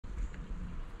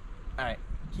All right.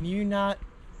 Can you not?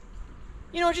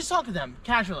 You know, just talk to them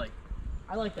casually.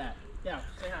 I like that. Yeah,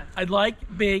 say hi. I'd like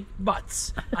big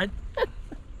butts. Well,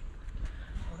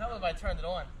 how about if I turned it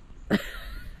on?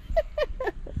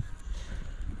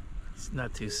 It's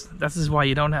not too. This is why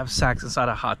you don't have sex inside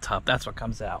a hot tub. That's what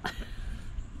comes out.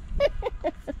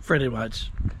 Pretty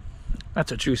much.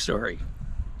 That's a true story.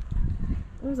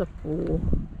 It was a fool.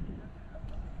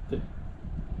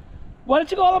 Why don't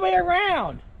you go all the way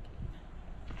around?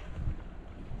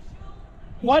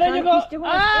 Why don't you go? He's doing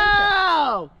his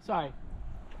Oh! Sorry.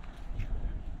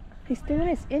 He's doing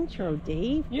his intro,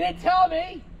 Dave. You didn't tell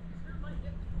me.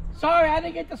 Sorry, I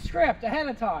didn't get the script ahead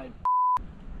of time.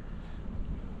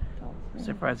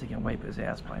 Surprised he can wipe his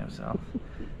ass by himself.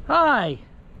 Hi.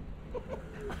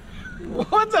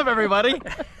 What's up, everybody?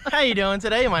 How you doing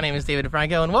today? My name is David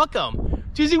DeFranco, and welcome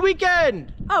to the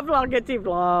weekend. A Vlogity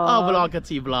Vlog. Oh,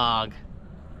 Vlogity Vlog.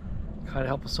 God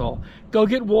help us all. Go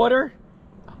get water.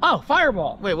 Oh,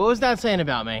 fireball. Wait, what was that saying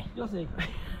about me? You'll see.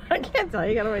 I can't tell.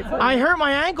 You gotta wait. I hurt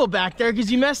my ankle back there because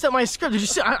you messed up my script. Did you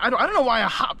see? I don't know why I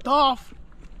hopped off.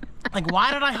 Like,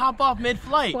 why did I hop off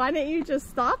mid-flight? Why didn't you just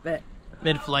stop it?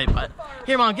 Mid-flight, but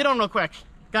here, Mom, get on real quick,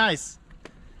 guys.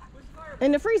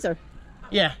 In the freezer.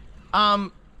 Yeah.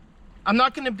 I'm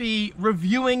not going to be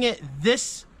reviewing it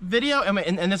this video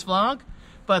in this vlog,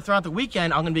 but throughout the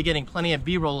weekend, I'm going to be getting plenty of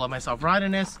B-roll of myself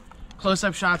riding this,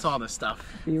 close-up shots, all this stuff.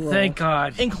 Thank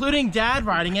God. Including Dad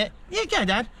riding it. Yeah,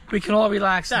 Dad. We can all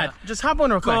relax Dad, now. just hop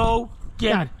on real quick. Go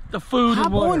get Dad, the food hop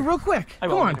and water. on real quick. I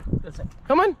Come will. on. That's it.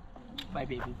 Come on. My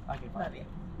baby. I can find it.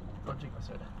 Don't drink my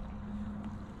soda.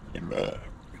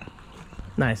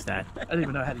 Nice, Dad. I don't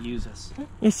even know how to use this.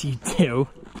 Yes, you do.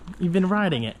 You've been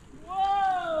riding it.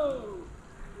 Whoa!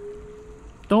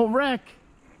 Don't wreck.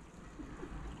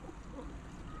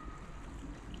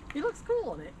 He looks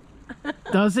cool in it.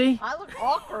 Does he? I look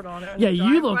awkward on it. Yeah,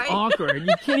 you look awkward.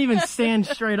 You can't even stand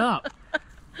straight up.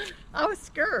 I was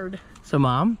scared. So,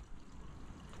 Mom,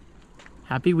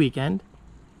 happy weekend.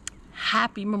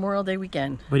 Happy Memorial Day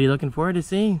weekend. What are you looking forward to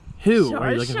seeing? Who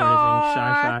are you looking forward to seeing?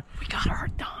 Shy. We got our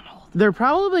Donald. They're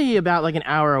probably about like an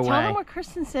hour away. Tell them what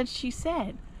Kristen said she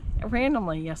said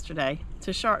randomly yesterday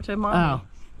to Mommy. Oh,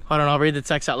 hold on. I'll read the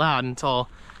text out loud until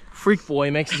Freak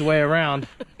Boy makes his way around.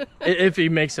 If he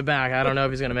makes it back. I don't know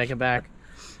if he's going to make it back.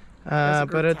 But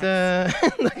look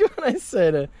at what I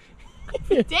said.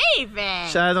 David!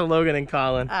 Shout out to Logan and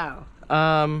Colin.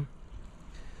 Oh.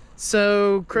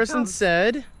 So Kristen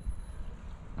said,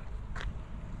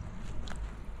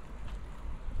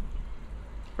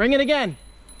 ring it again.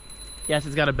 Yes,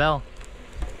 it's got a bell.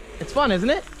 It's fun, isn't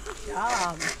it? Good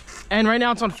job. And right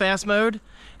now it's on fast mode.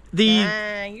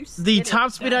 The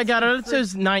top speed I got out of it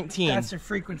is 19. That's the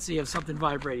frequency of something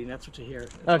vibrating. That's what you hear.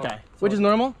 Okay, which is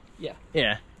normal? Yeah.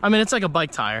 Yeah. I mean, it's like a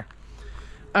bike tire.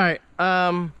 All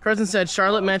right. Kristen said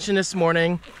Charlotte mentioned this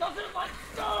morning.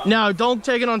 No, don't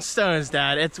take it on stones,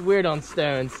 Dad. It's weird on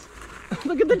stones.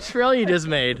 Look at the trail you just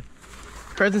made.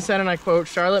 Kristen said, and I quote,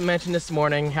 Charlotte mentioned this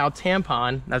morning how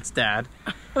Tampon, that's Dad,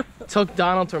 took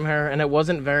Donald from her, and it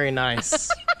wasn't very nice.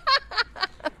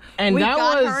 And We that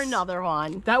got was her another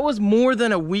one. That was more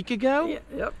than a week ago. Yeah,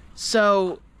 yep.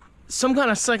 So some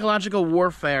kind of psychological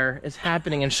warfare is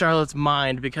happening in Charlotte's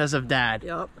mind because of Dad.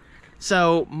 Yep.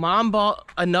 So Mom bought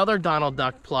another Donald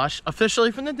Duck plush,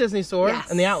 officially from the Disney store Yes.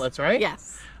 and the outlets, right?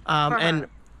 Yes. And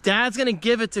Dad's gonna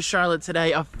give it to Charlotte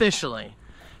today officially,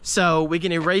 so we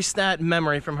can erase that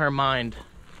memory from her mind,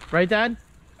 right, Dad?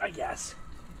 I guess.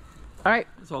 All right,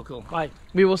 It's all cool. Bye.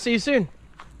 we will see you soon.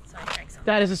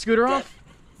 Dad, is the scooter off?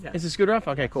 Yeah. Is the scooter off?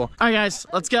 Okay, cool. All right, guys,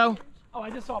 let's go. Oh,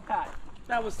 I just saw Pat.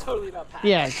 That was totally about Pat.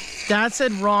 Yeah, Dad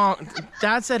said wrong.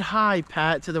 Dad said hi,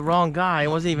 Pat, to the wrong guy. It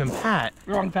wasn't even Pat.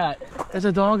 Wrong Pat. There's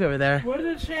a dog over there. What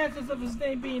are the chances of his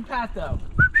name being Pat, though?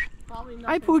 Probably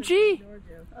Hi, nothing. Poochie.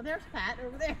 Oh, there's Pat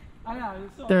over there. I know.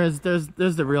 It's all...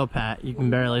 There's the real Pat. You can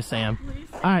barely see him.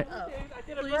 All right. I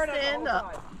did a Please burnout the stand whole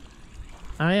up. time.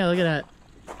 Oh yeah, look at that.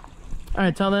 All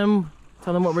right, tell them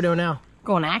what we're doing now.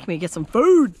 Going to Acme, get some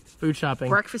food. Food shopping.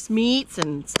 Breakfast meats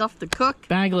and stuff to cook.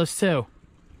 Bagless too,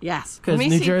 Yes. because Let me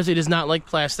New see. Jersey does not like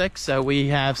plastic, so we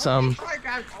have some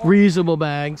reusable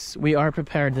bags. We are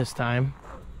prepared this time.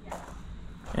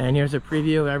 And here's a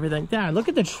preview of everything. Dad, look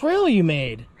at the trail you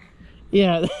made.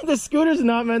 Yeah, the scooter's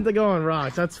not meant to go on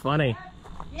rocks. That's funny.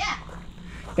 Yeah.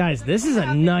 Guys, this is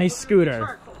a nice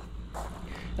scooter.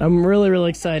 I'm really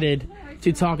excited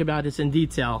to talk about this in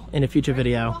detail in a future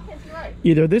video.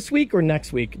 Either this week or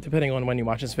next week, depending on when you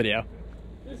watch this video.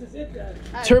 This is it, then.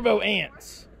 Turbo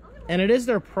Ants. And it is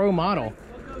their pro model.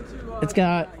 It's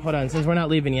got, hold on, since we're not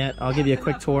leaving yet, I'll give you a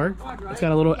quick tour. It's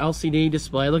got a little LCD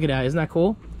display. Look at that, isn't that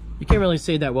cool? You can't really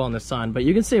see it that well in the sun, but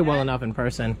you can see it well enough in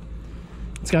person.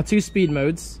 It's got 2 speed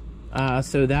modes.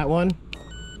 So that one,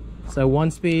 so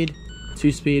 1 speed,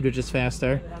 2 speed, which is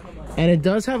faster. And it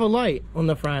does have a light on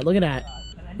the front, look at that,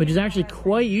 which is actually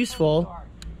quite useful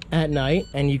at night,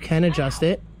 and you can adjust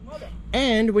it.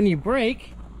 And when you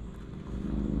brake,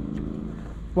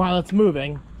 while it's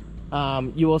moving,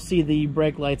 you will see the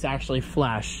brake lights actually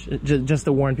flash, just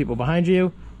to warn people behind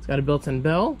you. It's got a built-in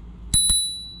bell.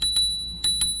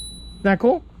 Isn't that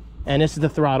cool? And this is the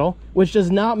throttle, which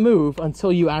does not move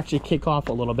until you actually kick off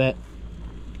a little bit.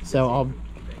 So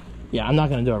I'm not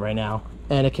gonna do it right now.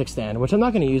 And a kickstand, which I'm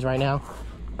not gonna use right now.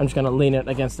 I'm just gonna lean it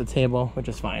against the table, which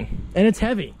is fine. And it's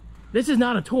heavy. This is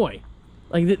not a toy.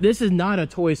 Like, this is not a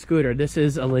toy scooter. This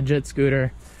is a legit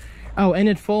scooter. Oh, and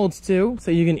it folds too,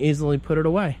 so you can easily put it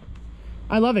away.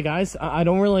 I love it, guys. I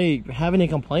don't really have any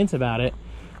complaints about it.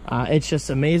 It's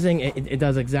just amazing. It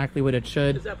does exactly what it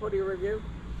should. Is that part of your review?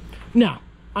 No,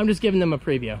 I'm just giving them a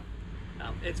preview.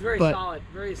 It's very solid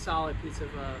piece of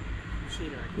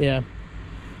machinery. Yeah.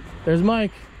 There's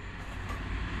Mike.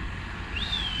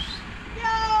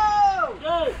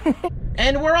 Yo!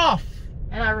 And we're off.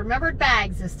 And I remembered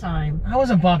bags this time. I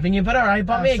wasn't bumping you, but all right,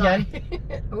 bump me Sorry.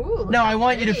 again. Ooh, No, I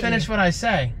want you to pretty. finish what I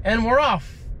say. And we're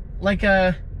off. Like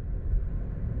a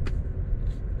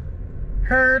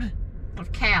herd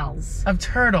Of cows. of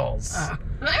turtles. I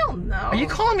don't know. Are you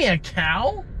calling me a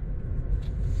cow?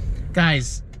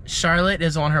 Guys, Charlotte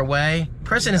is on her way.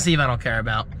 Kristen and Steve I don't care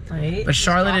about. Right. But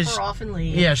Charlotte Drop is... her off and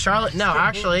leave. Yeah, Charlotte... No,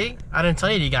 actually, I didn't tell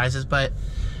you guys this, but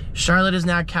Charlotte is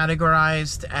now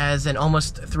categorized as an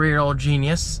almost 3-year-old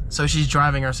genius. So she's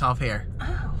driving herself here.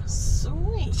 Oh,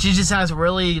 sweet. She just has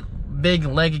really big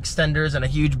leg extenders and a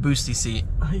huge boosty seat.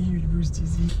 A huge boosty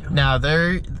seat. Now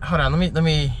they're... Hold on, let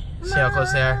me see how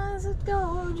close they are.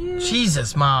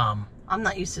 Jesus, Mom. I'm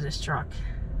not used to this truck.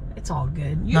 It's all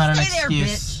good. You Not an stay there,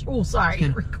 excuse. bitch. Oh, sorry.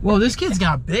 Whoa, this kid's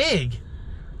got big.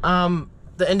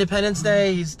 The Independence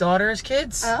Day's daughter's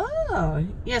kids. Oh,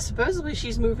 yeah. Supposedly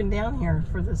she's moving down here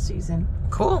for the season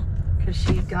Cool. because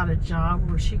she got a job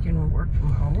where she can work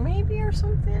from home, maybe, or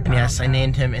something. Yes, I don't know.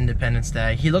 named him Independence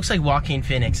Day. He looks like Joaquin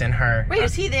Phoenix and her. Wait,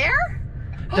 is he there?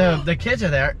 The kids are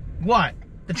there. What?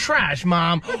 The trash,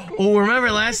 Mom. Oh,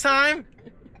 remember last time?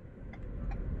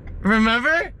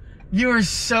 Remember? You were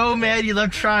so mad you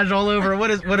left trash all over. What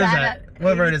is that?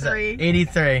 What bird is that?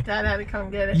 83. Dad had to come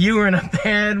get it. You were in a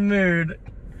bad mood.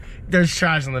 There's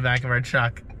trash on the back of our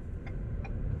truck.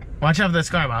 Watch out for this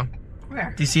car, Mom.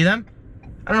 Where? Do you see them?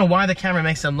 I don't know why the camera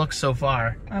makes them look so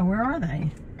far. Oh, where are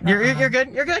they? You're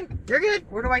good. You're good. You're good.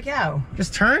 Where do I go?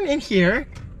 Just turn in here.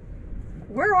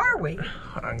 Where are we?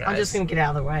 Hold on, guys. I'm just gonna get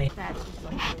out of the way.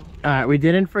 All right, we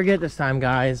didn't forget this time,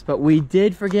 guys, but we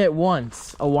did forget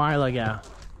once a while ago.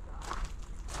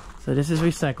 So this is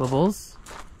recyclables.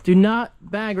 Do not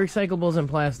bag recyclables in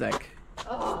plastic.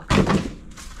 Oh.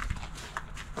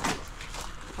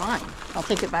 Fine. I'll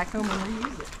take it back home and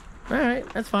reuse it. All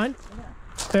right, that's fine.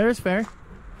 Fair is fair.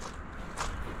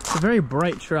 It's a very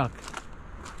bright truck.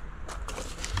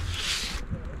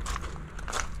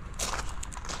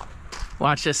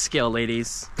 Watch this skill,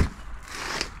 ladies.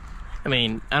 I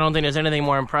mean, I don't think there's anything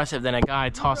more impressive than a guy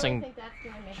tossing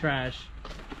trash.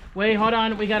 Wait, hold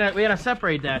on. We gotta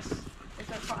separate this.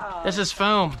 This is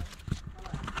foam.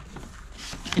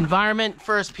 Environment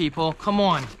first, people. Come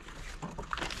on.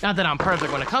 Not that I'm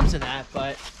perfect when it comes to that,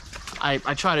 but I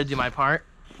try to do my part.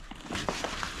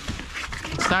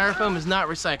 Styrofoam is not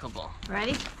recyclable.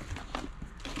 Ready?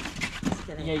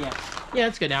 Yeah. Yeah,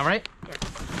 that's good now, right?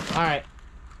 Yes. All right.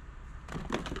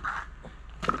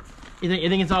 You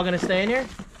think it's all gonna stay in here?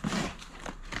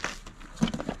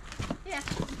 Yeah.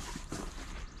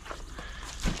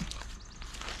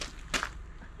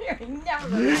 You're never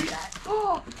gonna do that.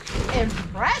 Oh,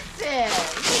 impressive!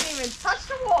 You didn't even touch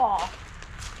the wall.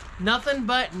 Nothing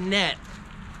but net.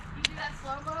 You do that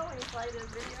slow-mo when you play the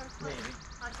video? Maybe.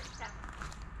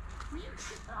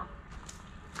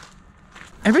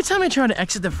 Every time I try to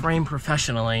exit the frame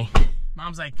professionally,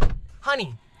 Mom's like,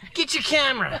 honey, get your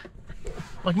camera.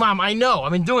 Like, Mom, I know.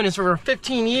 I've been doing this for over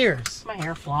 15 years. My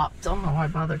hair flopped. Don't know why I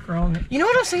bother curling it. You know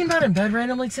what I was thinking about in bed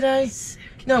randomly today?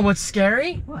 No, what's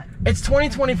scary? What? It's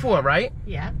 2024, right?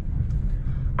 Yeah.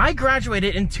 I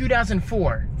graduated in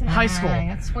 2004, high school.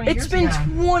 That's 20 It's years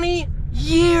been ago. 20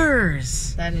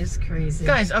 years. That is crazy.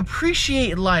 Guys,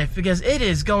 appreciate life because it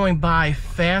is going by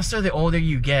faster the older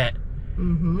you get.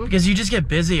 Mm-hmm. Because you just get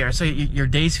busier, so your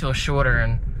days feel shorter.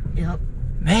 And Yep.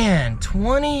 man,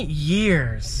 20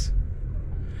 years.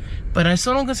 But I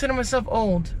still don't consider myself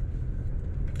old.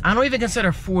 I don't even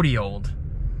consider 40 old.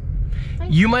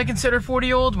 You might consider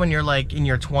 40 old when you're like in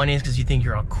your 20s because you think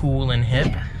you're all cool and hip.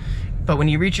 Yeah. But when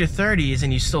you reach your 30s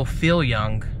and you still feel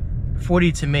young,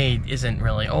 40 to me isn't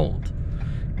really old.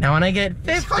 Now when I get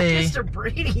 50... Mr.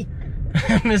 Brady.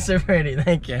 Mr. Brady,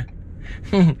 thank you.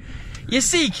 You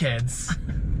see, kids.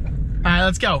 All right,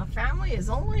 let's go. A family is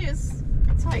only as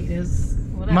tight as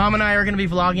whatever. Mom and I are gonna be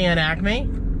vlogging at Acme.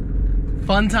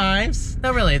 Fun times.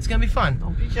 No, really, it's gonna be fun.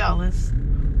 Don't be jealous.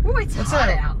 Ooh, it's What's hot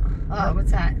that? out. Oh,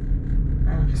 what's that?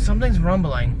 Something's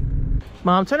rumbling.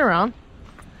 Mom, turn around.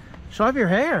 Show off your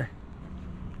hair.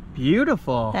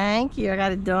 Beautiful. Thank you. I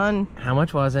got it done How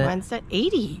much was it? Wednesday.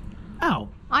 80. Oh.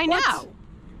 I What? know.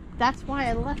 That's why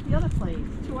I left the other place.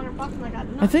 $200 and I got I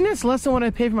nothing. think that's less than what I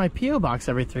pay for my P.O. box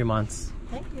every 3 months.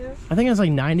 Thank you. I think it's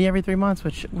like 90 every 3 months,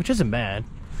 which isn't bad.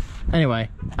 Anyway,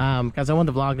 guys, I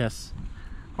wanted to vlog this.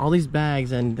 All these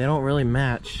bags and they don't really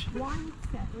match. One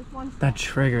step. There's one step. That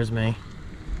triggers me.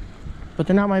 But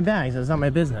they're not my bags, it's not my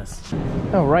business.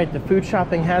 Oh right, the food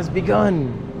shopping has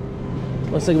begun.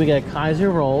 Looks like we got Kaiser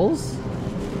rolls.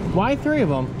 Why 3 of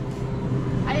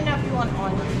them? I didn't know if you want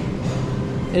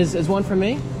onion Is one for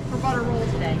me? for butter roll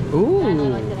today. Ooh, And I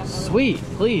like it up sweet,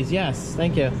 please, yes,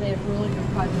 thank you. They have really good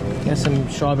Kaiser. Got some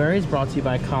strawberries brought to you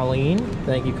by Colleen.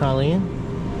 Thank you,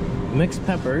 Colleen. Mixed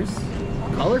peppers,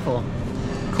 colorful.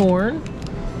 Corn,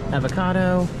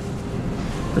 avocado,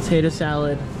 potato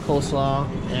salad, coleslaw,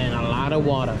 and a lot of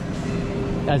water.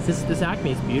 Guys, this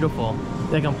Acme is beautiful.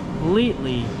 They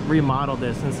completely remodeled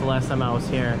this since the last time I was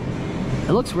here.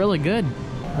 It looks really good.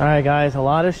 All right, guys, a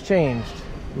lot has changed.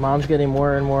 Mom's getting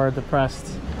more and more depressed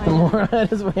the more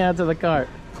as we add to the cart.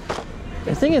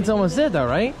 I think it's almost it though,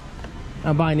 right?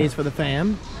 I'm buying these for the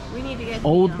fam. We need to get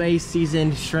Old Bay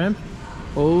seasoned shrimp.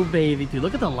 Oh baby, dude,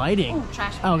 look at the lighting. Ooh,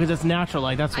 trash Oh, because it's natural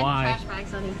light, that's I why. trash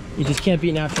bags, honey. You just can't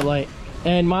beat natural light.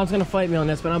 And Mom's gonna fight me on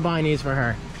this, but I'm buying these for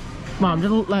her. Mom,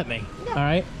 just let me, all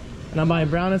right? And I'm buying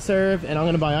brown and serve, and I'm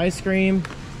gonna buy ice cream.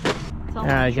 All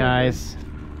right, guys.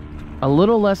 A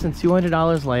little less than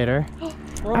 $200 later.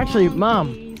 Actually,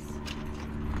 Mom,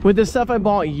 with the stuff I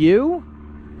bought you,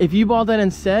 if you bought that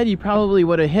instead, you probably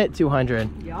would have hit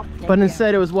 200. Yup. But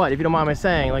instead it was what, if you don't mind my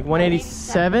saying, like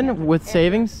 187 with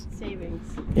savings?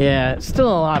 Savings. Yeah, still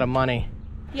a lot of money.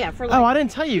 Yeah, for like Oh, I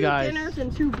didn't tell you 2 guys. dinners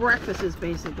and 2 breakfasts,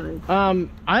 basically. I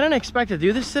didn't expect to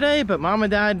do this today, but Mom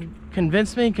and Dad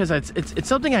convinced me because it's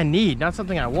something I need, not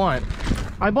something I want.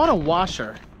 I bought a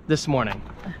washer this morning,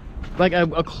 like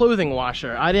a clothing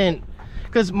washer. I didn't,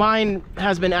 because mine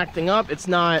has been acting up. It's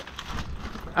not,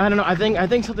 I don't know, I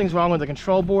think something's wrong with the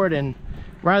control board, and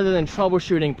rather than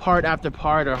troubleshooting part after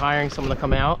part or hiring someone to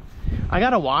come out, I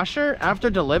got a washer after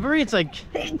delivery. It's like,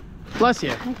 bless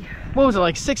you. What was it,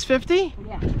 like $6.50?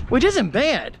 Yeah. Which isn't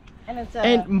bad. And it's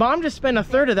And Mom just spent a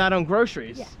third of that on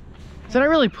groceries. Yeah. So that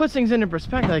really puts things into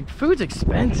perspective. Like, food's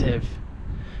expensive.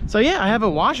 So yeah, I have a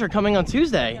washer coming on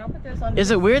Tuesday. I'll put those on.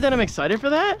 Is it weird that I'm excited for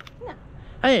that? No.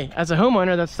 Hey, as a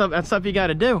homeowner, that's stuff you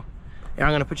gotta do. Yeah,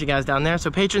 I'm gonna put you guys down there.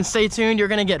 So patrons, stay tuned. You're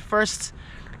gonna get first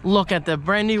look at the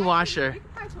brand new washer.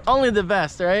 Only the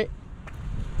best, right?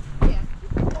 Yeah.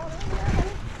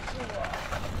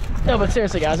 No, but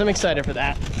seriously, guys, I'm excited for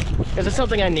that. Because it's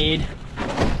something I need.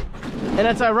 And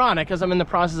that's ironic, because I'm in the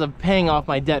process of paying off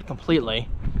my debt completely.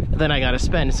 And then I gotta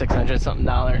spend $600 something.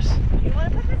 You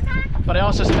want to put this back? But I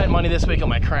also spent money this week on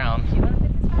my crown. You want to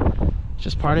put this back? It's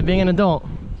just part of being an adult.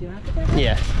 Do you want to put that back?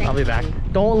 Yeah, I'll be back.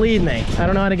 Don't leave me. I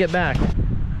don't know how to get back.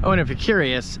 Oh, and if you're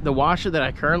curious, the washer that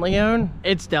I currently own,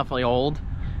 it's definitely old.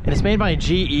 And it's made by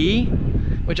GE,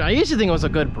 which I used to think was a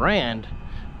good brand.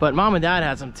 But Mom and Dad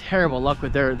had some terrible luck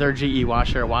with their GE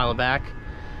washer a while back.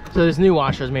 So this new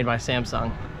washer is made by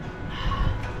Samsung.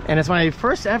 And it's my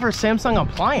first ever Samsung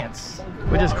appliance,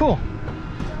 which is cool.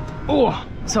 Oh,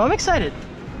 so I'm excited.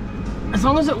 As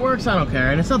long as it works, I don't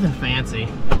care. And it's nothing fancy.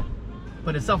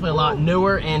 But it's definitely a lot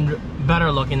newer and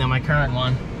better looking than my current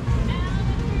one.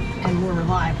 And more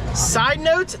reliable. Side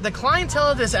note, the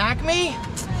clientele at this Acme,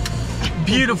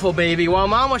 beautiful, baby. While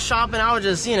Mom was shopping, I was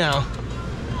just, you know,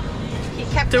 He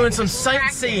kept doing getting some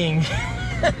distracted. sightseeing.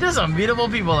 There's some beautiful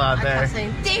people out I there. kept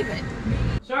saying, David,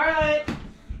 Charlotte!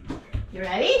 you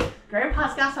ready?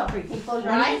 Grandpa's got something. Can you close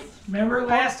your eyes? Remember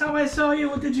last time I saw you,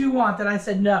 what did you want? That I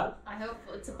said no. I hope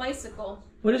it's a bicycle.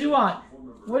 What did you want?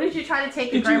 What did you try to take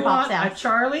to Did you Grandpa's want a house?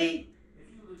 Charlie,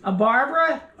 a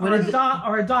Barbara, or a,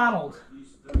 or a Donald?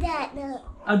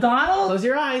 A Donald? Close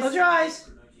your eyes. Close your eyes.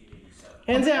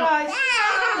 Hands Close your out. eyes.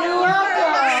 You're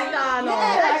welcome. Donald.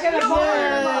 I got a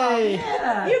Barbara. Yay.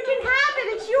 Yeah. You can have it.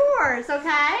 It's yours,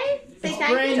 okay? Say It's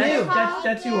thank brand you. new. Grandpa.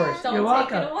 That's yours. Don't You're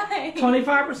take welcome. it away.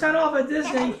 25% off at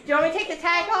Disney. Do you want me to take the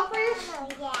tag off for you?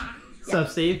 What's up,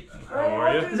 Steve? How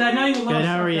are you? Because I know you love Good,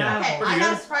 how are you? Okay, I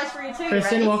got a surprise for you too.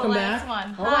 Kristen, Ready? welcome It's the back.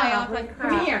 last one. Hi, Hi, I look like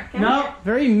come here. No.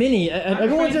 Very mini.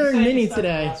 Everyone's wearing mini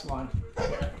today. Get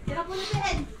up on the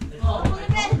bed. Up on the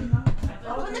bed.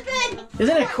 Up on the bed.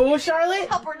 Isn't it cool, Charlotte?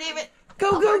 Help her, David.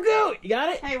 Go, go, go! You got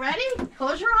it? Okay, ready?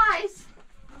 Close your eyes.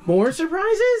 More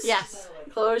surprises? Yes.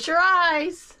 Close your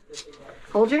eyes.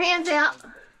 Hold your hands out.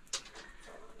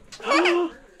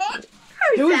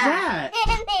 Who's that?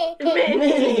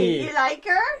 Minnie. You like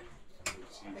her?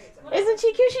 Isn't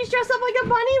she cute? She's dressed up like a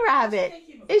bunny rabbit.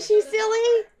 Is she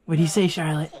silly? What do you say,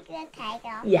 Charlotte?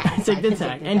 Yeah. Take the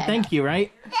tag. And thank you,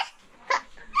 right?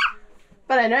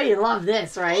 But I know you love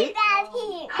this, right?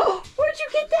 Where'd you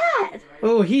get that?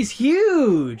 Oh, he's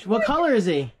huge. What color is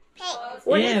he?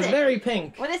 What yeah, is it? very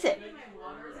pink. What is it?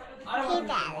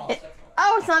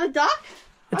 Oh, it's not a duck?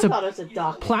 It's I a thought it was a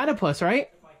duck. platypus, right?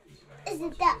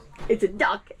 It's a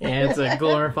duck. Yeah, it's a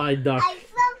glorified duck.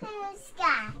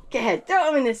 Go ahead, throw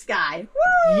him in the sky.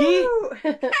 Yeet. Woo!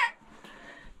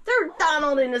 Throw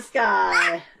Donald in the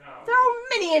sky. Throw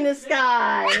Minnie in the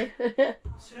sky.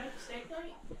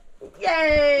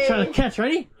 Yay! Charlotte, catch.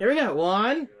 Ready? Here we go.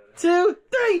 1, 2,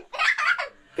 3.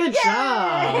 Good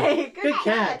job. Yay! Good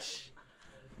catch.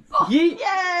 Yeet.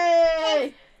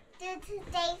 Yay!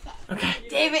 Okay.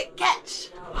 David, catch.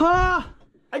 Ha!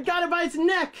 I got it by its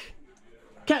neck.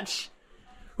 Catch.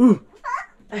 Ooh.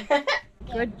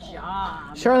 Good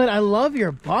job. Charlotte, I love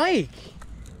your bike.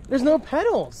 There's no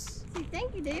pedals.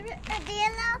 Thank you, David. Do you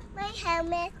love my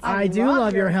helmet? I do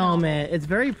love your helmet. It's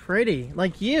very pretty.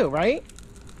 Like you, right?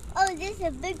 Oh, there's a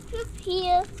big poop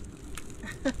here.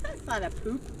 It's not a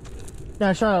poop.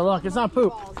 No, Charlotte, look. It's not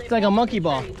poop. It's like a monkey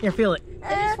ball. Here, feel it. They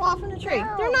just fall from the tree.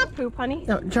 They're not poop, honey.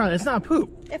 No, Charlotte, it's not poop.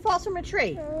 It falls from a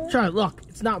tree. Charlotte, look.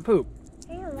 It's not poop.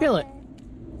 Feel it.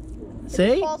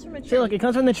 See? falls from a See, tree. look. It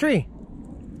comes from the tree.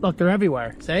 Look, they're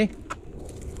everywhere. See?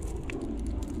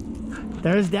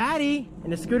 There's Daddy.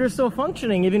 And the scooter's still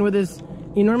functioning even with his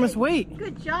enormous weight.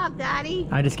 Good job, Daddy.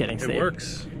 I'm just kidding, It Steve.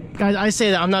 works. Guys, I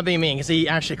say that I'm not being mean because he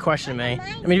actually questioned me.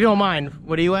 I mean, if you don't mind,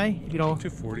 what do you weigh? If you don't,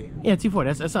 240. yeah,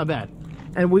 240. That's not bad.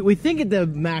 And we think the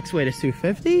max weight is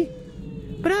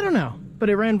 250, but I don't know. But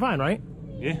it ran fine, right?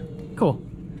 Yeah. Cool.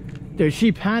 Dude,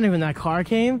 she panicked when that car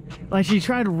came. Like she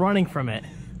tried running from it.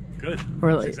 Good.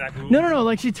 Or That's like, exactly what no.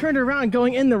 Like she turned around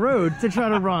going in the road to try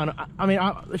to run. I mean,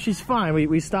 she's fine.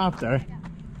 We stopped her.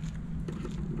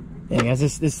 Yeah,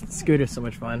 guys, this scooter's so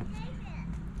much fun.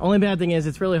 Only bad thing is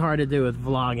it's really hard to do with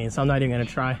vlogging, so I'm not even gonna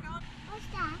try. What's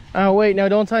that? Oh wait, no,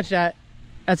 don't touch that.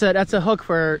 That's a hook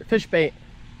for fish bait.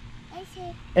 I see.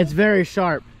 It's very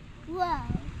sharp. Whoa.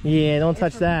 Yeah, don't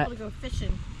touch that. We'll go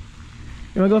fishing.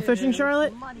 You wanna go fishing,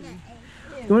 Charlotte? Muddy.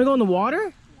 You wanna go in the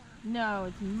water? No,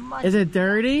 it's muddy. Is it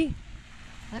dirty?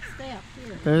 Let's stay up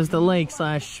here. There's the lake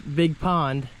 / big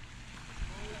pond.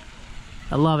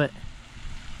 I love it.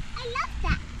 I love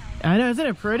that. I know, isn't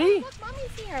it pretty? Look,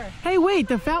 Mommy's here. Hey, wait,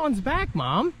 the fountain's back,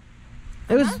 Mom.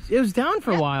 It was down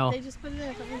for a while. They just put it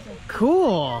in for a reason.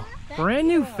 Cool. Brand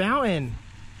new fountain.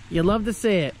 You love to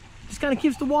see it. Just kind of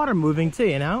keeps the water moving too,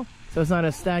 you know? So it's not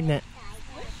as stagnant.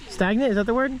 Stagnant, is that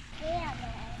the word?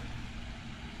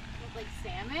 Like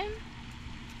salmon?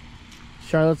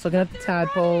 Charlotte's looking at the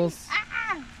tadpoles,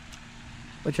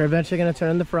 which are eventually going to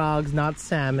turn into frogs, not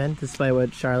salmon, despite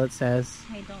what Charlotte says.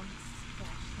 Hey, don't.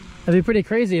 It'd be pretty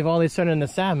crazy if all these turned into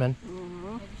salmon.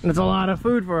 And it's a lot of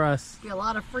food for us. Get a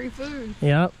lot of free food.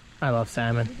 Yep, I love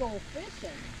salmon. We go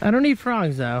fishing. I don't eat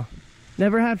frogs though.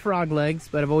 Never had frog legs,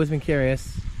 but I've always been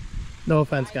curious. No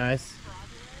offense, guys.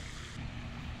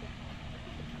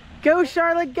 Go,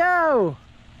 Charlotte, go!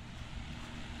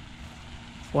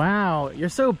 Wow, you're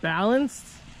so balanced.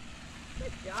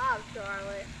 Good job,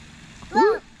 Charlotte.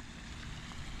 Woo.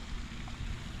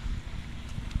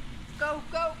 Go,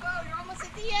 go, go. You're almost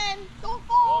at the end. Don't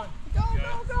fall. Go,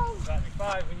 go, go. Got me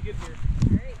 5 when you get here.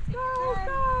 Go,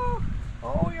 go.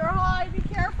 Oh, you're high. Be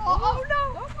careful. Oh,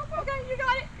 no. Okay, you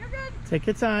got it. You're good. Take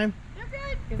your time. You're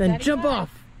good. Then jump off.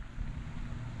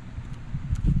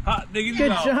 Hot diggity Good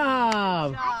dog.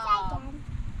 job.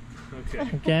 Okay.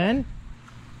 Again.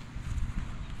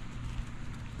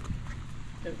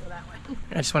 Go that way.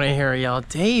 I just want to hear her yell,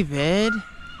 David.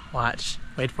 Watch.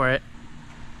 Wait for it.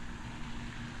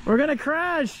 We're gonna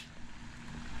crash.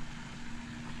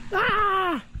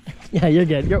 Ah! Yeah, you're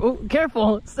good. You're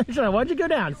careful. Why'd you go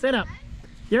down? Sit up.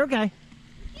 You're okay.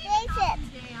 Jason.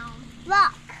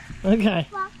 Walk. Okay.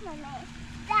 Walk with me.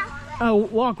 That way. Oh,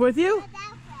 walk with you?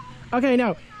 That way. Okay,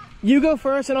 no. You go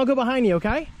first and I'll go behind you,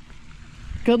 okay?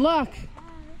 Good luck.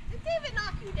 Did David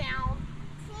knock you down?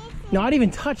 No, I'd even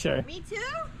touch her. Me too?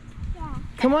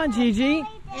 Come on, Gigi.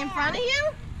 In front of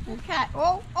you? Okay.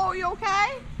 Oh, you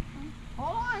okay?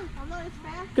 Hold on. I'm not as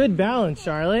fast. Good balance,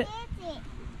 Charlotte. Nancy.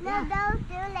 No,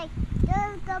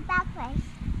 don't go backwards.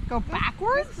 Go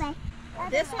backwards? This way.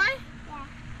 This way?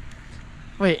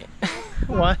 Wait,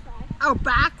 what? Oh,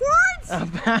 backwards?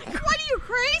 Back. What are you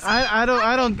crazy? I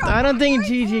don't think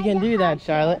Gigi can do that,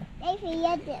 Charlotte. Maybe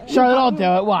you do. Charlotte, I'll do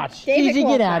it. Watch. David Gigi, get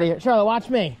Walker. out of here. Charlotte, watch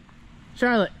me.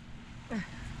 Charlotte.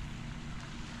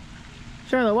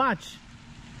 Charlotte, watch.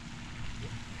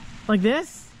 Like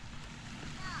this?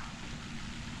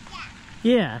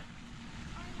 Yeah.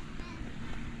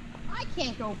 I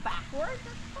can't go backwards.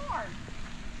 It's hard.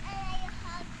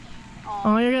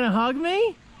 Oh, you're gonna hug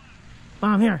me?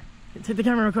 Mom, here. Take the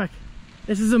camera real quick.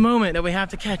 This is a moment that we have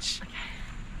to catch.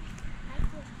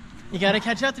 You gotta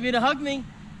catch up to me to hug me.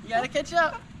 You gotta catch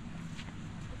up.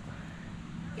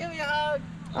 Give me a hug.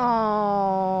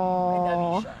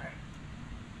 Oh.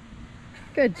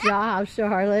 Good job,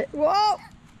 Charlotte. Whoa.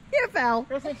 You fell.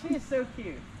 Kristen, she is so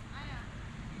cute.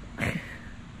 I'm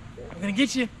gonna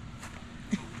get you.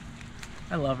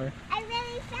 I love her. I'm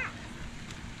really fast.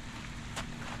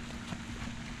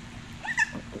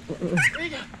 Where you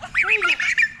go? Where you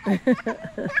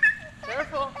go?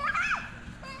 Careful.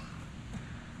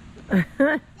 David,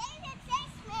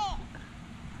 chase me.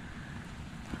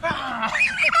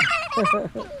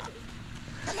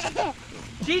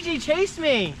 Gigi, chase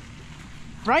me.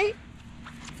 Right?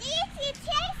 Gigi,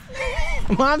 chase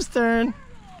me. Mom's turn.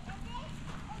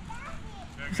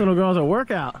 This little girl's a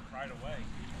workout. Right away.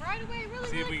 Right away, really,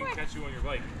 See if we really can quick. catch you on your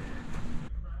bike.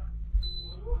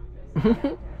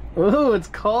 Ooh, it's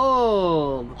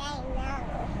cold. I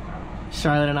know.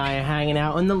 Charlotte and I are hanging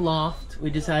out in the loft.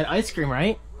 We just had ice cream,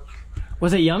 right?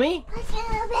 Was it yummy? Let's go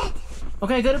to bed.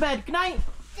 Okay, go to bed. Good night.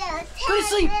 So Go to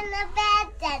sleep. in the bed,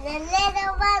 and the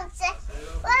little one said,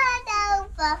 "Roll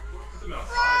over,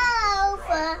 roll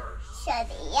over." So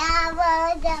the owl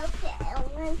went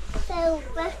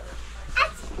over.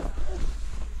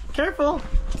 Careful.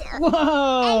 And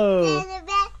Whoa. in the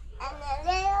bed, and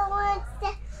the little one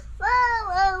said, "Roll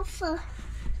over,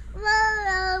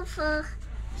 roll over."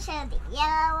 So the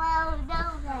owl went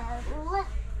over.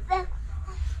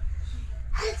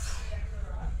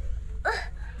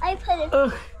 I put it.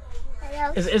 Ugh.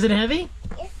 Hello. Is it heavy?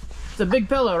 Yes. It's a big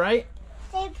pillow, right?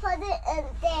 They put it in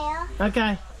there.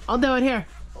 Okay. I'll do it here.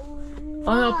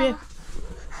 I'll help you.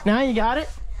 Now you got it?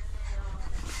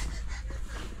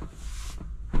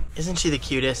 Isn't she the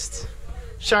cutest?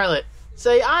 Charlotte,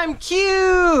 say I'm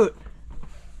cute.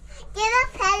 Get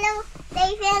a pillow.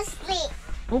 They can sleep.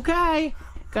 Okay.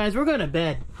 Guys, we're going to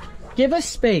bed. Give us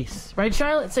space. Right,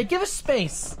 Charlotte? Say give us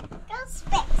space. Go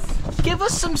space. Give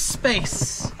us some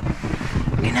space.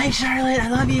 Good night, Charlotte. I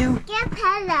love you. Get a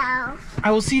pillow.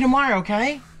 I will see you tomorrow,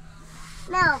 okay?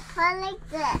 No, put like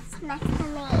this next to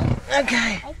me.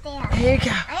 Okay. Right there. Here you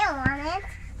go. I don't want it.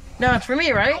 No, it's for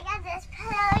me, I right? got this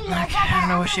pillow. You Okay, I don't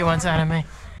know what she wants out of me.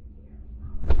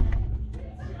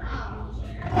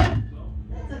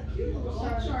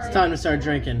 It's time to start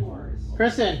drinking.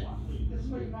 Kristen.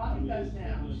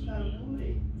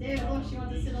 David, look, she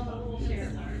wants to sit on the little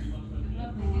chair.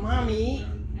 Mommy,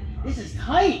 this is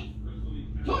tight.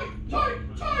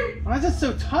 Tight. Why is it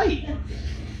so tight?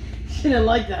 She didn't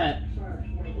like that.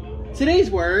 Today's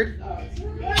word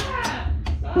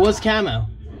was camo.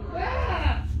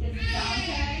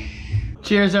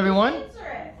 Cheers, everyone.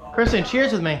 Kristen,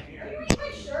 cheers with me.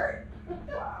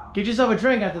 Get yourself a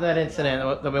drink after that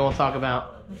incident that we won't talk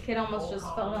about. The kid almost just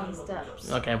fell down the steps.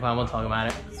 Okay, fine, we'll talk about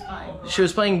it. It's fine. She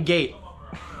was playing gate.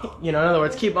 You know, in other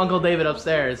words, keep Uncle David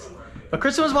upstairs. But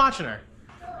Kristen was watching her.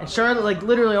 And Charlotte, like,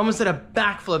 literally almost did a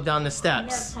backflip down the That's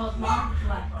steps. called mom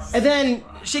flex. And then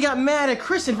she got mad at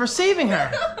Kristen for saving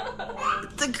her.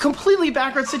 It's a completely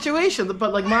backward situation.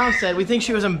 But like Mom said, we think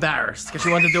she was embarrassed because she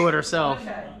wanted to do it herself.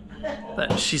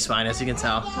 But she's fine, as you can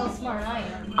tell. How smart I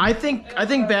am. I think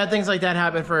bad things like that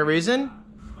happen for a reason.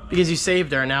 Because you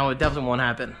saved her, now it definitely won't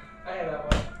happen.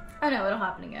 I know, it'll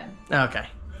happen again. Okay.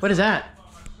 What is that?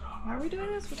 Why are we doing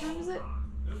this? What time is it?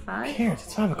 Who 5? cares?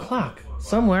 It's 5 o'clock.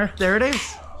 Somewhere. There it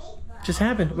is. Just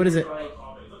happened. What is it?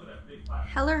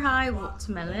 Heller High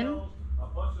watermelon.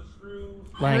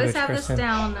 I Language, always have Kristen. this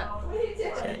down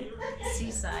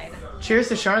Seaside. Cheers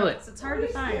to Charlotte. So it's hard to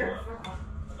find.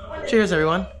 Cheers,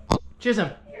 everyone. Cheers,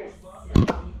 him.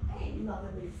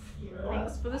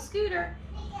 Thanks for the scooter.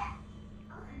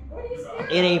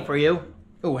 It ain't for you.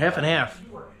 Oh, half and half.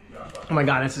 Oh my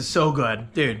god, this is so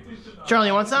good. Dude. Charlie,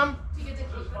 you want some? Do you get to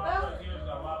keep it though?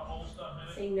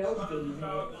 Say no,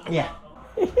 David. Yeah.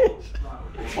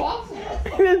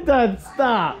 It does.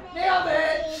 Stop. Nailed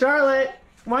it. Charlotte,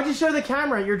 why'd you show the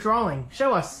camera your drawing?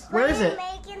 Show us. Where is it?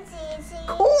 Making easy.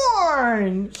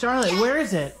 Corn! Charlotte, where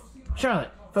is it? Charlotte,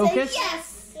 Focus.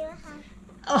 Yes.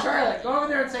 Charlotte, go over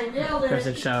there and say nailed it.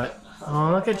 Kristen, show it.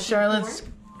 Oh, look at Charlotte's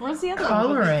Where's the other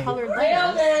coloring. one?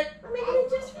 Nailed it.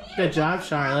 Good job,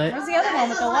 Charlotte. Where's the other one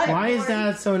with the letter? Why is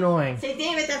that so annoying? Say,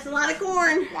 damn it, that's a lot of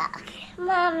corn.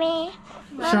 Mommy.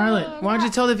 Charlotte, why don't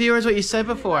you tell the viewers what you said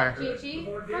before?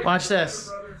 Watch this.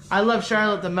 I love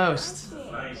Charlotte the most.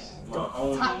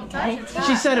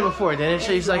 She said it before, didn't she?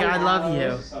 She's like, I love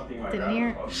you. Didn't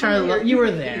hear. Charlotte, you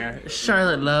were there.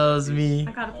 Charlotte loves me.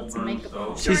 I gotta put some makeup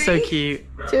on. She's so cute.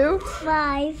 2,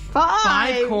 5.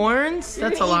 5 corns?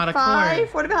 That's a lot of corn.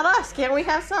 5. What about us? Can't we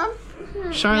have some?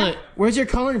 Charlotte, where's your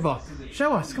coloring book?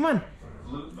 Show us, come on.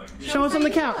 Show us on the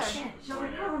couch.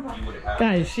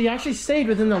 Guys, she actually stayed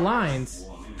within the lines.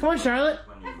 Come on, Charlotte.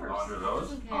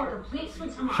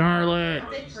 Charlotte,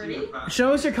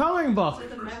 show us your coloring book.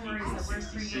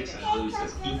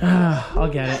 I'll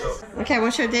get it. Okay,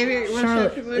 we'll show David. We'll show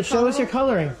people Charlotte, show us your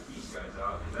coloring.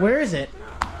 Where is it?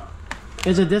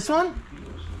 Is it this one?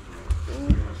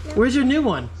 Where's your new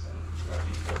one?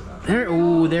 There,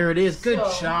 ooh, there it is. Good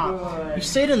job. You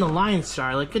stayed in the lines,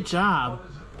 Charlotte. Good job.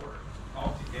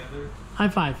 High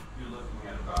five.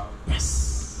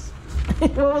 Yes.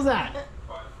 What was that?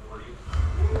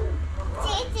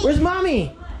 Where's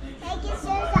mommy?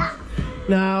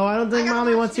 No, I don't think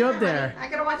mommy wants you up there. I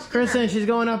gotta watch dinner. Kristen, she's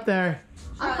going up there.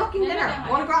 I'm cooking dinner.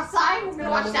 Wanna go outside? We're gonna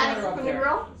watch Daddy cook on the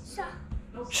grill.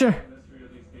 Sure.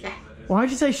 Okay.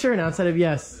 Why'd you say sure now instead of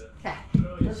yes? Okay.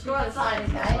 Let's go outside,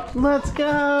 okay? Let's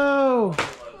go.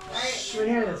 Shh, we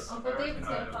hear this. Uncle David's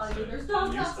gonna follow you. There's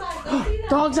dogs outside. Go see them.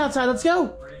 Dogs outside, let's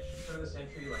go.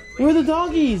 Where are the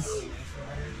doggies?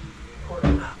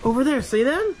 Over there, see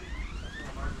them?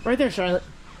 Right there, Charlotte.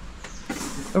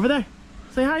 Over there.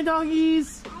 Say hi,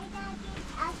 doggies.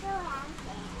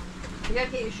 You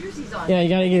gotta get your shoesies on. Yeah, you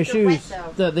gotta get your They're wet, shoes.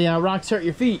 though. The rocks hurt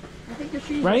your feet. I think your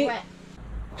shoes Right? are wet.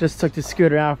 Just took the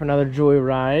scooter out for another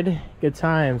joyride. Good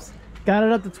times. Got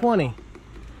it up to 20.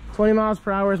 20 miles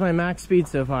per hour is my max speed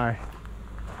so far.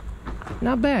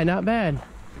 Not bad, not bad.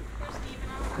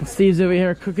 And Steve's over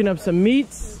here cooking up some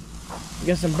meats. We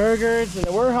got some burgers, and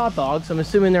there were hot dogs. I'm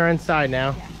assuming they're inside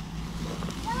now.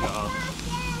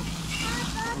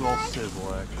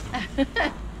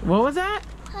 What was that?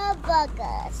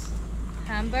 Hamburgers.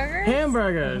 Hamburgers?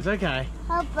 Hamburgers, okay.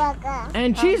 Hamburger.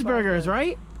 And cheeseburgers,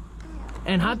 right?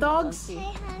 And hot dogs? Can I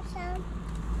have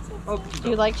some? Do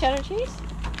you like cheddar cheese?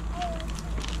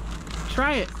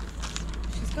 Try it.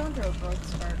 She's going through a growth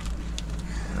spurt.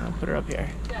 I'll put her up here.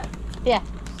 Yeah.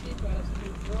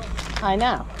 I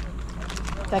know.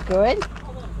 Is that good?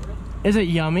 Is it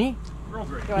yummy? You want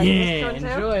this Yeah, one too?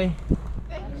 enjoy.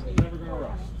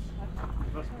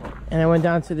 And I went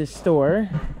down to this store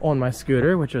on my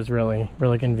scooter, which was really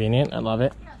convenient. I love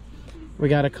it. We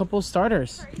got a couple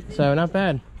starters, so not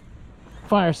bad.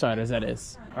 Fire starters, that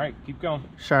is. All right, keep going.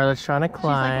 Charlotte's trying to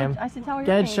climb. I said, tell her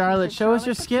your Good, name. Charlotte. She said, Show us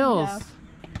your Charlotte skills.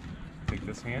 Take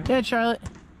this hand Good, Charlotte.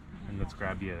 and let's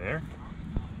grab you there.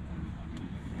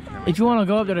 If you want to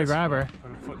go up there to grab her.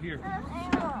 Put a foot here.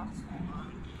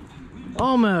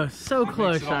 Almost. So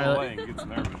close, Takes it all the way Charlotte. and gets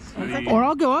nervous. Ready? Or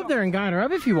I'll go up there and guide her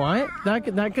up if you want. That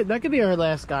could be our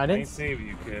last I ain't guidance. saving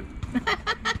you, kid.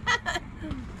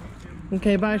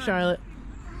 Okay, bye, Charlotte.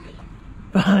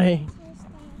 Bye.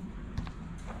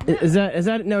 Is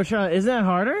that no, Charlotte? Is that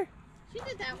harder? She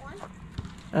did that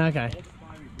one. Okay.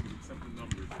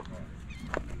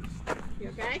 You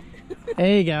okay?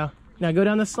 There you go. Now go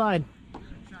down the slide.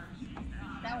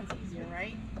 That one's easier,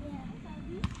 right?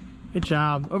 Good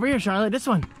job. Over here, Charlotte. This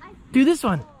one. Do this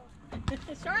one.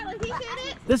 Charlotte, he did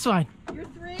it. This one. You're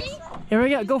 3. Here we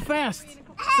go. Go fast.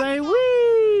 Say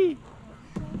wee.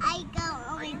 I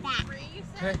go way back.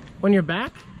 When you're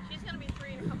back. She's gonna be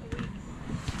 3 in a couple weeks.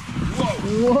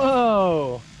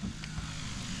 Whoa.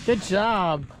 Good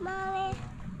job. Mommy.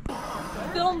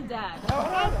 Film Dad. Really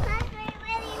hard.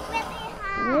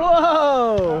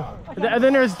 Whoa. And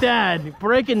then there's Dad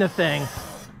breaking the thing.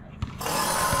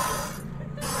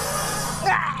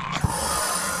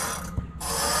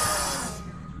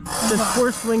 The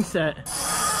sports swing set.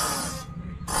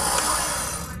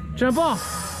 Jump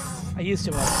off. I used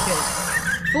to as a kid.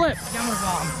 Flip. Camera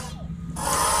bomb.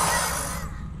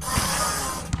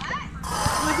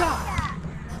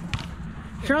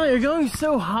 Charlie, you're going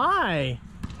so high.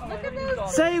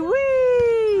 Say wee.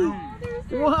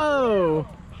 Whoa.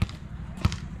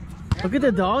 Look at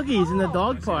the doggies in the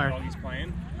dog park. Doggies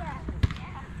playing.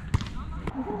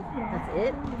 That's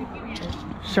it?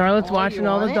 Charlotte's watching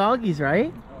all the doggies,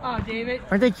 right? Oh, David.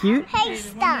 Aren't they cute? Hey,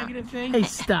 stop. Negative thing. Hey,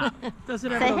 stop. Does it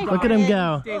Say ever hey. Look at them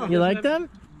go. David, You does like it- them?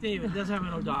 David, it does have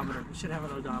an odometer. We should have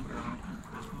an odometer on it.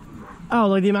 Oh,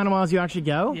 like the amount of miles you actually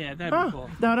go? Yeah, that'd be cool.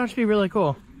 That would actually be really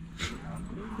cool.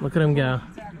 Look at him go.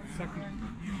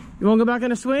 You want to go back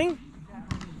on a swing?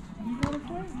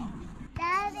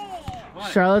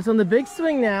 Daddy. Charlotte's on the big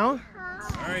swing now.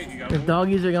 Alright, you got The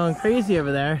doggies are going crazy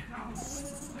over there.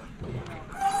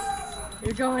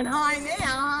 You're going high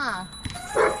now,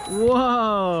 huh?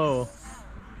 Whoa.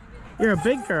 You're a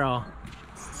big girl.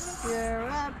 You're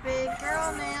a big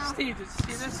girl now. Steve, did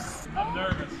you see this? I'm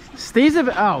nervous. Steve's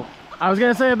a oh, I was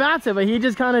gonna say about to, but he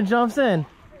just kind of jumps in.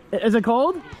 Is it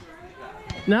cold?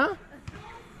 No?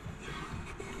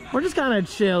 We're just kind of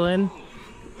chilling.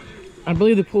 I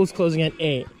believe the pool's closing at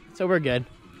 8, so we're good.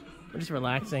 We're just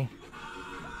relaxing.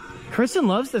 Kristen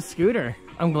loves the scooter.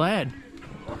 I'm glad.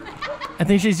 I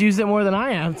think she's used it more than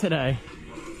I have today.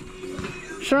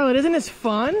 Charlotte, isn't this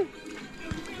fun?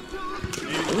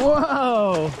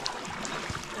 Whoa!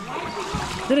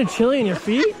 Isn't it chilly in your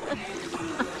feet?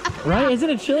 Right? Isn't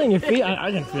it chilly in your feet?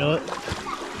 I can feel it.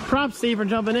 Props, Steve, for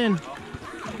jumping in.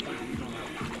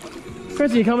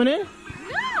 Chris, are you coming in?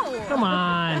 No! Come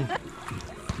on.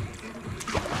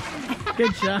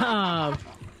 Good job.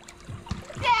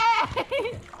 Yay!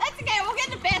 That's okay. We'll get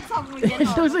in the bathtub when we get She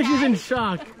home. looks like she's okay? in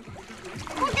shock.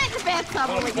 We'll get in the bathtub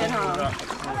when we get home.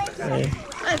 Hey.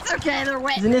 It's okay. They're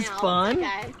wet Isn't this now. fun?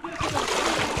 It's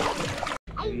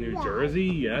okay. In New Jersey,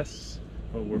 yes.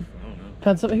 But we're, I don't know.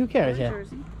 Pennsylvania, who cares? Yeah.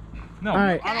 No,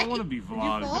 Alright. I don't want to be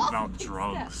vlogged about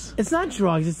drugs. It's not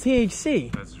drugs, it's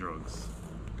THC. That's drugs.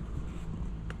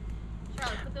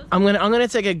 I'm gonna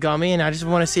take a gummy and I just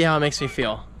want to see how it makes me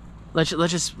feel. Let's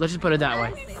just put it that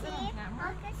way.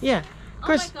 Yeah.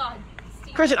 Chris, Oh my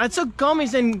god. Chris, I took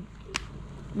gummies in,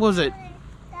 what was it,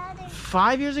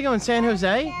 5 years ago in San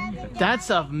Jose? That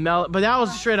stuff but that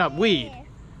was straight up weed.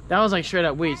 That was like straight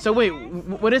up weed. So wait,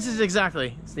 what is this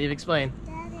exactly? Steve, explain.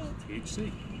 Daddy.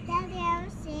 THC. Daddy, I'm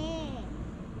seeing.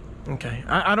 Okay,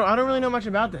 I don't really know much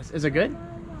about this. Is it good?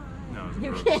 No, it's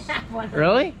You drugs. can't have one.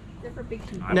 Really? They're for big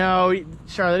people. No,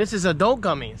 Charlotte, this is adult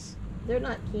gummies. They're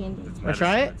not candy. It's Wanna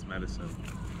try it? It's medicine.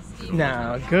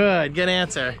 No, good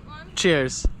answer.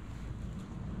 Cheers.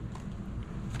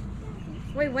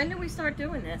 Wait, when did we start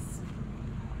doing this?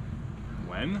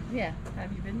 When? Yeah.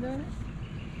 Have you been doing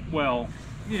it? Well,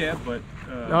 yeah, but.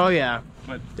 Oh yeah.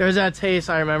 But There's that taste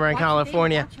I remember in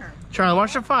California. Charlotte,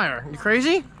 watch the fire. You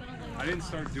crazy? I didn't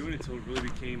start doing it until it really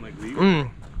became like legal. Mm.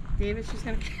 David, she's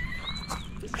gonna.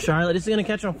 Charlotte, this is gonna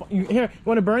catch on fire. Here, you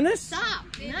want to burn this? Stop!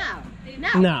 No.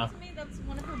 No. No. To me, that's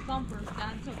one of her bumpers.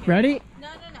 That's okay. Ready? No,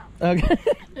 no, no. Okay.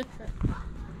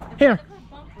 Here.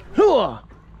 One of her bumpers. Hooah.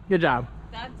 Good job.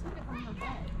 Dad took it from her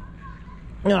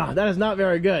bed. Ah, that is not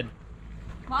very good,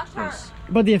 Watch her.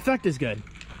 but the effect is good,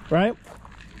 right?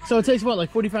 So it takes what,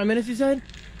 like 45 minutes? You said?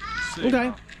 Sick.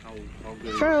 Okay. How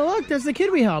good. Charlotte, look, there's the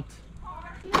kid we helped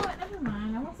You know what? Never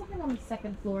mind. I want something on the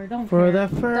second floor. Don't for care.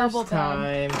 the Double first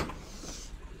time. time.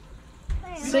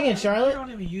 Sing it, I Charlotte. don't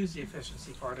even use the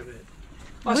efficiency part of it.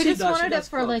 We she just does, she wanted it does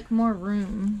for cook. like more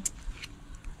room.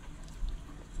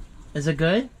 Is it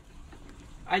good?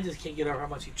 I just can't get over how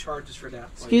much he charges for that.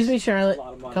 Excuse me, It's Charlotte. a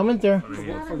lot of money. Coming through.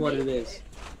 For what it is.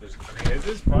 This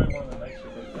is probably one of the nicest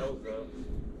hotels, though.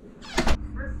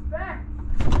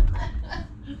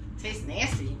 Tastes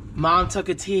nasty. Mom took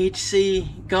a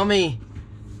THC gummy.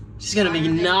 She's gonna be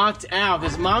knocked out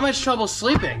because Mom has trouble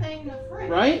sleeping.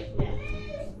 Right?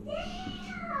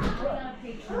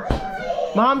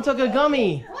 Mom took a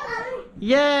gummy.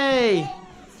 Yay!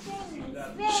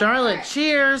 Charlotte,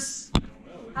 cheers!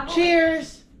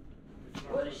 Cheers!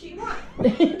 What does she want?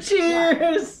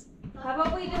 Cheers! How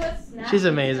about we do a snack? She's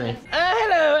amazing.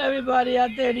 Hello, everybody out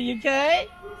there in the UK.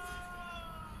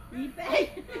 eBay.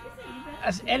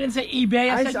 I didn't say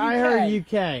eBay. I said UK. I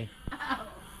heard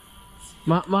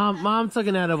UK. Mom took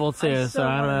an edible too, so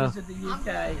I don't know. Visit the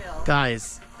UK.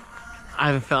 Guys, I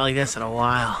haven't felt like this in a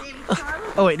while.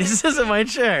 Oh wait, this isn't my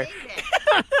chair.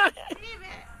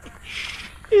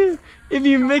 If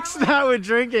you mix that with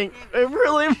drinking, it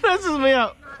really messes me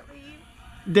up.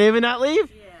 David not leave?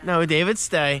 No, David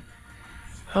stay.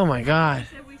 Oh my god.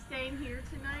 Are we staying here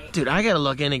tonight? Dude, I gotta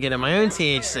look into getting my own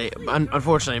THC.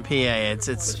 Unfortunately, in PA,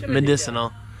 it's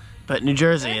medicinal. But New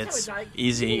Jersey, it's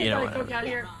easy, you know, whatever. Out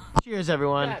here. Cheers,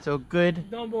 everyone. So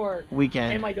good No more.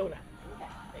 weekend. And my donut.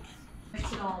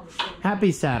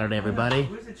 Happy Saturday, everybody.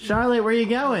 Charlotte, where you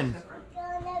going?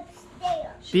 Going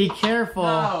upstairs. Be careful.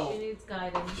 No. Needs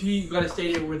guidance. She gotta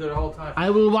stay there with her the whole time. I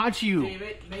will watch you.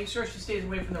 David, make sure she stays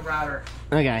away from the router.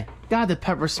 Okay. God, the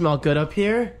peppers smell good up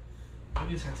here. I'm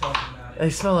just gonna tell them about it. They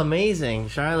smell amazing.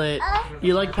 Charlotte,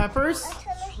 you like peppers?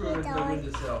 Screw it, no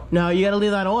windowsill. No, you gotta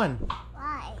leave that on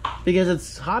Why? because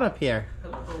it's hot up here. The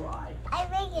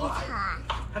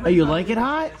Oh, you like it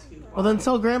hot? Well, then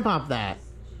tell Grandpa that.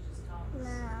 No,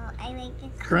 I like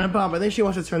it. Grandpa, I think she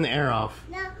wants to turn the air off.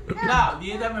 No, No,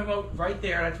 you have my remote right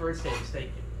there. That's where it stays.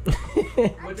 Take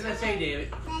it. What did I say,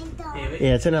 David? I don't. David?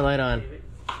 Yeah, turn that light on. David?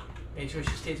 Make sure she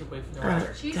stays away from the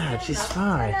router. Dad, she's Turn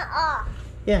fine. it off.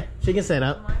 Yeah, she can sit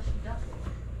up.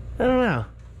 I don't know.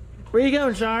 Where you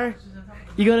going, Char?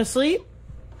 You going to sleep?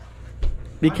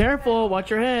 Be careful. Watch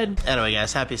your head. Anyway,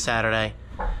 guys, happy Saturday.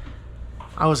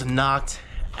 I was knocked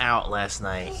out last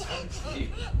night.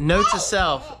 Note to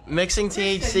self, mixing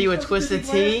THC with twisted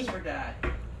tea.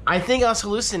 I think I was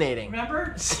hallucinating.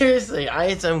 Remember? Seriously, I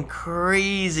had some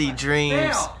crazy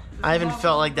dreams. I haven't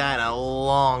felt like that in a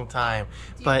long time.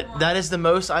 But that is the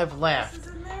most I've laughed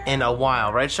in a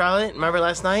while. Right, Charlotte? Remember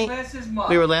last night?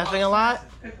 We were laughing a lot.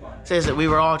 Seriously, we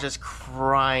were all just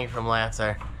crying from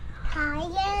laughter.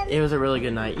 Hi, It was a really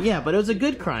good night. Yeah, but it was a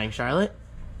good crying, Charlotte.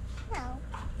 No.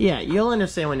 Yeah, you'll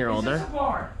understand when you're older.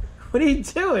 What are you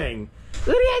doing?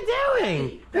 What are you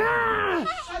doing? Ah!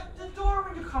 Shut the door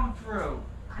when you come through.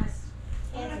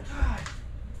 Oh my God.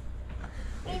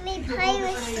 We need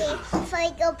privacy before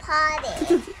we go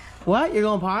potty. What? You're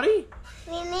going potty?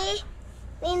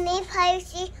 We need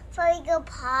privacy before we go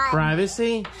potty.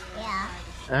 Privacy? Yeah,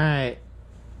 Alright.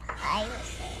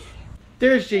 privacy.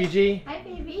 There's Gigi. Hi,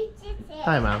 baby.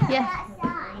 Hi, Mom. Yeah.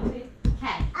 Outside.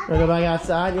 Okay. Wanna go back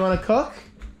outside? You wanna cook?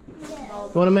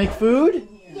 You wanna make food?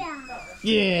 Yeah.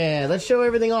 Yeah, let's show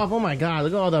everything off. Oh my God,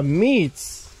 look at all the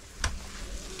meats.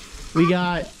 We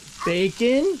got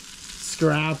bacon,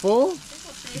 scrapple,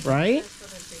 right?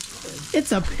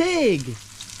 It's a pig.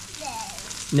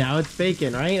 No, it's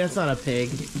bacon, right? That's not a pig.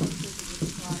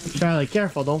 Charlie,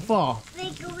 careful, don't fall.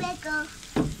 Wiggle, wiggle.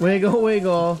 Wiggle,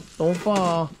 wiggle, don't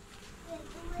fall.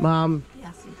 Mom,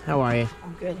 how are you?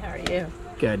 I'm good. How are you?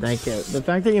 Good, thank you. The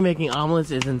fact that you're making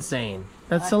omelets is insane.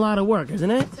 That's a lot of work, isn't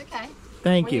it? It's okay.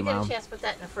 Thank When you, you get a Mom. chance, put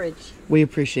that in the fridge. We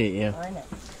appreciate you. I know.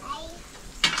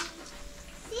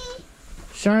 See?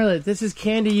 Charlotte, this is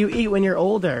candy you eat when you're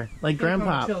older, like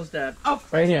Grandpa. Chills, Dad. Oh,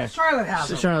 Right here. Charlotte has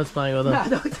So them. Charlotte's playing with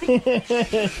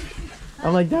them.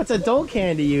 I'm like, that's adult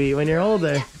candy you eat when you're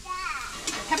older.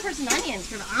 Peppers and onions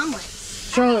for the omelet.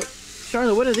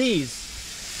 Charlotte, what are these?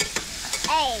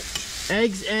 Hey.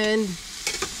 Eggs and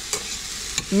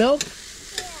milk?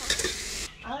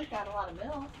 I like that a lot of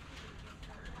milk.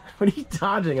 What are you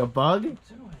dodging, a bug?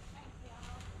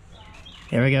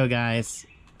 Here we go, guys.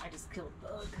 I just killed a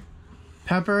bug.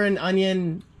 Pepper and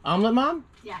onion omelet, Mom?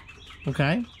 Yeah.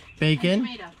 Okay. Bacon.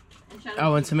 Tomato. And cheddar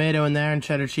Oh, and cheese. tomato in there and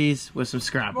cheddar cheese with some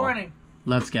scrapple. Morning.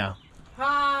 Let's go.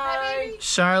 Hi.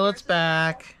 Charlotte's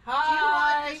back. Do you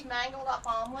want this mangled up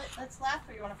omelet that's left,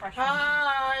 or you want a fresh one?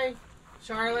 Hi.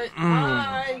 Charlotte. Mm.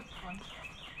 Hi.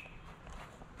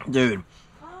 Dude,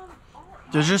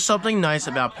 there's just something nice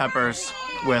about peppers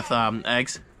with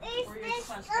eggs. There's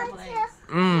this scrambled one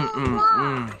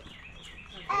eggs.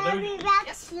 I'll be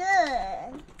back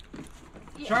soon.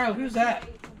 Charlotte, who's that?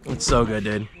 It's so good,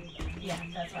 dude. Yeah,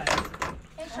 that's right.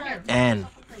 Hey, Charlotte. And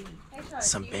Hey, Charlotte,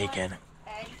 some do you want bacon.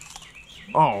 eggs?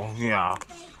 Oh, yeah.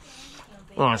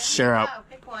 Oh, syrup. Oh,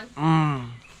 pick one.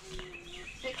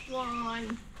 Pick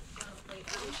one.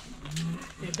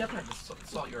 You definitely have to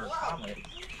salt your omelet.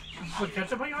 You put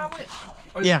ketchup on your omelet?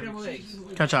 Or Yeah. scrambled eggs?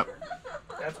 Ketchup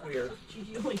That's weird.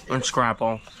 and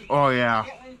scrapple. Oh, yeah.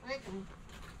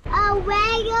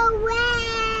 Away.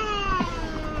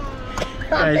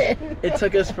 Guys, it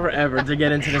took us forever to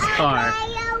get into this car.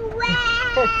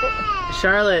 Away.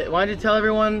 Charlotte, why don't you tell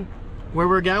everyone where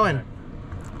we're going?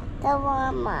 The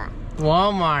Walmart.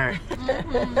 Walmart.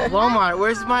 Walmart,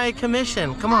 where's my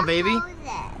commission? Come on, baby.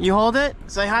 You hold it?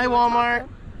 Say hi, Walmart.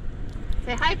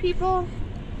 Say hi, people.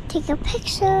 Take a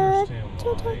picture. I'm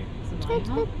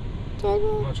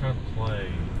not trying to play.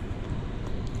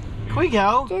 Can we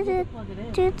go?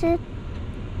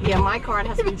 Yeah, my card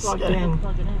has to be plugged in.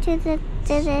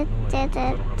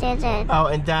 Oh,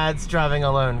 and Dad's driving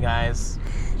alone, guys.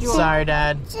 Sorry,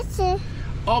 Dad.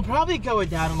 I'll probably go with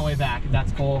Dad on the way back, if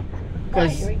that's cool. Why,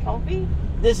 Because you comfy?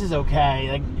 this is okay.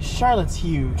 Like, Charlotte's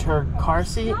huge. Her car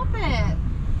seat. Stop it.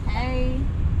 Hey.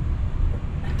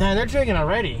 Dad, they're drinking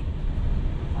already.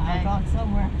 I'm going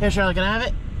somewhere. Here, Charlotte, can I have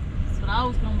it? That's what I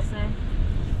was going to say.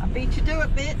 I beat you to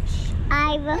it, bitch.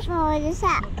 I will follow this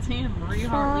up. Damn, Marie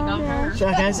Hartley got her.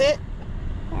 Charlotte, can I see it?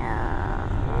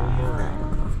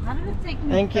 How did it take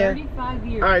me Thank you. 35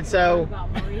 years All right, to so- learn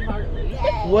about Marie Hartley?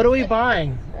 What are we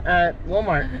buying at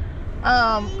Walmart?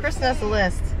 Kristen has a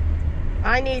list.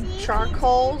 I need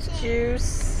charcoal,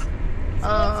 juice.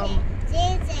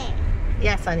 Dizzy.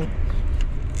 Yes, honey.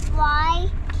 Why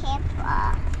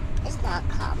camper? It's not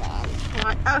coming.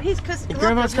 What? Oh, he's because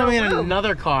Grandpa's coming in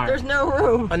another car. There's no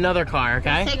room. Another car,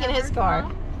 okay? He's taking his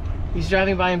car. He's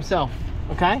driving by himself,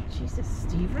 okay? Jesus,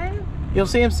 Steven. You'll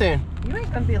see him soon. You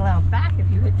ain't gonna be allowed back if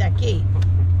you hit that gate.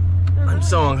 I'm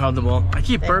so uncomfortable. I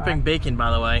keep They burping are. bacon,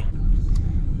 by the way.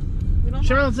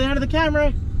 Charlotte, say hi to the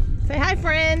camera. Say hi,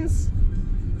 friends.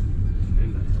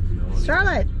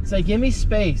 Charlotte, Say, give me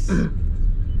space.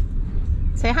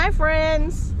 say hi,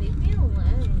 friends. Leave me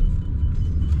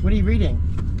alone. What are you reading?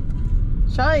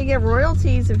 Charlotte, you get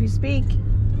royalties if you speak.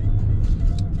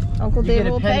 Uncle You get David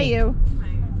a will penny. pay you.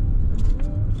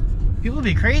 People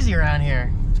be crazy around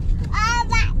here.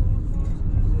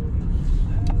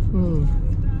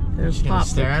 There's She gonna Pop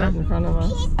stare at right him? in front of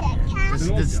us.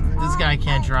 This guy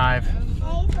can't drive.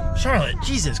 Charlotte,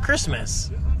 Jesus, Christmas.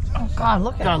 Oh God,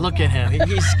 look at God, him. look at him.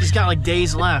 He's got like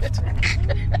days left.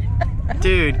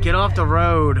 Dude, get off the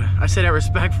road. I say that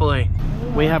respectfully.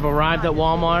 We have arrived at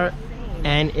Walmart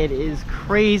and it is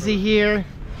crazy here.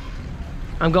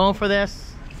 I'm going for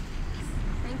this.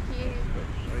 Thank you.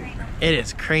 It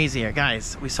is crazy here.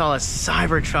 Guys, we saw a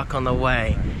Cybertruck on the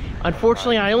way.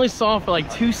 Unfortunately, I only saw it for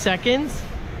like 2 seconds,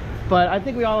 but I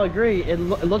think we all agree it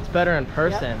looks better in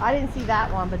person. Yep, I didn't see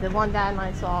that one, but the one Dad and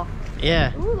I saw.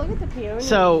 Yeah. Ooh, look at the peony.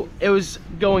 So it was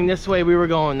going this way, we were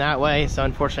going that way. So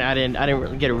unfortunately, I didn't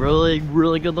really get a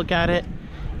really good look at it.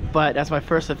 But that's my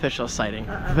first official sighting.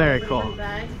 Very cool.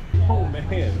 Oh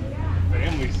man,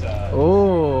 family size.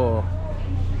 Oh,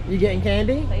 you getting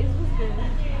candy?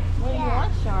 What do you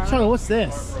want, Charlotte? Charlotte, what's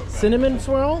this? Cinnamon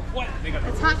swirl?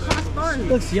 It's hot cross buns.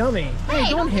 Looks yummy. Hey,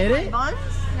 don't hit it. Buns?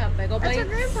 Got bagel That's your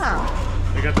bites.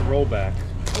 grandpa. They got the rollback.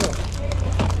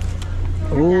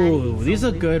 Ooh, these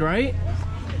look good, right?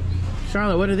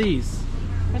 Charlotte, what are these?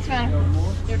 What's going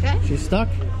on? You okay? She's stuck?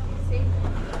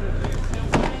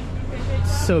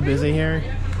 So busy here.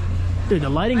 Dude, the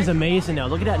lighting's amazing now.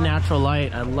 Look at that natural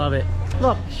light. I love it.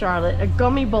 Look, Charlotte, a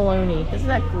gummy bologna. Isn't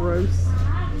that gross?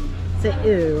 Say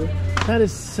ew. That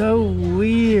is so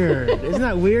weird. Isn't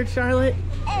that weird, Charlotte?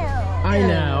 I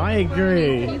know, I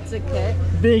agree. Pizza kit.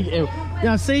 Big ew.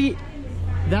 Now see,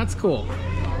 that's cool.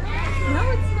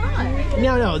 No, it's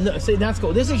not. No, see, that's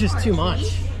cool. This is just too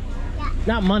much.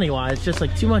 Not money-wise, just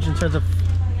like too much in terms of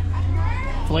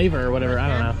flavor or whatever. I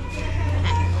don't know.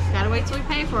 Gotta wait till we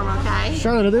pay for them, okay?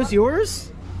 Charlotte, are those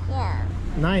yours? Yeah.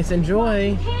 Nice,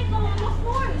 enjoy.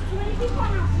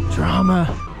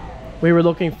 Drama. We were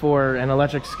looking for an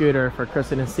electric scooter for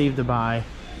Kristen and Steve to buy.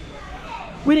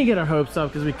 We didn't get our hopes up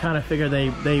because we kind of figured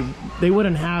they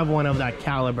wouldn't have one of that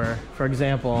caliber. For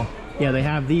example, yeah, they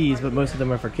have these, but most of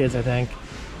them are for kids, I think.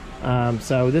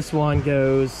 So this one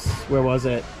goes, where was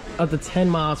it? Up to 10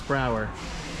 miles per hour.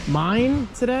 Mine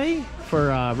today, for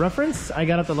reference, I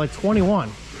got up to like 21,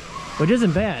 which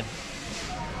isn't bad.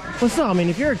 Well, so, I mean,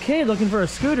 if you're a kid looking for a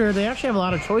scooter, they actually have a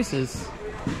lot of choices.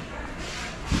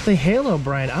 The Halo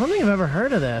brand, I don't think I've ever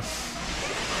heard of this.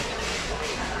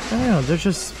 I don't know, there's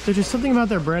just something about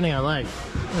their branding I like.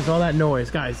 There's all that noise.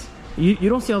 Guys, you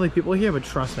don't see all the people here, but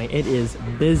trust me, it is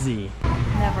busy.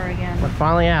 Never again. We're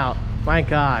finally out. My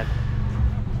God.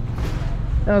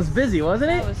 That was busy,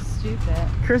 wasn't it? That was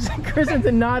stupid. Kristen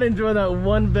did not enjoy that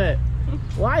one bit.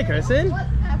 Why, Kristen? It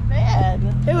wasn't that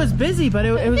bad. It was busy, but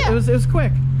it was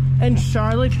quick. And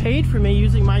Charlotte paid for me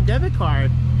using my debit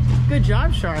card. Good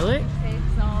job, Charlotte.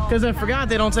 Because I forgot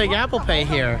they don't take Apple Pay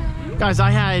here. Guys,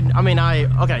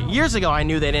 okay, years ago I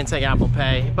knew they didn't take Apple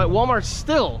Pay, but Walmart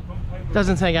still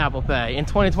doesn't take Apple Pay in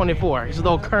 2024. It's a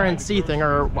little currency thing,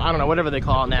 or I don't know, whatever they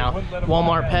call it now.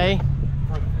 Walmart Pay.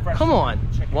 Come on,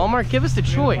 Walmart, give us the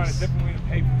choice.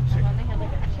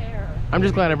 I'm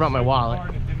just glad I brought my wallet.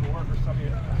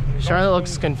 Charlotte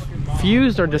looks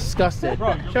confused or disgusted.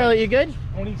 Charlotte, you good?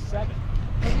 27.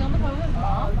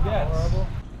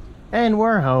 And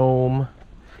we're home.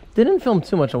 Didn't film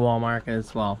too much of Walmart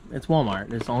as well. It's Walmart.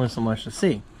 There's only so much to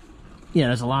see. Yeah,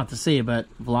 there's a lot to see, but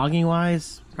vlogging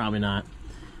wise, probably not.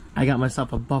 I got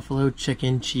myself a buffalo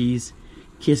chicken cheese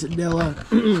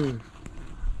quesadilla.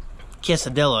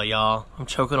 Quesadilla, y'all. I'm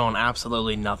choking on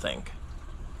absolutely nothing.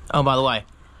 Oh, by the way,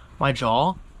 my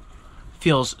jaw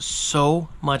feels so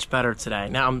much better today.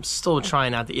 Now, I'm still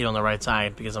trying not to eat on the right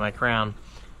side because of my crown,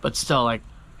 but still, like,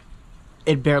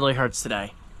 it barely hurts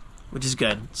today, which is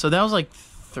good. So that was like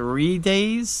 3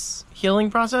 days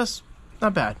healing process.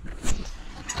 Not bad.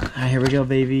 All right, here we go,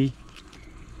 baby.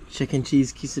 Chicken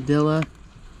cheese quesadilla.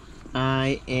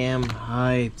 I am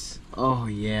hyped. Oh,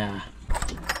 yeah.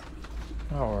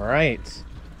 All right.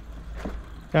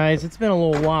 Guys, it's been a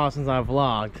little while since I've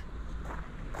vlogged.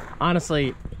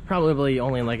 Honestly, probably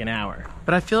only like an hour.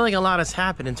 But I feel like a lot has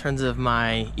happened in terms of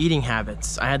my eating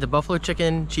habits. I had the buffalo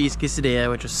chicken cheese quesadilla,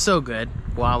 which was so good.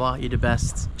 Wawa, you the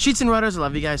best. Sheets and Rudders, I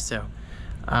love you guys too.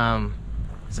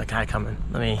 There's a guy coming.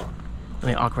 Let me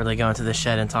awkwardly go into the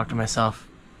shed and talk to myself.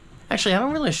 Actually, I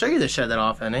don't really show you the shed that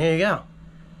often. Here you go.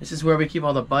 This is where we keep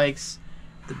all the bikes,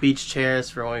 the beach chairs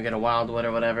for when we get a Wildwood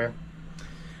or whatever.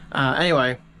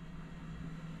 Anyway,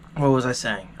 what was I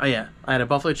saying? Oh yeah, I had a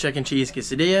buffalo chicken cheese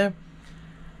quesadilla,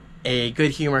 a Good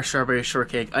Humor strawberry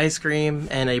shortcake ice cream,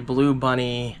 and a Blue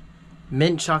Bunny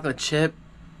mint chocolate chip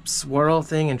swirl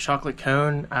thing and chocolate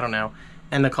cone, I don't know,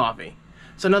 and the coffee.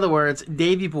 So in other words,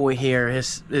 Davey boy here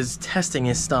is testing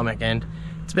his stomach, and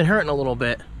it's been hurting a little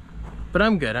bit, but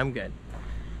I'm good, I'm good.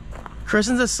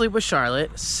 Kristen's asleep with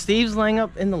Charlotte, Steve's laying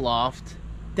up in the loft,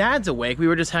 Dad's awake, we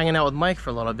were just hanging out with Mike for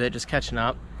a little bit, just catching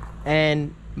up,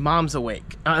 and Mom's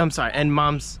awake. I'm sorry, and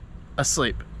Mom's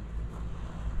asleep.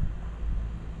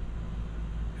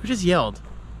 Who just yelled?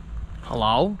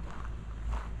 Hello?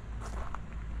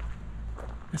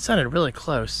 It sounded really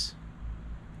close.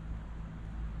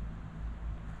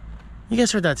 You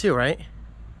guys heard that too, right?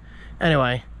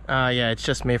 Anyway, yeah, it's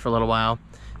just me for a little while.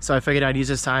 So I figured I'd use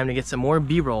this time to get some more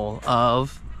B-roll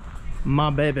of my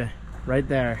baby right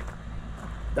there.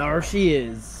 There she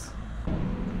is.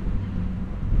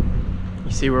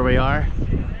 You see where we are?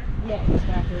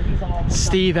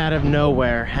 Steve out of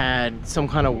nowhere had some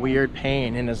kind of weird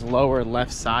pain in his lower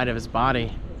left side of his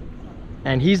body.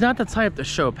 And he's not the type to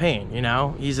show pain, you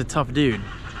know? He's a tough dude.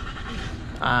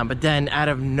 But then out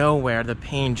of nowhere, the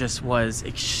pain just was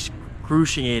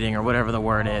excruciating, or whatever the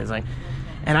word is. Like,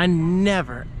 and I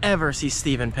never, ever see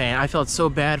Steve in pain. I felt so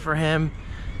bad for him.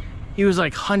 He was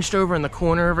like hunched over in the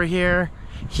corner over here.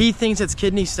 He thinks it's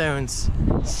kidney stones.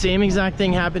 Same exact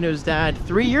thing happened to his dad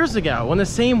 3 years ago on the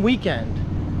same weekend.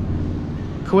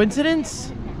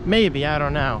 Coincidence? Maybe, I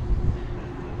don't know.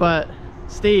 But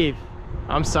Steve,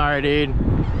 I'm sorry, dude.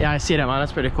 Yeah, I see that, man.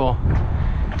 That's pretty cool.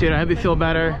 Dude, I hope you feel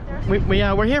better.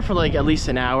 We're here for like at least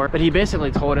an hour, but he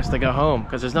basically told us to go home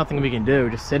because there's nothing we can do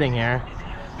just sitting here.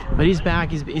 But he's back.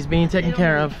 He's being taken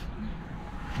care of.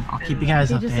 I'll keep you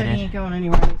guys updated. He just said he ain't going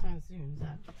anywhere anytime soon.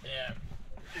 Yeah.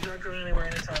 He's not going anywhere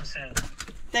anytime soon.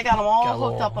 They got him all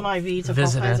hooked up on IV, took all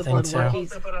kinds of blood work.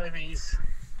 Hooked up on IVs.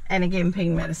 And they gave him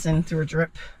pain medicine through a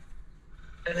drip.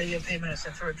 And they gave pain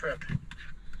medicine through a drip.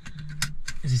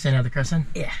 Is he saying that to Kristen?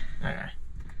 Yeah. Okay.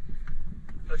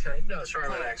 Okay, no,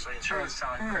 Charlotte actually. Charlotte's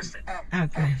telling Kristen. Oh,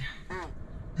 good.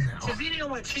 She's eating all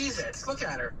my Cheez-Its. Look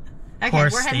at her. Okay, Poor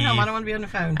we're heading Steve. home. I don't want to be on the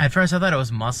phone. At first I thought it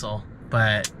was muscle,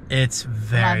 but it's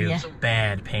very Love ya.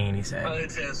 bad pain, he Oh, said.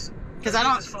 it is. Because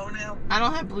His phone now? I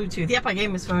don't have Bluetooth. Yep, I gave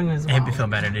him his phone as I well. hope you feel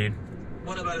better, dude.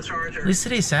 What about a charger? At least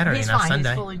today's Saturday, He's not fine. He's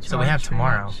Sunday. fully So we have charged,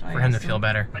 tomorrow pretty much. for him to feel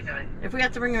better. Okay. If we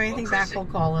have to bring him anything back, we'll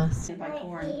call us.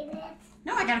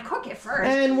 No, I gotta cook it first.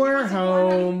 And we're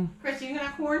home. Chris, you gonna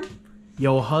have corn?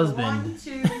 Yo, 1, husband.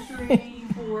 2, 3,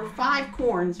 4, 5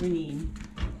 corns we need.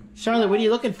 Charlotte, what are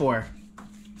you looking for?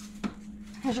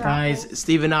 Guys,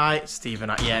 Steve and I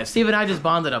just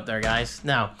bonded up there, guys.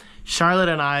 Now, Charlotte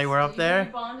and I were up there.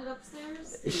 Bonded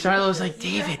upstairs. Charlotte was like,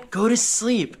 David, go to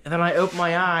sleep. And then I opened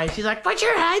my eyes. She's like, put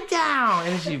your head down.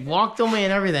 And she walked on me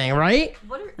and everything, right?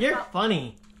 You're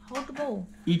funny. Hold the bowl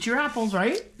Eat your apples,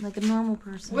 right? like a normal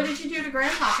person. What did you do to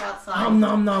Grandpa outside?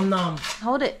 Nom, nom, nom.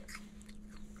 Hold it.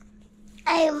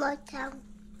 I want them.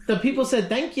 The people said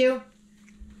thank you.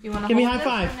 You wanna Give me hold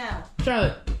high this or five. no?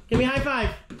 Charlotte, give me a high five.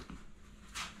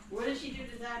 What did she do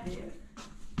to that dude?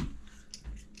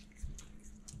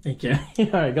 Thank you. All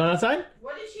right, going outside?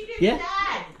 What did she do Yeah. to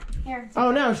Dad? Here,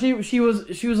 Oh no, she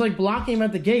was like blocking him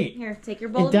at the gate. here, take your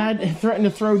bowl. And Dad threatened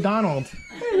to throw Donald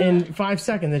in 5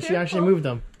 seconds, and she actually moved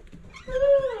him.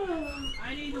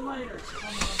 I need a lighter.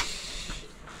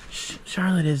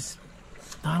 Charlotte, is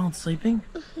Donald sleeping?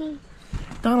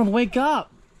 Donald, wake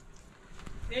up!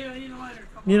 David, I need a lighter.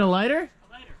 Come Need a lighter? on,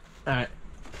 lighter. All right.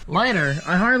 Lighter?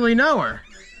 I hardly know her.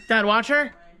 Dad, watch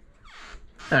her.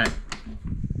 All right.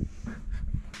 I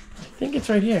think it's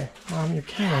right here. Mom, your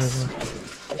camera's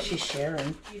on. She's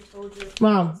sharing.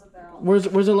 Mom, where's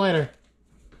the lighter?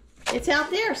 It's out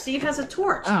there. Steve has a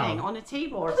torch Oh. thing on the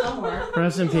table or somewhere.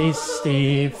 Rest in peace,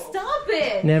 Steve. Stop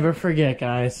it! Never forget,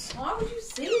 guys. Why would you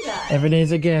say that? Every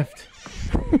day's a gift.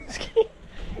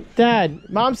 Dad,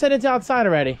 Mom said it's outside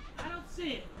already. I don't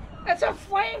see it. It's a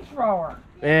flamethrower.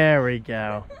 There we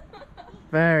go.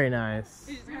 Very nice.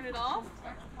 Did you turn it off?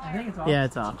 I think it's off. Yeah,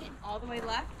 it's off. All the way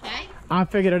left? Okay. I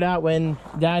figured it out when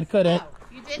Dad couldn't.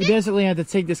 You did You basically had to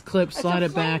take this clip, slide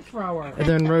it back, Flamethrower. and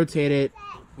then rotate it.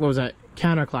 What was that?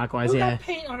 Counterclockwise, yeah.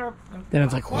 Paint on her. Then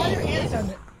it's like, Hands on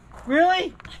it.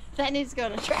 Really? That needs to go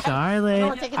in a trash.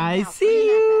 Charlotte, take it I out. see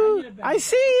you. I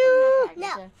see you.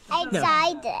 No, I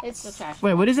tried it. It's the trash.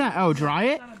 Wait, what is that? Oh, dry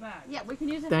it? Yeah, we can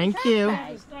use it. Thank for trash you.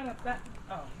 bag. It's not a bag.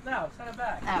 Oh, no, it's not a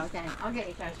bag. Oh, okay. I'll get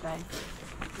you trash bag.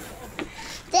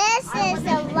 This is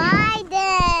a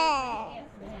rider.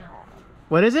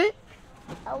 What is it?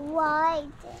 A rider.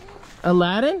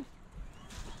 Aladdin?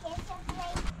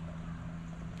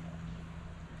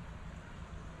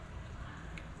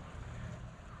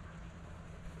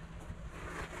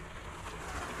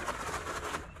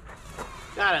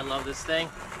 God, I love this thing.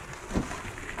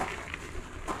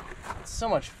 It's so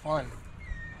much fun.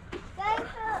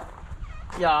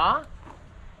 Yeah?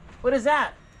 What is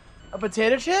that? A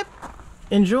potato chip?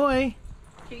 Enjoy.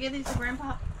 Can you give these to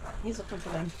Grandpa? He's looking for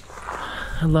them.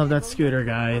 I love that scooter,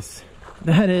 guys.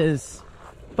 That is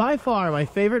by far my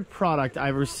favorite product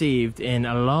I've received in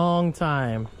a long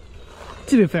time.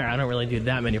 To be fair, I don't really do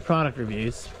that many product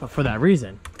reviews, but for that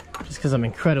reason, just because I'm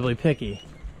incredibly picky.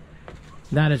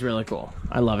 That is really cool.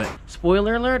 I love it.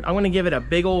 Spoiler alert, I'm gonna give it a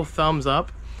big old thumbs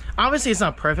up. Obviously, it's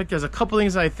not perfect. There's a couple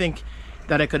things I think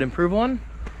that I could improve on,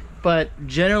 but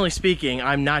generally speaking,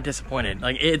 I'm not disappointed.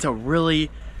 Like, it's a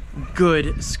really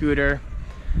good scooter,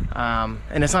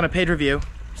 and it's not a paid review,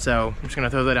 so I'm just gonna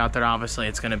throw that out there. Obviously,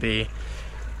 it's gonna be,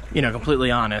 you know,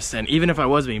 completely honest, and even if I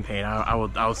was being paid, I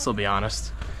would still be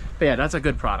honest. But yeah, that's a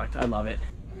good product. I love it.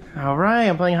 All right,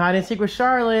 I'm playing hide and seek with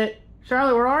Charlotte.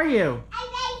 Charlotte, where are you? I'm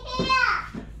right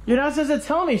here. You're not supposed to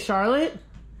tell me, Charlotte.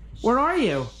 Where are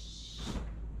you?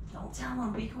 Don't tell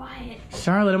him. Be quiet.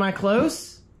 Charlotte, am I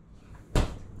close?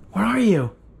 Where are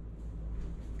you?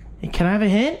 Hey, can I have a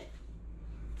hint?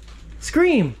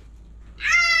 Scream.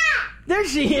 Ah! There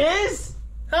she is.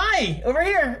 Hi, over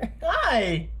here.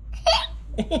 Hi.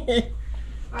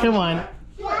 Come on.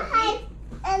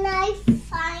 And I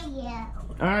find you.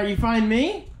 All right, you find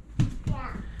me?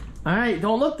 Yeah. All right,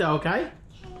 don't look though, okay?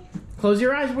 Close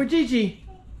your eyes. We're Gigi.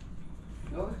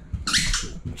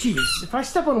 Jeez, if I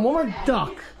step on one more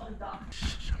duck.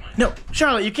 No,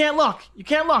 Charlotte, you can't look. You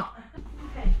can't look.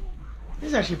 This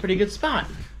is actually a pretty good spot.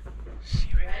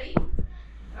 Ready?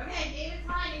 Okay, David's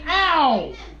hiding.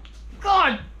 Ow!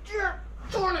 God,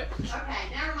 darn it. Okay,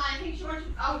 never mind. Think she wants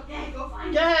you. Oh, dang, go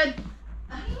find Go him. ahead.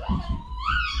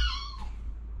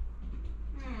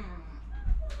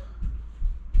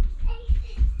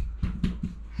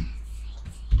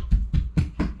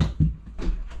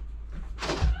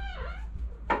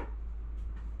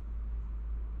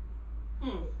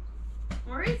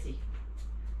 Where is he?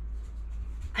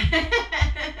 Did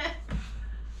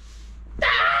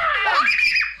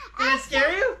that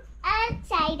scare you?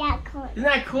 Outside that corner. Isn't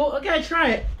that cool? Okay, try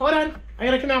it. Hold on. I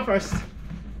gotta come out first.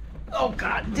 Oh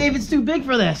God, David's too big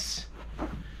for this.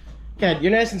 Good,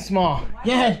 you're nice and small.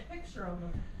 Go ahead.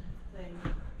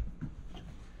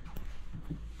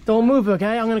 Don't move,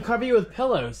 okay? I'm gonna cover you with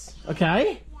pillows,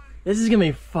 okay? This is gonna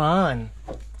be fun.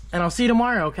 And I'll see you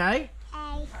tomorrow, okay?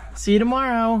 Hey. See you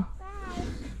tomorrow. Bye.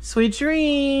 Sweet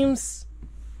dreams.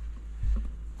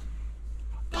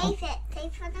 David,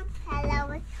 thanks for the pillow on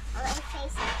my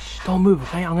face. Shh, don't move,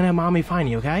 okay? I'm gonna have mommy find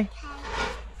you, okay?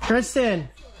 Kristen.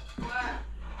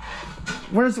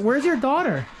 Where's your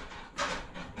daughter?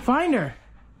 Find her.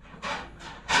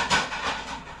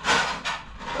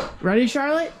 Ready,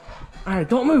 Charlotte? All right,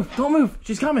 don't move, don't move.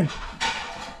 She's coming.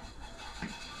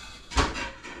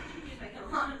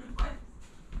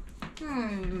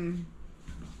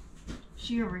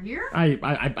 She over here?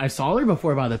 I saw her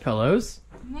before by the pillows.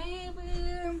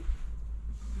 Maybe.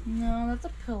 No, that's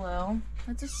a pillow.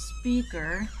 That's a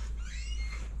speaker.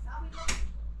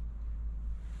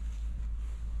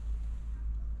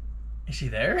 Is she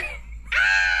there?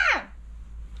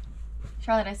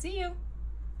 Charlotte, I see you.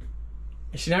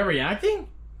 Is she not reacting?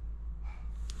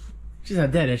 She's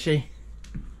not dead, is she?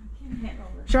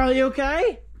 Charlotte, you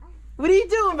okay? What are you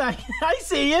doing back? I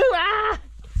see you. Ah!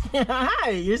 Hi,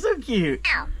 you're so cute.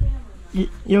 Ow.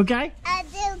 You okay? I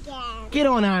do get. Get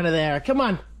on out of there. Come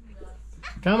on.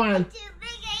 Come on. Too big,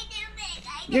 I too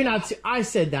big. You're not. I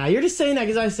said that. You're just saying that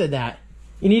because I said that.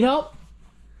 You need help?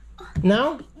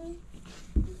 No?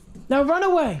 Now run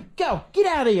away. Go. Get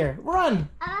out of here. Run.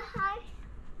 I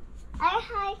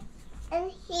hide in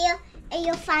here and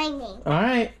you'll find me. All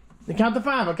right. Then count to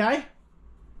 5, okay?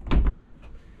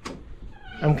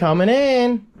 I'm coming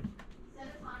in.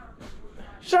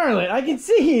 Charlotte, I can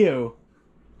see you.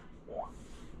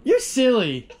 You're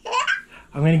silly.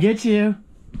 I'm gonna get you.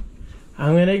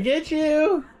 I'm gonna get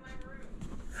you.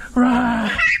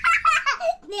 Rah.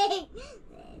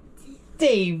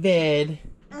 David.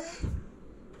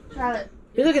 Charlotte.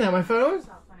 You're looking at my phone?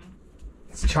 Stop funny.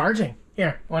 It's charging.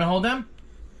 Here, wanna hold them?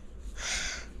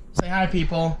 Say hi,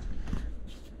 people.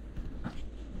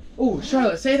 Oh,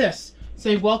 Charlotte, say this.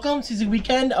 Say welcome to the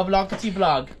weekend of Lokati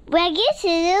Vlog. We're going to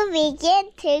the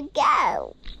weekend to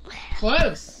go.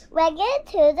 Close. We're going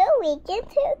to the weekend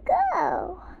to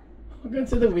go. We're going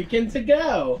to the weekend to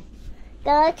go.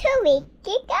 Go to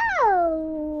weekend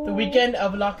go. The weekend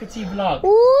of Lokati Vlog.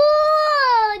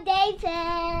 Ooh,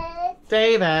 David.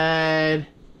 David.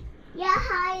 Yeah,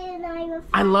 hi, and I will.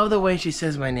 I love the way she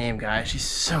says my name, guys. She's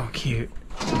so cute.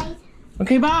 David.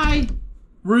 Okay, bye.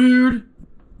 Rude.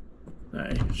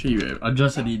 Hey, she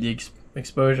adjusted the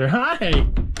exposure. Hi.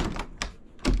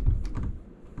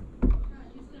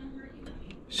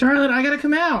 Charlotte, I gotta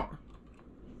come out.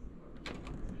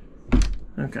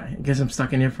 Okay, I guess I'm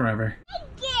stuck in here forever.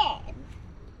 Again.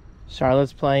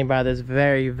 Charlotte's playing by this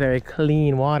very, very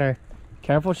clean water.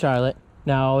 Careful, Charlotte.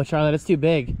 No, Charlotte, it's too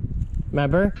big.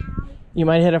 Remember? You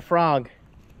might hit a frog.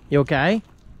 You okay?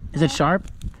 Is it sharp?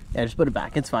 Yeah, just put it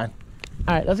back. It's fine.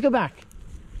 All right, let's go back.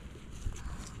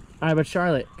 All right, but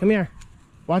Charlotte, come here.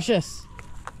 Watch this.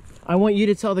 I want you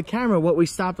to tell the camera what we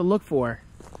stopped to look for.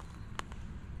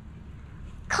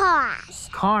 Cars.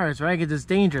 Cars, right? Because it's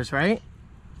dangerous, right?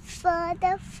 For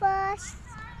the first.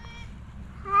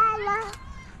 Hello.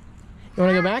 You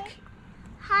want to go back?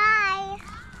 Hi.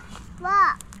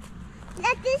 What?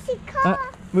 Let me see car.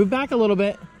 Move back a little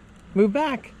bit. Move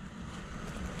back.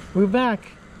 Move back.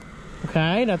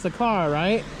 Okay, that's a car,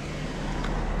 right?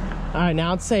 All right,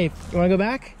 now it's safe. You want to go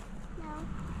back?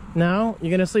 No? You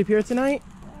gonna sleep here tonight?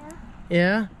 Yeah.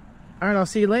 Yeah? Alright, I'll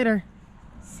see you later.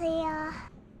 See ya.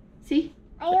 See?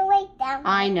 I like that one.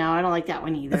 I know. I don't like that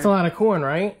one either. That's a lot of corn,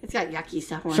 right? It's got yucky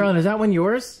stuff on it. Charlotte, is that one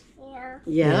yours? Yeah.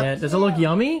 Yeah. Does it look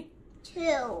yummy?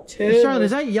 Two. Charlotte,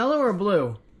 is that yellow or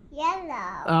blue?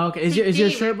 Yellow. Oh, okay. Is your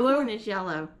shirt blue? Corn is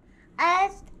yellow. I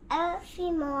will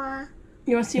see more.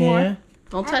 You want to see Yeah. more?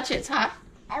 Don't touch it. It's hot.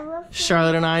 I will see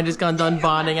Charlotte and I just got done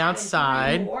bonding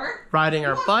outside, riding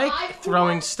our bike,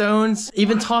 throwing stones,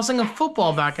 even tossing a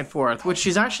football back and forth, which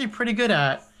she's actually pretty good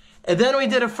at. And then we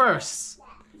did it first.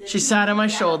 She sat on my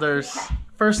shoulders.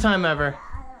 First time ever.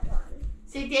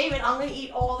 See, David, I'm going to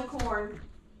eat all the corn.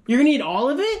 You're gonna eat all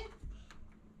of it?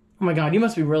 Oh my god, you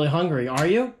must be really hungry, are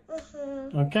you?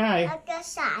 Okay. I'll go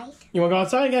side. You wanna go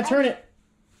outside? You gotta turn it.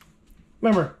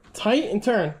 Remember, tight and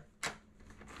turn.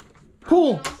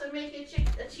 Cool. Also make a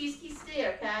cheesy stew,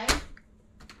 okay?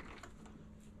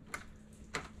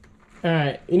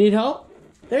 Alright, you need help?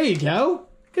 There you go.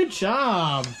 Good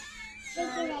job.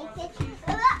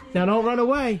 Now don't run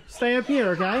away. Stay up here,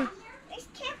 okay? It's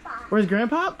Grandpa. Where's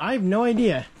Grandpa? I have no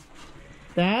idea.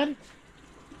 Dad?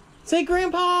 Say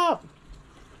Grandpa!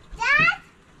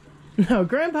 Dad? No,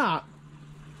 Grandpa!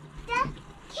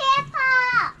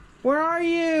 Grandpa! Where are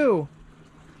you?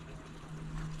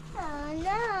 Oh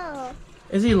no.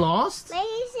 Is he lost? Maybe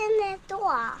he's in the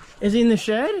door. Is he in the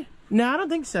shed? No, I don't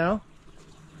think so.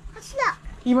 Let's look.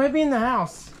 He might be in the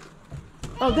house.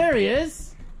 Oh, there he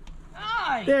is.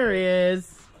 Hi. There he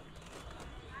is.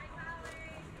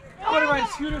 I'm gonna ride a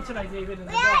scooter tonight, David. In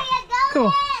the Where dark. are you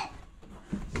Cool.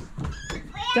 going?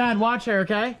 Dad, watch her,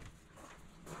 okay?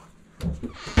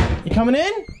 You coming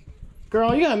in?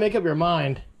 Girl, you gotta make up your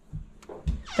mind.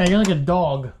 Yeah, you're like a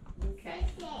dog. Okay.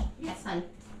 Yes, honey.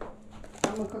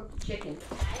 I'm going to cook the chicken.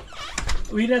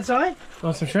 We eat outside?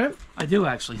 Want some shrimp? I do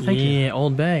actually. Thank you. Yeah,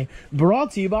 Old Bay.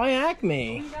 Brought to you by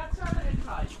Acme.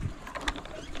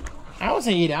 I would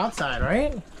say eat outside,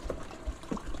 right?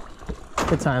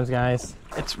 Good times, guys.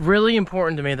 It's really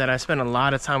important to me that I spend a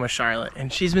lot of time with Charlotte,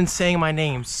 and she's been saying my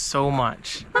name so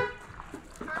much.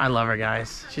 I love her,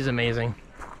 guys. She's amazing.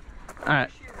 All right,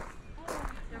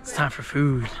 it's time for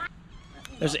food.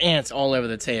 There's ants all over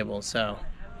the table, so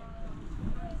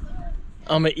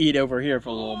I'm gonna eat over here for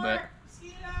a little bit.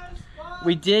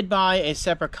 We did buy a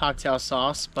separate cocktail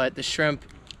sauce, but the shrimp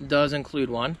does include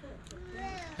one.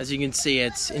 As you can see,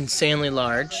 it's insanely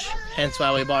large, hence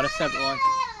why we bought a separate one.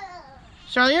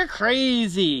 Charlotte, you're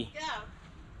crazy.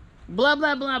 Blah,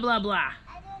 blah, blah, blah, blah.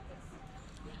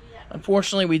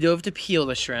 Unfortunately, we do have to peel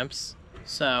the shrimps,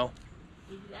 so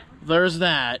there's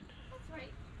that.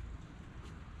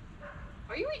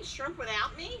 Are you eating shrimp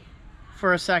without me?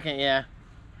 For a second, yeah.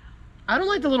 I don't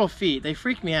like the little feet. They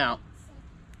freak me out.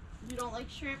 You don't like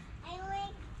shrimp? I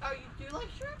like. Oh, you do like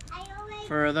shrimp? I like.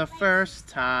 For the first Oh,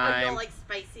 you time don't like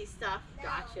spicy stuff?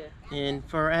 Gotcha. in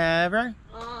forever.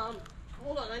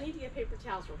 Hold on. I need to get paper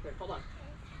towels real quick. Hold on.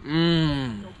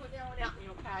 Mmm. Don't put that one out me,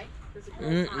 okay? There's a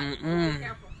girl's eye. Mm-mm-mm.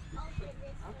 Careful.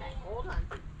 Okay, hold on.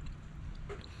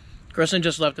 Kristen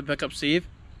just left to pick up Steve.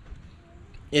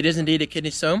 It is indeed a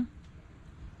kidney stone.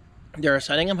 They're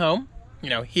sending him home, you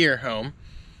know, here home,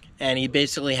 and he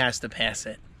basically has to pass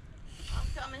it. I'm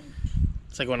coming.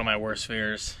 It's like one of my worst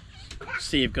fears.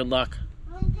 Steve, good luck.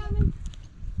 I'm coming.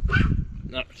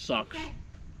 That sucks. Okay.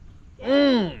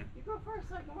 Mmm. You go first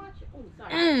so I can watch it. Oh,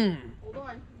 sorry. Mmm. Hold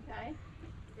on. Okay.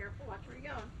 Careful. Watch where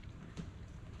you're going.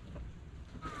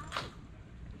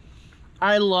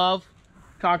 I love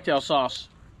cocktail sauce.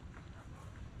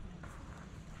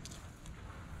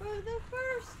 For the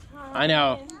first time. I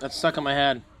know. That's stuck in my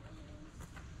head.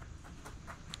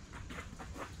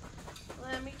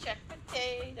 Let me check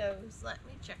potatoes. Let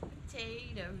me check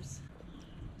potatoes.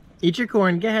 Eat your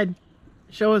corn. Go ahead.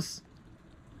 Show us.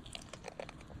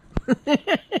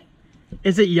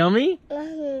 Is it yummy?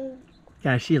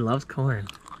 Yeah, she loves corn.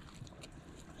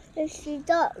 Yes, she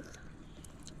does.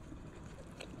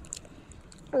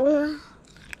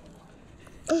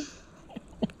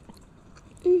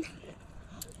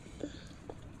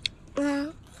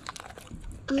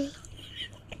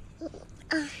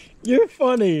 You're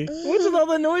funny. What's with all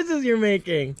the noises you're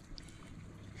making?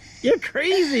 You're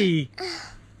crazy.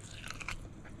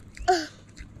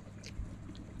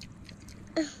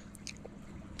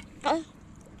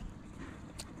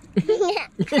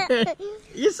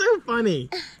 You're so funny.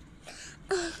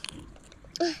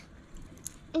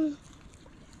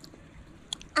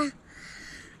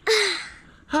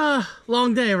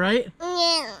 Long day, right?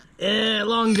 Yeah. Yeah,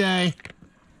 long day.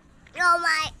 Oh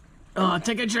my. Oh,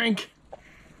 take a drink.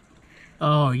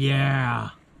 Oh,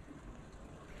 yeah.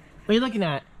 What are you looking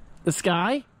at? The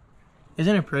sky?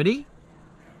 Isn't it pretty?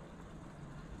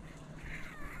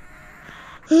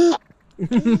 Good?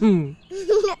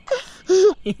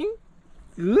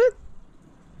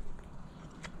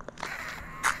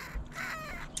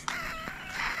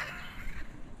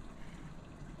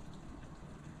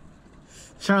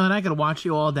 Charlotte, I could watch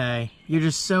you all day. You're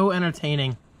just so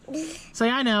entertaining. Say,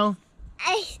 I know.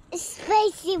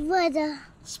 Spicy water.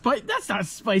 That's not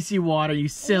spicy water, you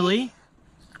silly.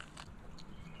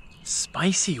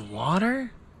 Spicy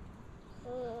water?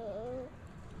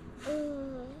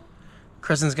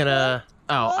 Kristen's gonna...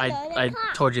 Oh, I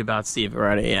told you about Steve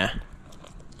already, yeah.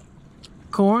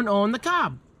 Corn on the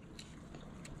cob.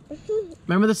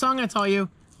 Remember the song I taught you?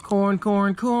 Corn,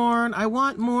 corn, corn, I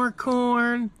want more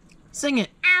corn. Sing it.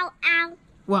 Ow, ow.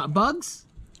 What, bugs?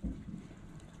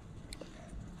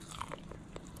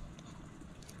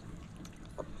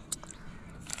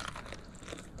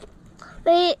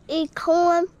 We eat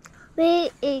corn. We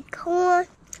eat corn.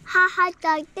 Ha ha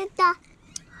da da da.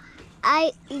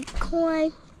 I eat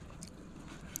corn.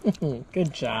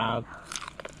 Good job.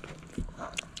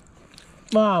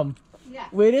 Mom, Yeah.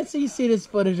 wait until you see this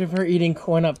footage of her eating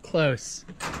corn up close.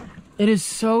 It is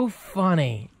so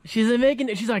funny. She's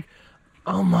like,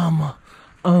 oh mama,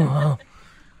 oh,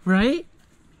 right?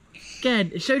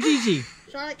 Good, show Gigi.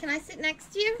 Charlotte, can I sit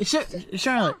next to you?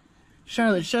 Charlotte,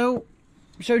 show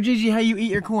Gigi how you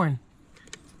eat your corn.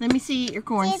 Let me see you eat your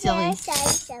corn, silly.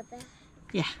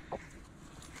 Yeah.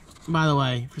 By the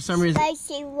way, for some reason,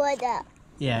 Spicy water.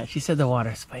 yeah, she said the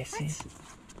water's spicy.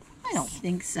 I don't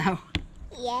think so.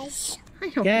 Yes. I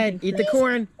don't Good, think eat the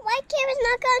corn. Why Kira's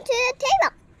not going to the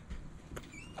table?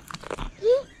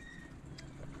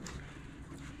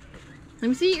 Let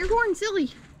me see you eat your corn,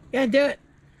 silly. Yeah, do it.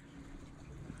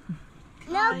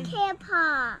 No,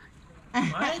 Grandpa.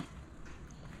 What?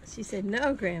 She said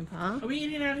no, Grandpa. Are we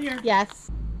eating out here? Yes.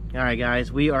 All right,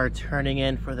 guys, we are turning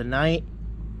in for the night.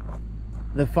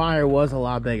 The fire was a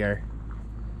lot bigger.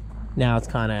 Now it's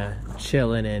kind of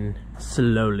chilling and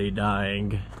slowly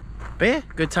dying. But yeah,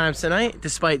 good times tonight,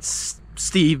 despite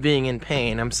Steve being in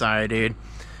pain. I'm sorry, dude.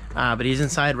 But he's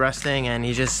inside resting, and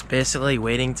he's just basically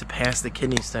waiting to pass the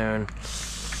kidney stone.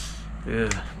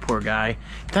 Ugh, poor guy.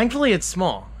 Thankfully, it's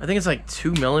small. I think it's like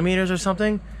 2 millimeters or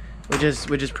something, which is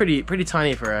pretty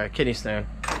tiny for a kidney stone.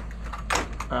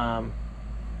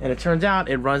 And it turns out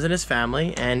it runs in his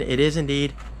family, and it is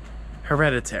indeed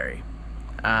hereditary.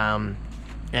 And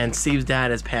Steve's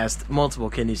dad has passed multiple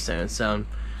kidney stones, so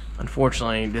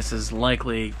unfortunately, this is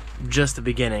likely just the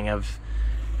beginning of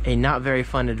a not very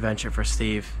fun adventure for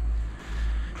Steve.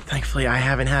 Thankfully, I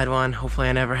haven't had one. Hopefully,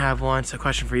 I never have one. So,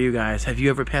 question for you guys: have you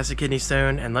ever passed a kidney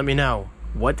stone? And let me know,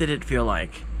 what did it feel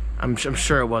like? I'm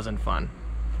sure it wasn't fun.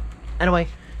 Anyway,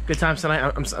 good times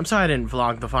tonight. I'm sorry I didn't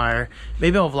vlog the fire.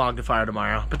 Maybe I'll vlog the fire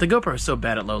tomorrow. But the GoPro is so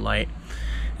bad at low light.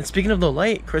 And speaking of low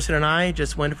light, Kristen and I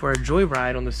just went for a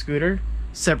joyride on the scooter.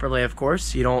 Separately, of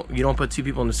course. You don't put two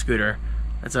people on the scooter.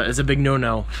 It's a big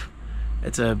no-no.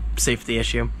 It's a safety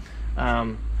issue.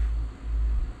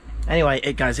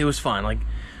 Anyway, guys, it was fun. Like,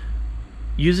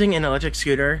 using an electric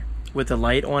scooter with the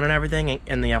light on and everything,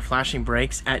 and the flashing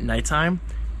brakes at nighttime,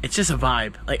 it's just a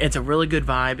vibe. Like, it's a really good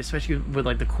vibe, especially with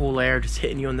like the cool air just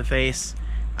hitting you in the face.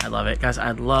 I love it, guys.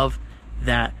 I love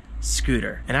that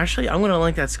scooter. And actually, I'm gonna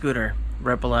link that scooter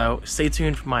right below. Stay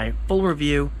tuned for my full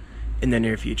review in the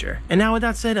near future. And now with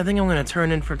that said, I think I'm gonna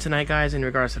turn in for tonight, guys, in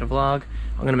regards to the vlog.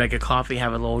 I'm gonna make a coffee,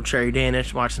 have a little cherry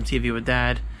Danish, watch some TV with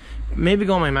Dad, maybe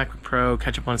go on my MacBook Pro,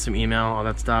 catch up on some email, all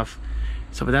that stuff.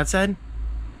 So with that said,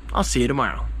 I'll see you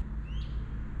tomorrow.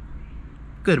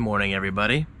 Good morning,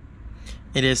 everybody.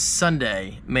 It is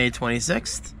Sunday, May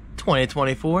 26th,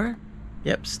 2024.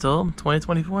 Yep, still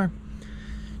 2024.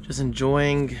 Just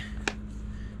enjoying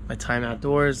my time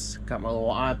outdoors. Got my little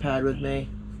iPad with me.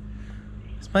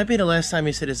 This might be the last time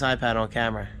you see this iPad on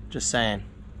camera. Just saying.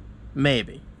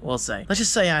 Maybe. We'll see. Let's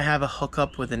just say I have a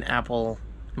hookup with an Apple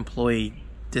employee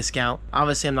discount.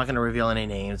 Obviously, I'm not going to reveal any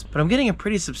names, but I'm getting a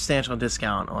pretty substantial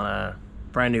discount on a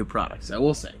brand new product, so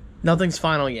we'll see. Nothing's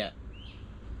final yet.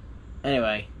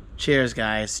 Anyway, cheers,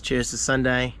 guys. Cheers to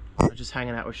Sunday. I'm just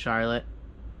hanging out with Charlotte.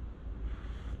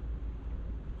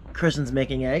 Kristen's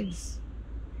making eggs.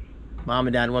 Mom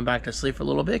and Dad went back to sleep for a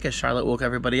little bit because Charlotte woke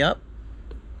everybody up.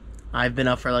 I've been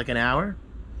up for like an hour.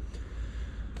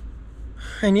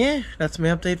 And yeah, that's my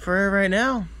update for her right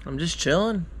now. I'm just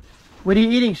chilling. What are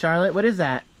you eating, Charlotte? What is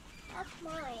that? That's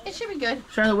mine. It should be good.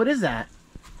 Charlotte, what is that?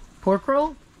 Pork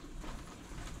roll?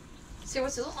 See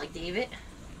what's it look like, David?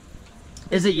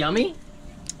 Is it yummy?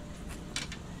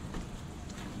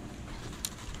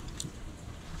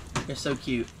 You're so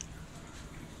cute.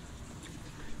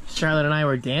 Charlotte and I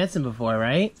were dancing before,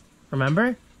 right?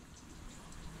 Remember?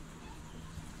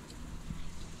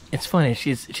 It's funny.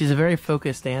 She's a very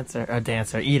focused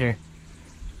eater.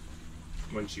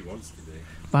 When she wants to be.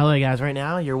 By the way, guys, right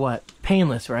now you're what?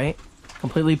 Painless, right?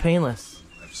 Completely painless.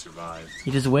 I've survived.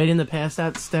 You're just waiting to pass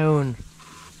that stone.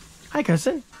 Hi,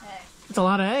 Kristen. Hey. It's a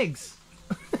lot of eggs.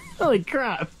 Holy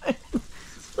crap!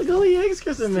 Look at all the eggs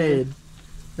Kristen made.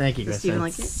 Thank you, Kristen.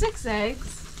 Like 6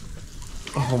 eggs.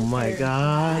 Oh my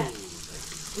god.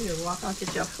 Here, walk on,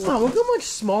 get you a fork. Oh, look how much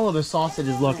smaller the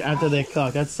sausages look after they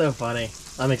cook. That's so funny.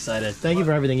 I'm excited. Thank you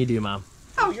for everything you do, Mom.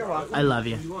 Oh, you're welcome. I love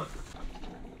you.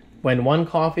 When one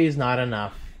coffee is not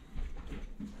enough.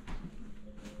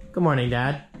 Good morning,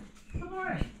 Dad. Good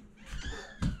morning.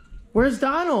 Where's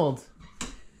Donald?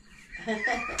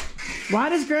 Why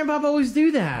does Grandpapa always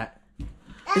do that?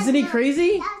 Isn't he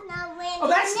crazy? That's not really Oh,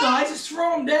 that's nice. nice. Just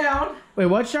throw them down. Wait,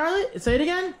 what, Charlotte? Say it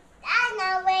again? That's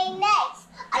not very nice.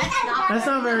 That's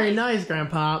not very nice,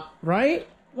 Grandpa. Right?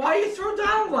 Why you throw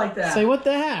Donald like that? Say what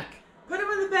the heck? Put him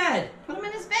in the bed. Put him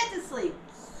in his bed to sleep.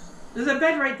 There's a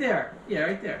bed right there. Yeah,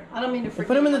 right there. I don't mean to freak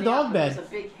Put him in the anybody out, dog but bed. There's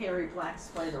a big hairy black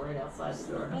spider right outside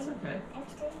the door. That's okay.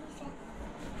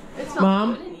 It's not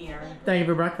Mom? good in here. Thank you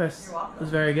for breakfast. You're welcome. It was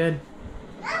very good.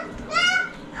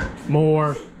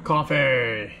 More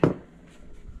coffee.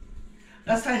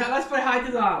 Let's play hide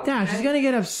to Donald. Dad, she's okay? gonna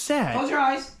get upset. Close your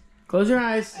eyes. Close your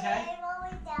eyes. Okay.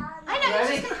 I know, you're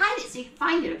just gonna hide it so you can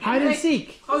find it. Okay? Hide and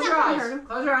seek. Close your not gonna eyes. hurt him.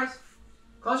 Close your eyes.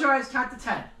 Close your eyes. Count to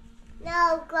 10.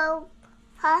 No, go.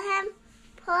 Put him.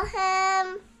 Put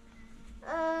him.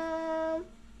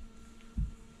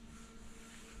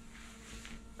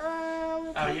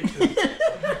 Oh, you too.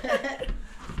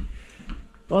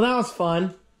 Well, that was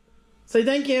fun. Say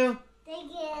thank you.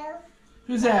 Thank you.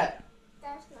 Who's that?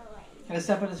 That's not right. Can I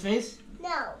step on his face?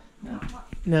 No.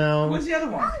 No. What's the other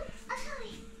one? I'm sorry.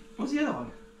 What's the other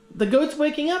one? The goat's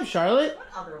waking up, Charlotte. What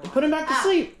other one? Put him back to Ah.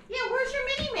 sleep. Yeah, where's your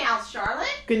Minnie Mouse, Charlotte?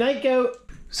 Good night, goat.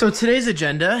 So today's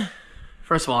agenda.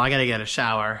 First of all, I gotta get a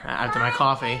shower after my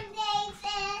coffee.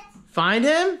 Find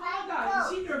him?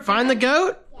 Find the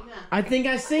goat? I think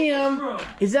I see him.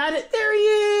 Is that it? There he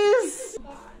is.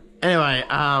 Anyway,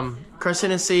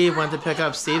 Kristen and Steve went to pick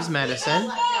up Steve's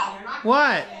medicine.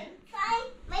 What?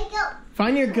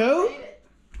 Find your goat?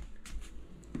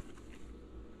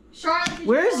 Charlotte, did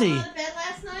Where you is roll he? out of bed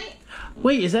last night?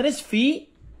 Wait, is that his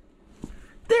feet?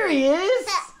 There he is.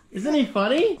 Isn't he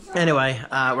funny? Anyway,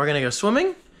 we're gonna go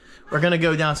swimming. We're gonna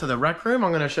go down to the rec room.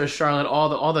 I'm gonna show Charlotte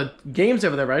all the games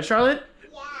over there, right, Charlotte?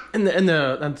 Yeah. And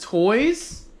the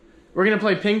toys. We're gonna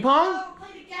play ping pong. Oh, play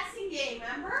the guessing game,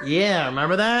 remember? Yeah,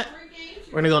 remember that?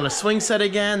 We're gonna go on the swing set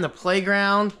again, the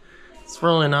playground. It's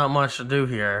really not much to do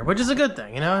here, which is a good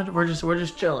thing, you know. We're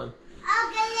just chilling.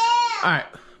 All right,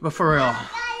 but for real,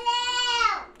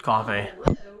 coffee.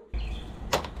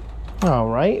 All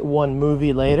right, one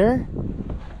movie later,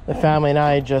 the family and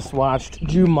I just watched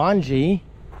Jumanji,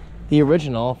 the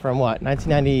original from what,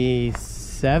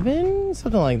 1997,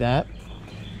 something like that.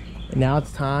 And now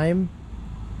it's time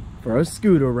for a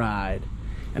scooter ride,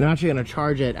 and I'm actually gonna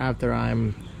charge it after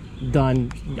I'm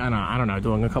done. I don't know,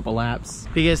 doing a couple laps,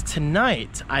 because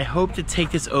tonight I hope to take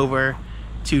this over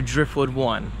to Driftwood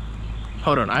 1.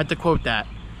 Hold on, I have to quote that.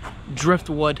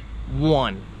 Driftwood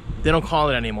 1. They don't call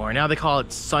it anymore. Now they call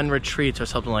it Sun Retreats or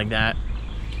something like that.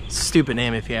 Stupid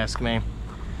name if you ask me.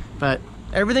 But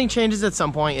Everything changes at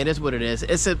some point. It is what it is.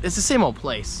 It's the same old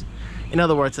place. In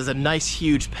other words, there's a nice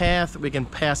huge path. We can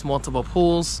pass multiple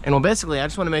pools. And well, basically, I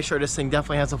just want to make sure this thing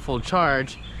definitely has a full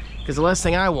charge, because the last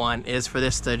thing I want is for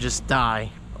this to just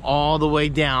die all the way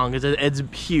down, because it's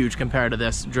huge compared to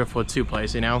this Driftwood 2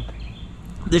 place, you know?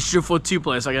 This Driftwood 2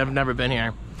 place, like I've never been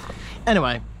here.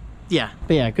 Anyway, yeah.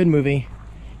 But yeah, good movie.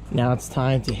 Now it's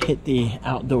time to hit the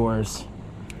outdoors.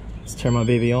 Let's turn my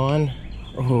baby on.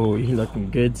 Oh, you're looking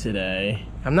good today.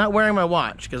 I'm not wearing my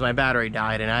watch because my battery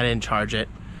died and I didn't charge it.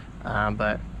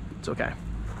 But it's okay.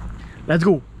 Let's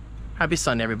go. Happy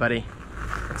Sunday, everybody.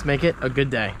 Let's make it a good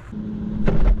day.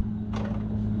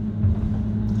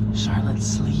 Charlotte's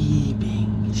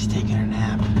sleeping. She's taking her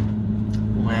nap.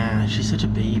 Wow, she's such a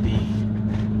baby.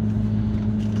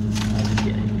 I'm just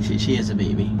kidding. She is a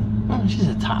baby. Oh, she's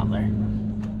a toddler.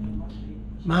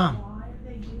 Mom.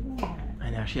 I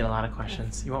know, she had a lot of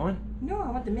questions. You want one? No, I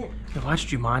want the mint. You watched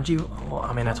Jumanji? Well,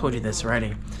 I mean, I told you this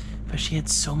already. But she had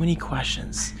so many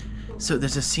questions. So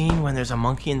there's a scene when there's a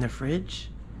monkey in the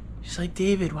fridge. She's like,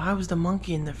 David, why was the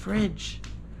monkey in the fridge?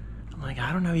 I'm like,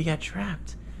 I don't know, he got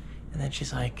trapped. And then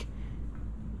she's like,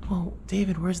 well,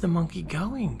 David, where's the monkey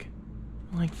going?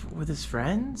 I'm like, with his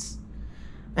friends?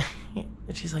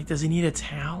 And she's like, does he need a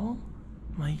towel?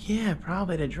 I'm like, yeah,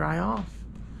 probably to dry off.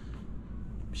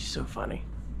 She's so funny.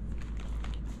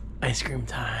 Ice cream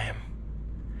time.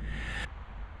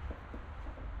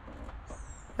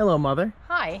 Hello, Mother.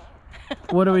 Hi.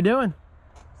 What are we doing?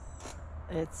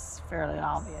 It's fairly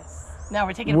obvious. Now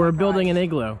we're taking. We're building an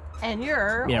igloo. And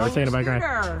you're. Yeah, we're taking a bike ride.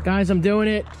 scooter. Guys, I'm doing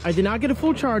it. I did not get a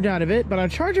full charge out of it, but I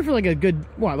charged it for like a good,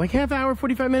 what, like half hour,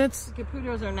 45 minutes?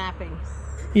 Caputos are napping.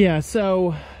 Yeah,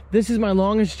 so this is my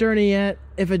longest journey yet.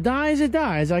 If it dies, it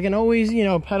dies. I can always, you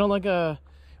know, pedal like a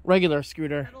regular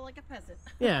scooter. Pedal like a peasant.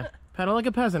 Yeah, pedal like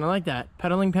a peasant. I like that.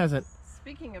 Pedaling peasant.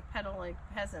 Speaking of pedaling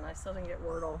peasant, I still didn't get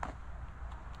Wordle.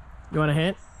 You want a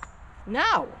hint?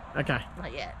 No, Okay.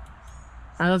 not yet.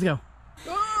 All right, let's go.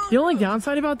 The only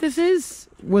downside about this is,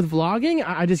 with vlogging,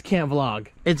 I just can't vlog.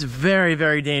 It's very,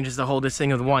 very dangerous to hold this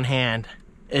thing with one hand.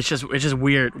 It's just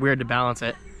weird to balance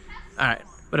it. All right,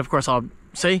 but of course I'll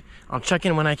check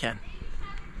in when I can.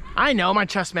 I know, my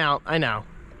chest mount, I know.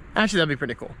 Actually, that'd be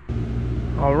pretty cool.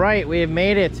 All right, we have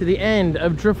made it to the end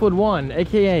of Driftwood 1,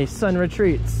 AKA Sun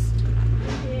Retreats.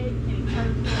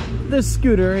 This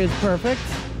scooter is perfect.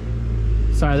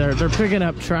 Sorry, they're picking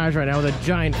up trash right now with a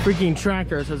giant freaking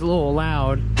tractor, so it's a little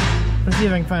loud. Let's see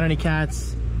if I can find any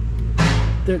cats.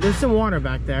 There's some water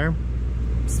back there.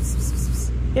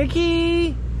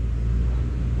 Icky!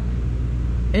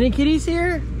 Any kitties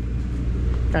here?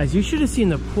 Guys, you should have seen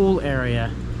the pool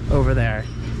area over there.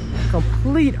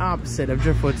 Complete opposite of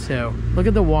Driftwood 2. Look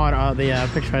at the water, the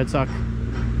picture I took.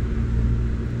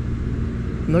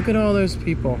 Look at all those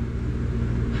people.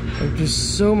 There's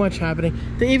just so much happening.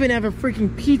 They even have a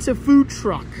freaking pizza food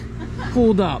truck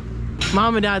pulled up.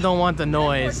 Mom and Dad don't want the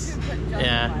noise.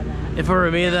 Yeah. If it were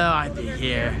me though, I'd be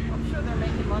here. I'm sure they're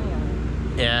making money on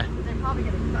it. Yeah. They're probably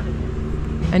getting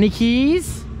credit. Any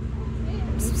keys?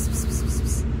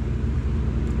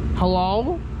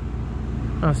 Hello?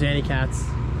 I don't see any cats.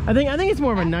 I think it's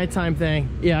more of a nighttime thing.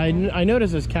 Yeah, I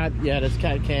noticed there's cat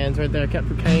cans right there, cat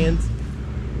food cans.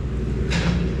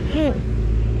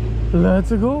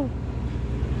 Let's go.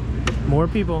 More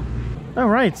people. All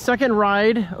right, second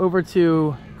ride over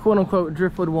to quote unquote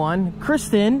Driftwood 1.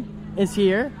 Kristen is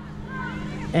here.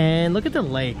 And look at the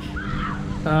lake.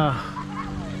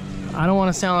 I don't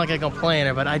want to sound like a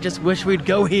complainer, but I just wish we'd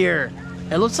go here.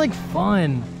 It looks like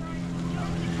fun.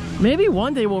 Maybe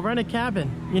one day we'll rent a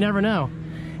cabin. You never know.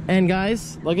 And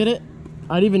guys, look at it.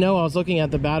 I didn't even know I was looking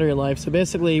at the battery life. So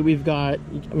basically we've got,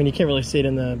 I mean, you can't really see it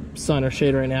in the sun or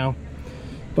shade right now,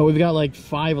 but we've got like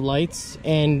 5 lights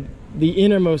and the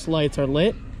innermost lights are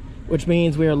lit, which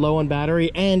means we are low on battery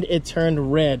and it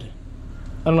turned red.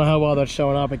 I don't know how well that's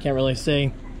showing up. I can't really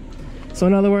see. So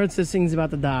in other words, this thing's about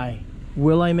to die.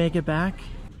 Will I make it back?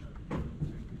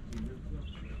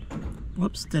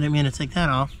 Whoops, didn't mean to take that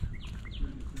off.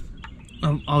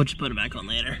 I'll just put it back on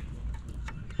later.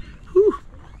 Whew.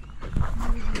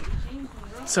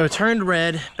 So it turned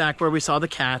red back where we saw the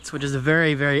cats, which is the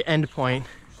very, very end point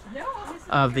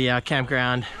of the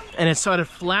campground. And it started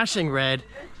flashing red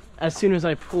as soon as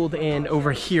I pulled in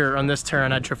over here on this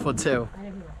turn at Driftwood 2.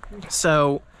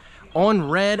 So on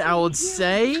red, I would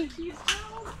say,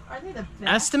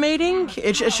 estimating,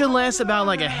 it should last about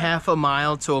like a half a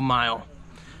mile to a mile.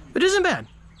 Which isn't bad.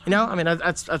 You know, I mean,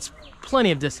 that's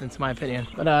plenty of distance in my opinion.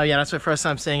 But yeah, that's my first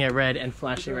time seeing it red and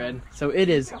flashing red. So it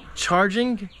is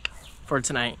charging for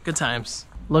tonight. Good times.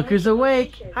 Look who's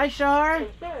awake. Hi, Shar.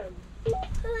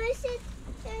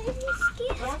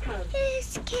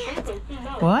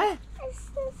 What? I'm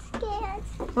so scared.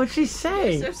 What'd she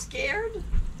say? So scared?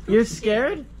 You're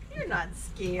scared? You're not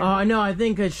scared. Oh, no, I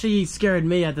think because she scared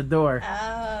me at the door. Oh.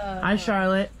 Hi,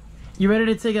 Charlotte. You ready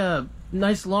to take a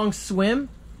nice long swim?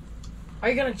 Are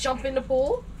you gonna jump in the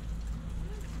pool?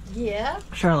 Yeah.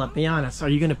 Charlotte, be honest. Are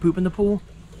you gonna poop in the pool?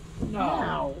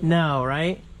 No. No,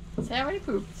 right? Say I already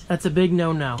pooped. That's a big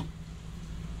no-no.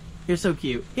 You're so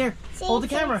cute. Here, hold the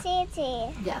camera.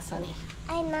 Yes, honey.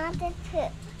 I know the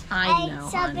poop. I know,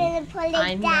 jump honey. in the pool I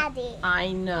like know. Daddy.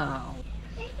 I know.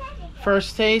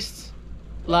 First taste,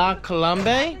 La Colombe.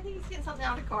 I think he's getting something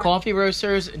out of the car. Coffee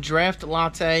Roasters Draft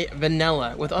Latte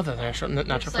Vanilla with other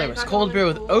natural flavors. Cold brew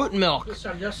with oat milk.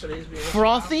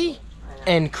 Frothy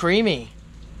and creamy.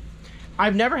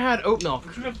 I've never had oat milk.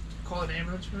 Call an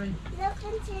ambulance for me? Look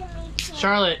into me, too.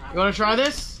 Charlotte, you want to try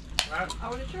this?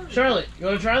 Charlotte, you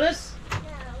want to try this?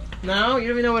 No, you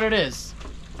don't even know what it is.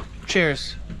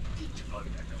 Cheers.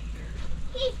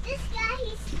 This guy,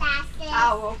 he slashed it.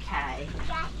 Oh, okay. This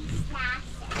guy, he slashed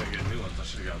I get new ones. I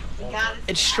should have gotten the whole. Got it.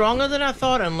 It's stronger than I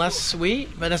thought and less sweet,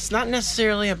 but it's not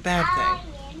necessarily a bad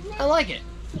thing. I like it.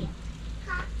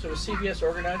 So was CVS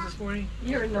organized this morning?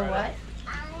 You're in the what?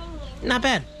 Not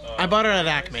bad. I bought it at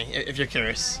Acme, if you're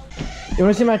curious. You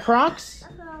want to see my Crocs?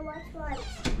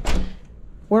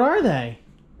 What are they?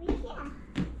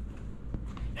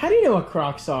 How do you know what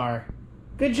Crocs are?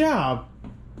 Good job.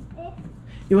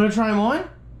 You want to try them on?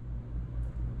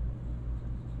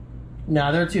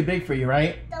 No, they're too big for you,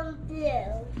 right? Don't do.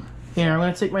 Here, I'm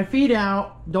gonna take my feet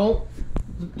out. Don't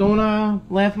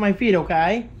laugh at my feet,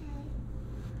 okay?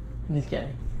 I'm just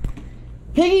kidding.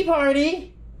 Piggy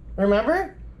party!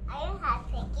 Remember? I don't have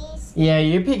piggies. Yeah,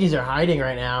 your piggies are hiding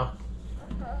right now.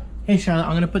 Hey Charlotte,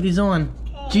 I'm gonna put these on.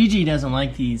 Gigi doesn't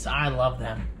like these. I love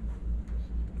them.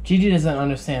 Gigi doesn't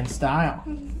understand style.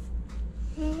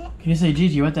 Can you say,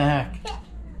 Gigi, what the heck?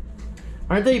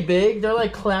 Aren't they big? They're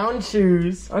like clown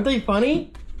shoes. Aren't they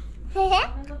funny?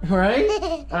 Right?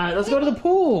 Alright, let's go to the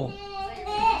pool.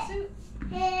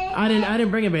 I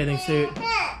didn't bring a bathing suit.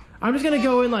 I'm just gonna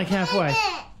go in like halfway.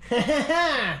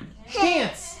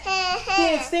 Dance!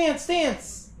 Dance, dance,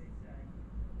 dance!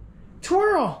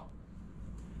 Twirl!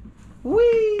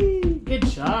 Whee! Good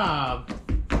job.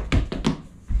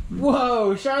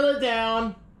 Whoa, Charlotte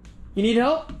down. You need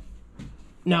help?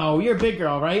 No, you're a big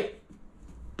girl, right?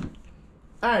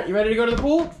 Alright, you ready to go to the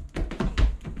pool?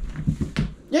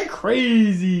 You're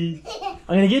crazy.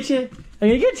 I'm gonna get you. I'm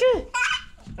gonna get you.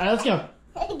 Alright, let's go.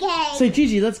 Okay. Say,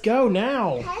 Gigi, let's go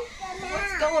now.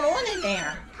 What's going on in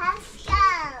there? Let's go.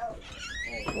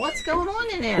 What's going on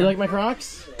in there? You like my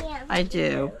Crocs? Yeah. I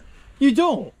do. You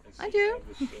don't? I do.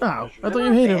 Oh, I thought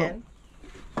you hated them.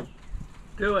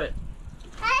 Do it.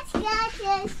 Let's go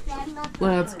to the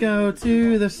Let's go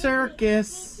to the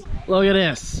circus. Look at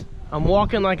this. I'm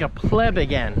walking like a pleb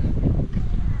again.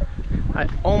 I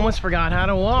almost forgot how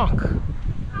to walk.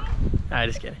 Alright,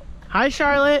 just kidding. Hi,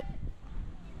 Charlotte.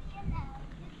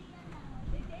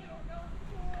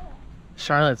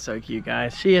 Charlotte's so cute,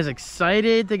 guys. She is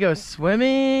excited to go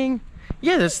swimming.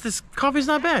 Yeah, this coffee's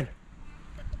not bad.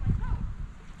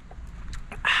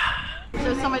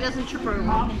 So somebody doesn't trip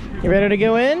over. You ready to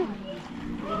go in?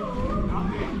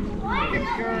 Good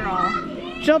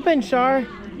girl. Jump in, Char.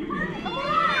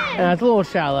 It's a little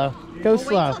shallow. Go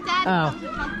slow.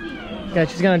 Oh. Yeah,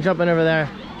 she's gonna jump in over there.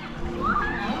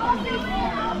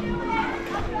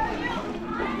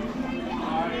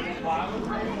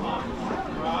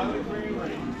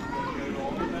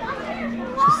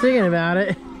 She's thinking about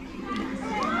it.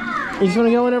 You just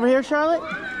wanna go in over here, Charlotte?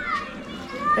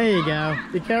 There you go.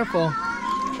 Be careful.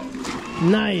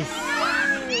 Nice.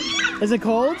 Is it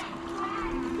cold?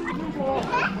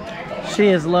 She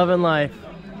is loving life.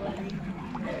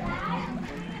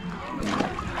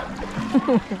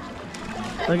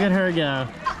 Look at her go.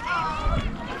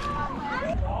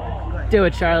 Do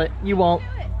it, Charlotte. You won't.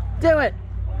 Do it.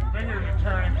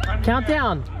 Count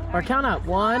down or count up.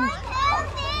 1,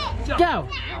 go.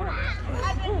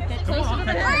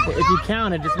 If you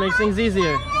count, it just makes things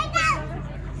easier.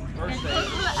 1, 2, 3,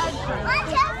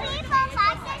 4,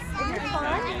 5, 6, 7,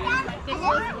 8,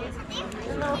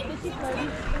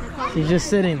 9, 10. She's just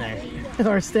sitting there.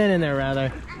 Or standing there,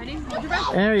 rather.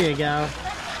 There you go.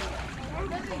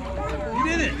 You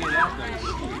did it.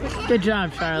 Good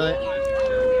job, Charlotte.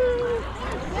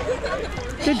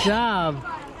 Good job.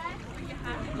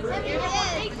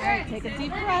 Take a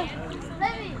deep breath.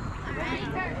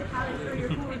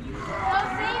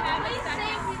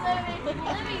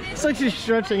 It's like she's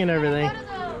stretching and everything.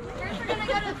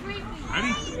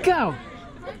 Go.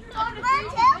 1, 2,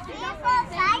 3, 4,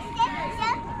 5, 6,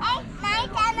 7, 8, 9,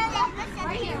 10, 11, 12,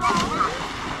 13,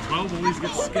 14. 12 always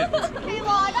gets skipped. Okay, well,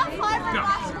 I got 5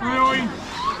 robots. Really?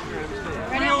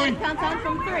 Ready? I'm gonna count down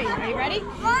from 3. Are you ready?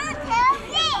 1,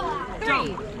 2,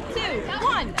 3, 2,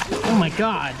 1. Oh my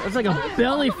god, that's like a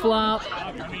belly flop.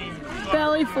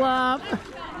 Belly flop.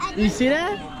 You see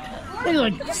that? They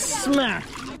like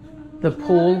smacked. The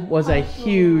pool was a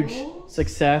huge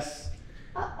success.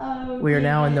 We are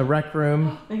now in the rec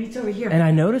room. Maybe it's over here. And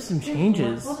I noticed some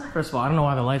changes. First of all, I don't know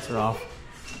why the lights are off.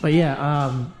 But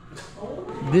yeah,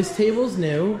 this table's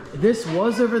new. This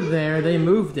was over there. They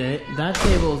moved it. That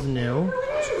table's new.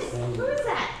 Who is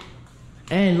that?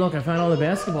 And look, I found all the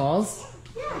basketballs.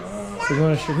 So we're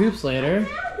going to shoot hoops later.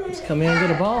 Just come in and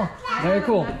get a ball. Very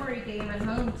cool.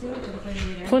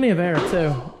 Plenty of air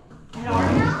too. At our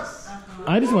house?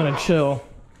 I just want to chill.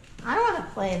 I don't want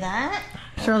to play that.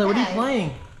 Charlotte, what are you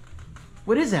playing?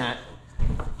 What is that?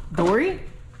 Dory?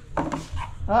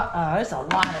 Uh-oh, there's a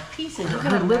lot of pieces. You Her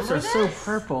gonna lips are remember so this?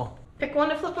 purple. Pick one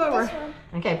to flip over.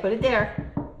 Okay, put it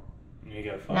there. You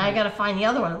gotta find Now I it. gotta find the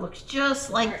other one. It looks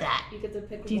just like that. You get to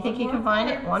pick Do you think you one can more. find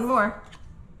it? One more.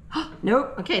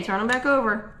 Nope. Okay, turn them back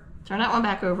over. Turn that one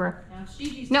back over. Now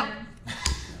Gigi's No. turn.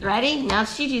 Ready? Now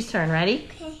it's Gigi's turn. Ready?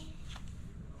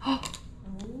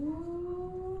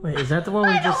 Wait, is that the one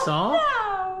we just saw?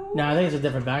 No, I think it's a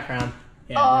different background.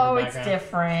 Yeah, Oh, different it's background.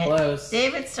 different. Close.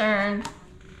 David's turn.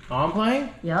 Oh, I'm playing?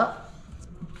 Yep.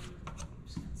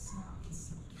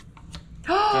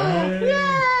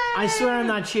 I swear I'm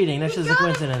not cheating. That's just a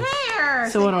coincidence. There.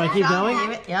 So what do I keep Good job, going?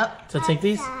 David. Yep. So take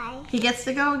these? He gets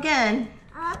to go again.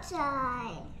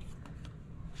 outside.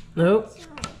 Nope.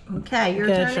 Okay, your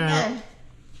Okay, turn Charlotte. again.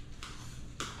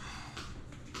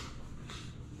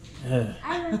 Ugh.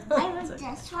 I was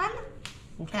this one.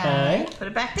 Okay. Put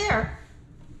it back there.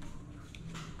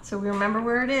 So we remember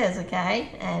where it is, okay?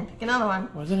 And pick another one.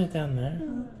 Wasn't it down there?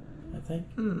 I think.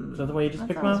 Is that the way you just I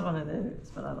picked thought it was them up? one of those,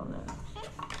 but I don't know.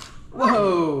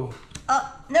 Whoa!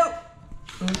 Nope.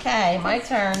 Okay, my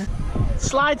turn.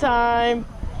 Slide time!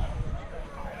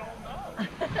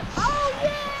 Oh,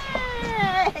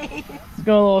 yay! It's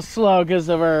going a little slow because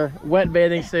of our wet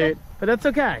bathing suit, but that's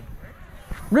okay.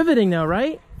 Riveting though,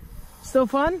 right? Still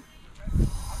fun? You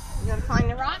gonna climb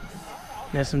the rocks?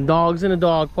 There's some dogs in the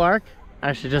dog park.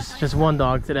 Actually, just one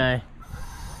dog today.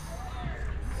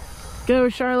 Go,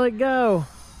 Charlotte, go!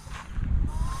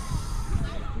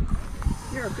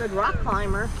 You're a good rock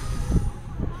climber.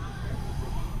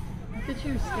 Look at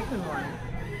you skipping one.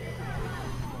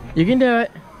 You can do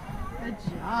it. Good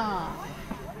job.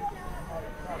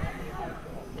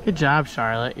 Good job,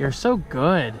 Charlotte. You're so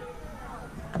good.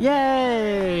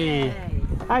 Yay!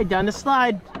 All right, down the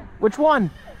slide. Which one?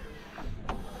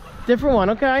 Different one,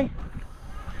 okay.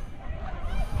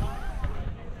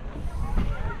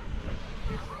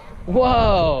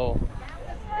 Whoa!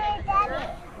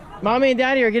 Mommy and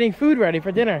Daddy are getting food ready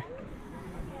for dinner.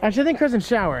 Actually, I think Kristen's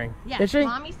showering. Yes, Is she?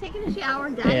 Mommy's taking a shower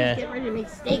and Daddy's Yeah. getting ready to make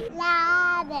steak.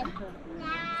 Rabbit.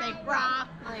 Say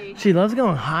broccoli. She loves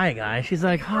going high, guys. She's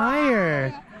like,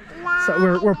 higher.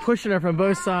 So we're pushing her from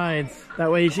both sides.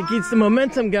 That way she keeps the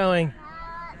momentum going.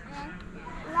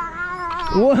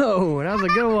 Whoa, that was a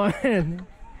good one.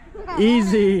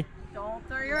 Easy. Don't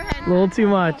throw your head. A little too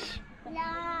much.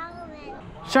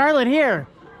 Charlotte, here.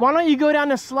 Why don't you go down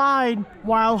the slide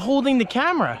while holding the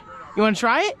camera? You want to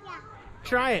try it? Yeah.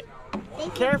 Try it.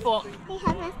 Careful. We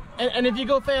have a And if you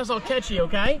go fast, I'll catch you,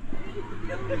 okay?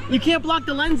 You can't block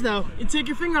the lens, though. You take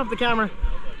your finger off the camera.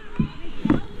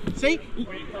 See?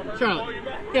 Charlotte.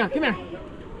 Here, come here.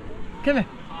 Come here.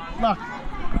 Look.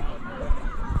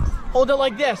 Hold it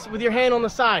like this with your hand on the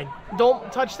side.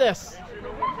 Don't touch this.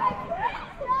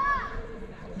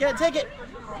 Get it, take it.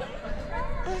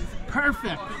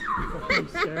 Perfect.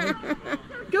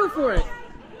 Go for it.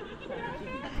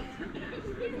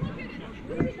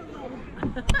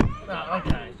 Oh,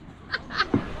 okay.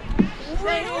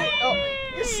 Oh,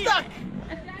 you're stuck.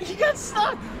 You got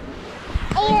stuck.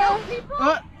 Oh.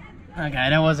 Okay,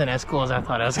 that wasn't as cool as I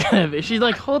thought it was gonna be. She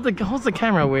like holds the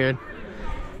camera weird.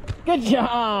 Good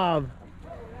job.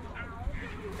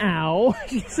 Ow,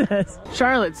 she says.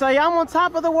 Charlotte, say I'm on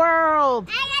top of the world.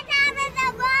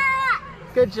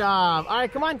 Good job. All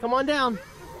right, come on down.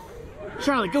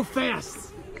 Charlotte, go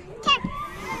fast.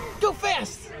 Go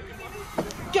fast.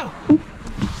 Go.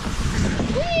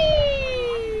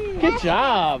 Whee! Good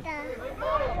job.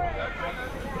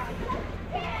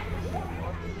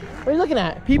 What are you looking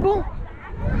at? People?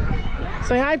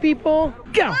 Say hi, people.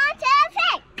 Go.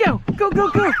 Go, go, go,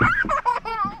 go.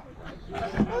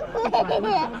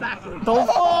 Don't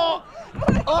fall.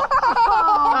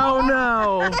 Oh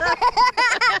no.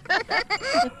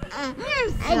 You're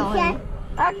silly.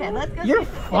 Okay, let's go. You're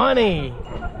funny.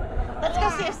 Let's go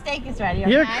see if Steak is ready,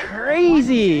 okay? You're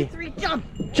crazy. 1, 2, 3, jump.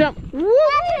 Jump. Whoop.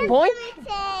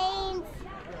 Boink.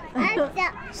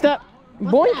 Step.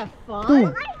 Boink. Have fun.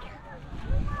 Boom.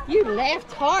 You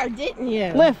laughed hard, didn't you?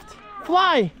 Lift.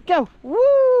 Fly. Go.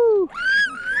 Woo.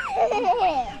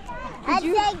 Again.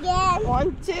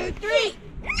 1, 2, 3.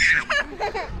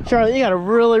 Charlotte, you got a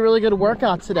really, really good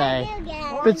workout today.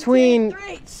 Between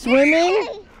swimming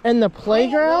and the What do we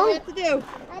playground. have to do?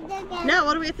 No,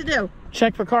 what do we have to do?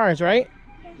 Check for cars, right?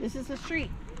 This is the street.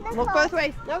 Look both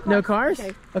ways. No cars. No cars?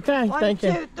 Okay. Okay, 1, thank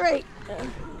you. 2, 3.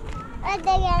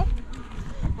 Again.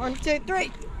 1, 2,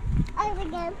 3.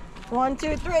 Again. 1,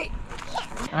 2, 3.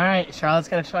 All right, Charlotte's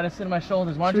gonna try to sit on my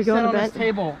shoulders. Why don't Should you we go sit on on the this bed?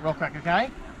 table real quick, okay?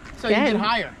 So you Good. get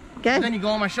higher. Okay. Then you go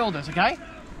on my shoulders, okay?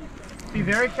 Be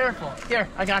very careful. Here,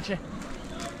 I got you.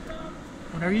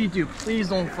 Whatever you do, please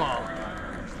don't fall.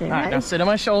 Okay, All right, now ready? sit on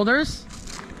my shoulders.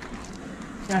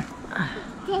 Yeah.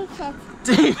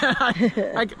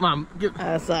 Mom,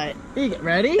 Outside. you get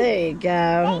ready? There you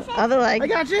go. Other leg. I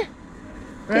got you. He's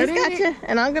Ready? got you,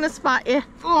 and I'm gonna spot you.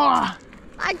 Oh,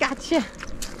 I got you.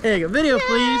 there you go. Video,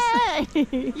 please. Yay!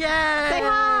 Yay! Say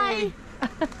hi.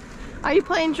 Are you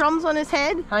playing drums on his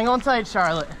head? Hang on tight,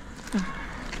 Charlotte.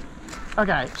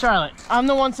 Okay, Charlotte, I'm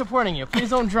the one supporting you. Please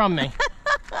don't drum me.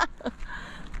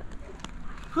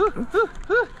 Where's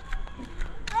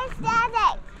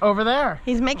Daddy? Over there.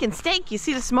 He's making steak. You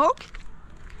see the smoke?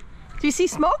 Do you see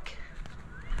smoke?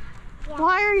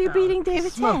 Why are you beating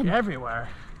David's Smoke head? everywhere.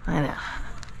 I know.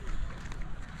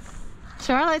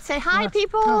 Charlotte, say hi, Let's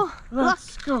people. go.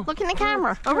 Let's go. Look in the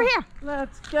camera. Over here.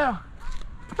 Let's go.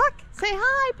 Look. Say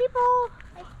hi,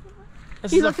 people.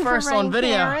 This You is the looking for first on Rain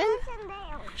video. Karen?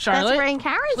 Charlotte, That's Rain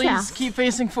Karen's please house. keep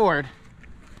facing forward.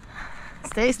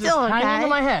 Stay Just still, okay? hang on to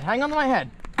my head. Hang on to my head.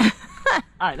 All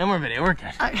right, no more video. We're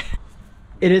good. Okay.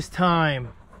 It is time.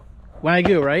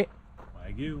 Wagyu, right?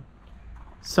 Wagyu.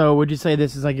 So would you say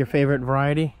this is like your favorite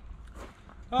variety?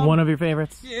 One of your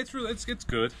favorites? Yeah, it's really it's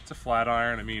good. It's a flat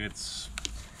iron. I mean, it's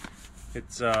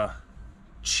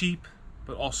cheap,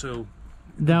 but also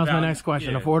That was my Value. next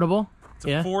question. Yeah. Affordable? it's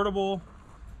Yeah. affordable,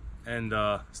 and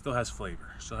still has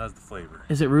flavor. Still has the flavor.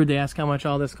 Is it rude to ask how much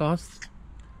all this costs?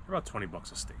 About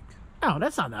 $20 a steak. Oh,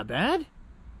 that's not that bad.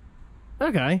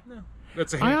 Okay.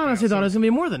 That's a I hand honestly pound, thought it was gonna be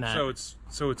more than that.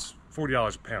 so it's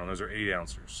 $40 a pound. Those are 8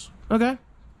 ounces. Okay.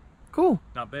 Cool.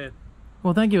 Not bad.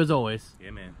 Well, thank you as always.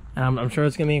 Yeah, man. And I'm sure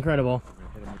it's gonna be incredible I'm gonna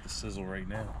hit him with the sizzle right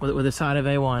now. with a side of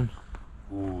A1.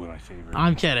 Ooh, my favorite.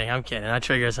 I'm kidding. I'm kidding. That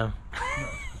triggers him.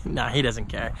 Nah, he doesn't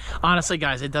care. Honestly,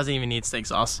 guys, it doesn't even need steak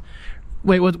sauce.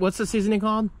 Wait, what's the seasoning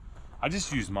called? I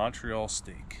just used Montreal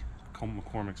steak.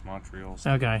 McCormick's Montreal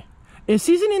steak. Okay. Is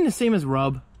seasoning the same as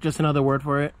rub? Just another word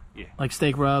for it? Yeah. Like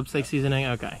steak rub, steak seasoning?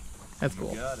 Okay. That's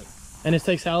cool. Got it. And it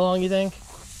takes how long, you think?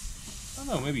 I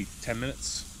don't know, maybe 10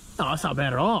 minutes. No, that's not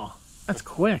bad at all. That's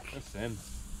quick. That's in.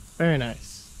 Very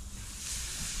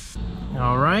nice.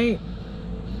 All right.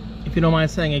 If you don't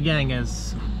mind saying again,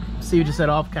 guys, Steve just said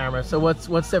off camera. So what's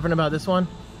different about this one?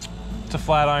 It's a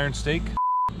flat iron steak.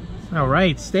 All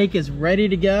right, steak is ready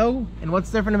to go. And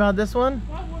what's different about this one?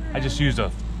 I just used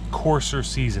a coarser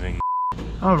seasoning.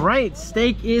 All right,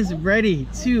 steak is ready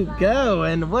to go.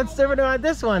 And what's different about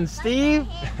this one, Steve?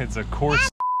 It's a coarse.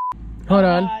 Hold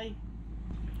on.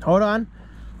 Hold on.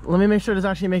 Let me make sure this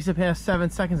actually makes it past 7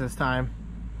 seconds this time.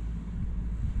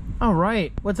 All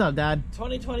right. What's up, Dad?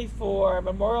 2024,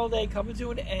 Memorial Day coming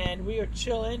to an end. We are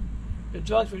chilling. The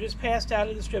drugs were just passed out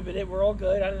and distributed. We're all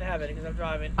good. I didn't have any because I'm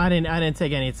driving. I didn't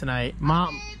take any tonight.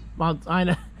 Mom, I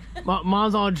know.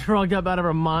 Mom's all drugged up out of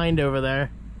her mind over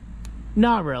there.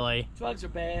 Not really. Drugs are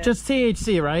bad. Just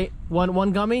THC, right?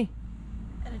 One gummy.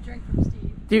 And a drink from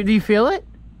Steve. Do you feel it?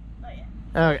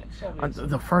 Oh, yeah. Okay.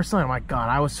 The first time, oh my God,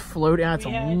 I was floating out We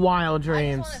to had- wild I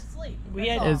dreams. just want to sleep. we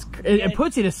had It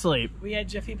puts you to sleep, we had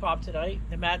Jiffy Pop tonight,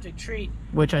 the magic treat.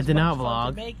 which I As did not much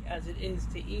fun to vlog. make as it is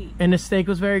to eat. And the steak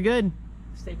was very good.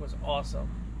 The steak was awesome.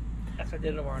 That's what I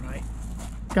did tomorrow night.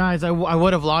 Guys, I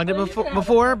would have vlogged it Well, you can have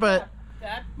before, it. but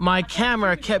Dad, my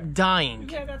camera kept you dying.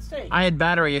 can have that steak. I had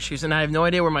battery issues, and I have no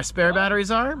idea where my spare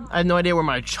batteries are. I have no idea where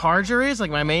my charger is,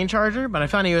 like my main charger, but I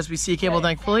found a USB-C cable,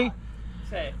 thankfully.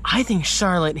 Say it. I think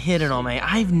Charlotte hit it on me.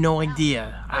 I have no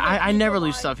idea. I never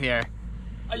lose stuff here.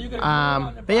 Are you gonna put it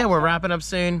on the But yeah, box? we're wrapping up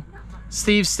soon.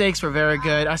 Steve's steaks were very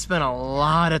good. I spent a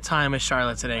lot of time with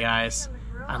Charlotte today, guys.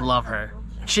 I love her.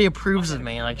 She approves of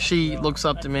me. Like, she looks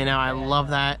up to me now. I love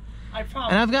that. I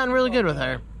promise. And I've gotten really good with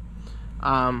her.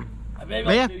 Maybe But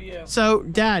I'll yeah, do you. so,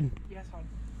 Dad, Yes, hon.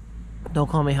 don't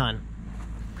call me hun.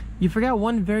 You forgot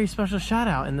one very special shout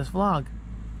out in this vlog.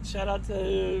 Shout out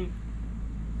to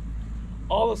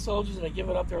all the soldiers that are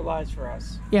giving up their lives for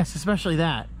us. Yes, especially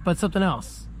that, but something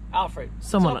else. Alfred.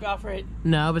 Someone- What's up, Alfred?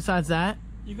 No, besides that,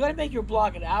 You got to make your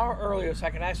blog an hour earlier so I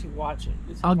can actually watch it.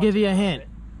 I'll give you a hint.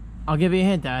 I'll give you a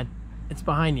hint, Dad. It's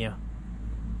behind you.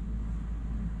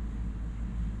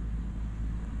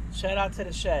 Shout out to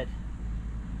the shed.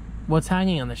 What's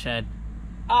hanging on the shed?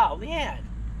 Oh, Leanne.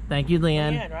 Thank you,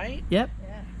 Leanne. Leanne, right? Yep.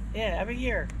 Yeah, every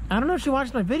year. I don't know if she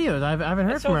watched my videos. I haven't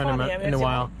heard That's from so her funny. I mean, in a that's the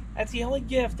while. only- That's the only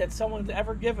gift that someone's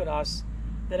ever given us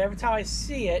that every time I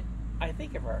see it, I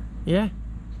think of her. Yeah.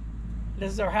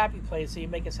 This is our happy place, so you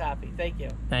make us happy. Thank you.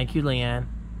 Thank you, Leanne.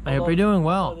 I hope Although- you're doing although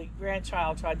well. The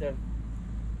grandchild tried to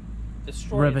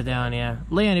destroy Rip it down, yeah.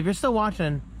 Leanne, if you're still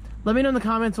watching, let me know in the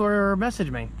comments or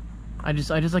message me. I just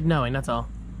like knowing, that's all.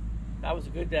 That was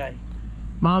a good day.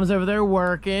 Mom's over there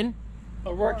working.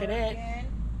 We're working it.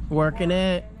 Working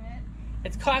it.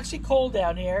 It's actually cold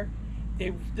down here.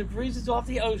 The breeze is off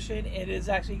the ocean. It is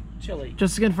actually chilly.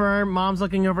 Just to confirm, Mom's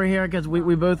looking over here because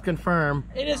we both confirm.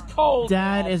 It is cold.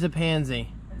 Dad Dad. is a pansy.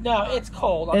 No, it's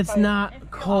cold. I'll It's tell you- not I'll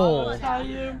cold. tell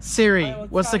you. Siri, I will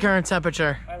what's the tell you- current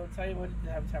temperature? I will tell you what the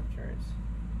temperature is.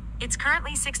 It's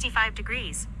currently 65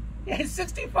 degrees. Yeah, it's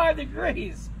 65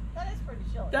 degrees. That is pretty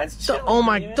chilly. That's So, chilly. oh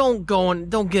my, man.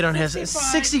 don't get on his.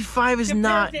 65 65 is Compared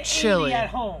not to 80 chilly. at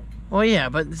home. Well, yeah,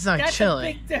 but it's not That's chilly.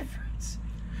 a big difference.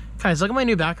 Guys, look at my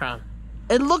new background.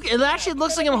 It actually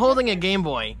looks like I'm holding a Game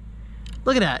Boy.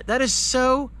 Look at that. That is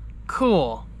so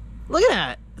cool. Look at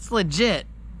that. It's legit.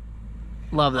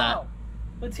 Love that. Oh,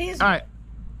 Letizia. All right.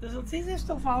 Does Letizia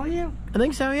still follow you? I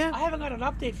think so, I yeah. haven't got an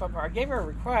update from her. I gave her a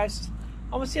request.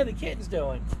 I want to see how the kitten's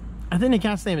doing. I think the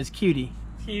cat's name is Cutie.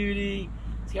 Cutie.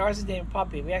 See, ours is named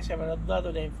Puppy. We actually have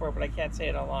another name for it, but I can't say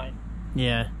it online.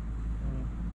 Yeah.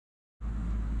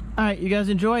 All right, you guys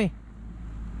enjoy.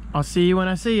 I'll see you when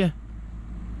I see you.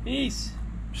 Peace.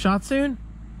 Shot soon?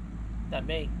 Not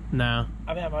me. No. I'm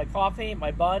gonna have my coffee,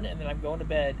 my bun, and then I'm going to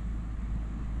bed.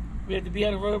 We have to be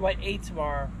on the road by 8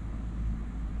 tomorrow.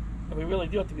 And we really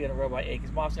do have to be on the road by 8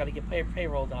 because Mom's got to get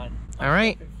payroll done. All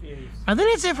right. Confused. I think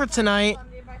that's it for tonight.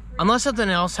 Unless something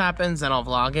else happens, then I'll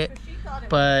vlog it.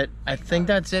 But I think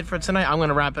that's it for tonight. I'm going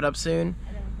to wrap it up soon.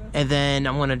 And then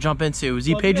I'm going to jump into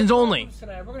Z Well, Patrons we have only. problems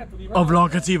tonight. We're gonna have to leave A early.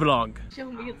 vlog, a vlog.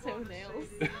 Show me its toenails.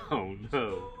 Oh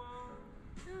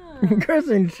no.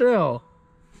 Kristen, chill.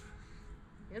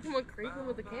 It's more creepy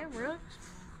with the camera.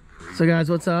 So guys,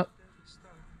 what's up?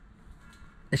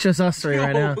 It's just us three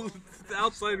right now. The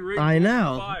outside ring I is on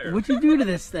know. fire. What'd you do to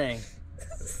this thing?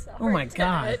 Oh my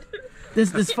god.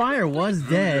 This fire was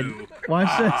dead. Watch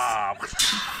this. Ah,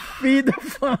 Feed the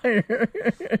fire.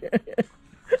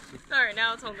 Alright,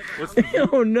 now it's on the ground. what's the,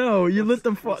 Oh no, you lit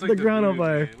the what's like the ground on voodoo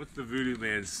fire. man? What's the voodoo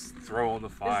man's throw on the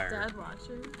Is fire? Dad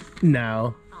watching?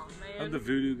 No. Oh Have man. the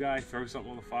voodoo guy throw something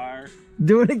on the fire?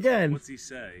 Do it again. What's he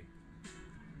say?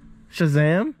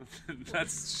 Shazam?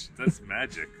 that's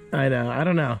magic. I know. I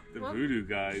don't know. The voodoo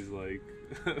guy's like,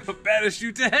 banish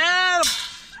you to hell!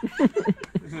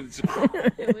 Who is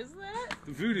that?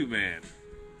 The voodoo man.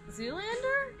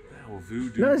 Zoolander? Oh,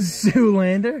 voodoo. Not man.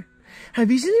 Zoolander. Have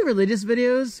you seen the religious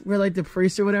videos where like the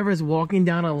priest or whatever is walking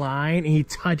down a line and he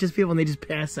touches people and they just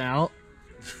pass out?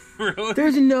 Really?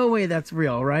 There's no way that's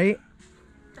real, right?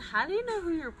 How do you know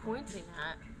who you're pointing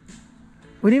at?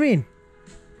 What do you mean?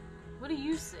 What do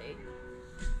you see?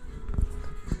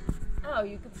 Oh,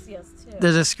 you can see us too.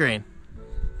 There's a screen.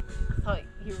 I thought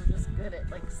you were just good at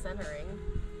like centering.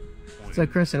 So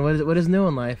Kristen, what is new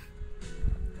in life?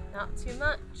 Not too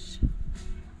much.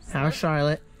 How's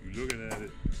Charlotte? You looking at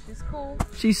it? She's cool.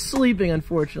 She's sleeping,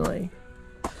 unfortunately.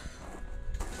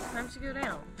 Time to go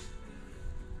down.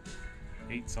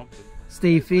 Ate something.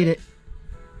 Steve, feed it.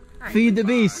 Alright. Feed the You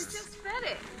beast. just fed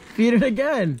it. Feed it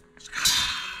again.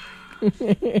 You're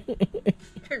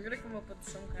gonna come up with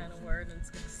some kind of word and it's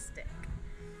gonna stick.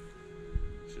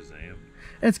 Shazam.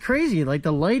 It's crazy. Like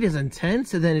the light is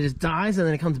intense and then it just dies and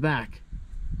then it comes back.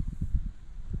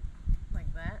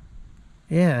 Like that.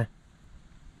 Yeah.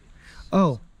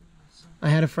 Oh, I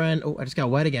had a friend. Oh, I just got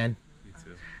wet again. Me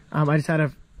too. I just had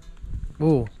a.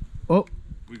 Ooh. Oh.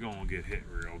 We gonna get hit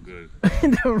real good.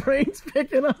 The rain's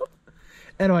picking up.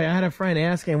 Anyway, I had a friend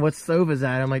asking what stove is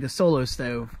that. I'm like, the Solo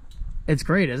stove. It's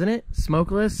great, isn't it?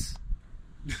 Smokeless.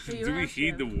 you Do we asked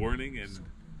heed the him. warning and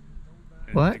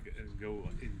What? and go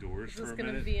indoors Is for this a gonna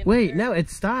minute? be in Wait, there? no, it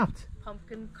stopped.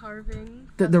 Pumpkin carving.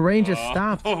 The rain just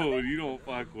stopped. Oh, you don't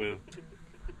fuck with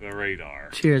the radar.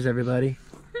 Cheers, everybody.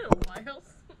 Miles.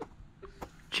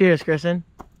 Cheers, Kristen.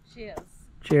 She is.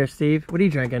 Cheers, Steve. What are you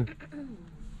drinking?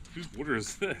 Whose order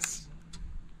is this?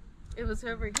 It was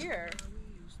over here.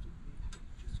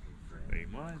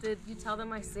 Ain't mine. Did you tell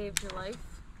them I saved your life?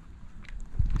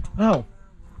 Oh.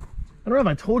 I don't know if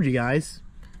I told you guys.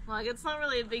 Well, like, it's not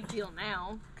really a big deal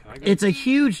now. It's a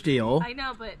huge deal. I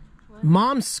know, but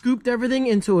Mom scooped everything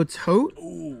into a tote,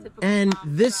 and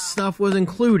this stuff was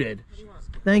included.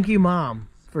 Thank you, Mom,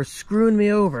 for screwing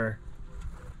me over.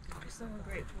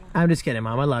 I'm just kidding,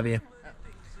 Mom. I love you.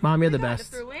 Mom, you're the best.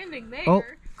 if they're landing there. Oh,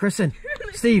 Kristen,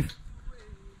 Steve,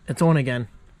 it's on again.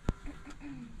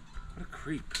 What a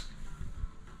creep.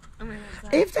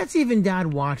 If that's even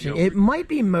Dad watching, it might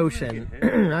be motion.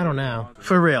 I don't know.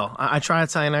 For real, I tried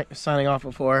signing off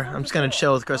before. I'm just gonna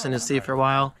chill with Kristen and Steve for a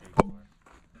while.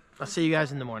 I'll see you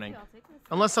guys in the morning.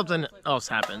 Unless something else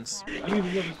happens.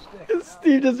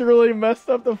 Steve just really messed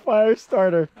up the fire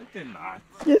starter. I did not.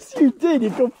 Yes, you did. You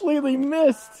completely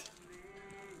missed.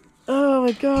 Oh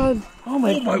my god. Oh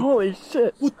my, holy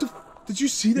shit. What the? Did you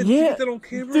see that? Yeah, Did that on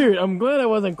camera? dude, I'm glad I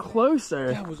wasn't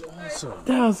closer. That was awesome.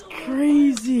 That was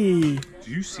crazy.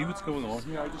 Do you see what's going on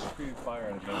here? I just screamed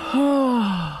fire out of it.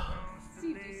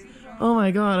 Oh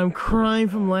my god, I'm crying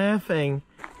from laughing.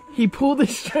 He pulled the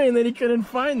string, then he couldn't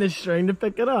find the string to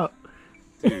pick it up.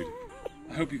 Dude,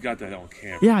 I hope you got that on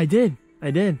camera. Yeah, I did.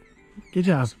 I did. Good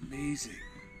job. That's amazing.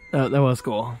 That was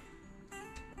cool.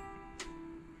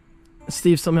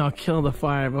 Steve somehow killed the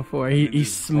fire before. He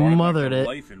Just brought back smothered to it.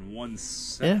 life in 1 Yeah,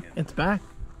 second. it's back.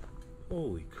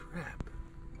 Holy crap.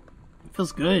 It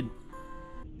feels good.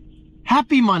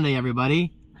 Happy Monday,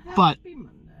 everybody. But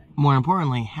more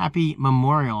importantly, happy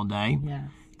Memorial Day. Yeah.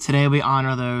 Today we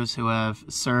honor those who have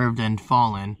served and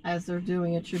fallen. As they're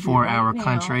doing a tribute For right our now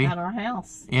country. at our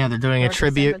house. Yeah, they're doing Or a the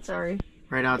tribute cemetery.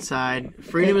 right outside.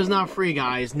 Freedom is not free,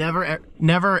 guys. Never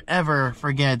ever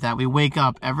forget that. We wake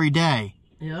up every day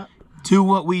Yeah. to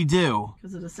what we do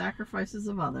Because of the sacrifices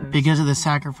of others. because of the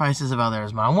sacrifices of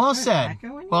others, Mom. Well said.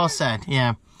 echoing Well here. said,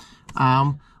 yeah.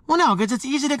 Well, no, because it's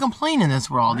easy to complain in this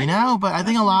world, you know? But I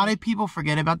think a lot of people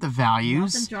forget about the Nothing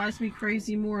values. drives me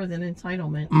crazy more than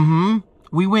entitlement. Mm-hmm.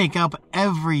 We wake up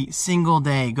every single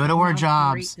day, go to our How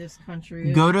jobs, great this country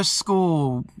is. go to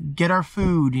school, get our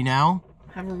food, you know?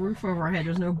 Have a roof over our head.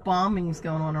 There's no bombings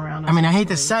going on around us. I mean, I hate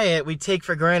to hopefully. say it, we take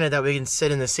for granted that we can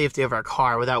sit in the safety of our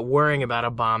car without worrying about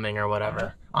a bombing or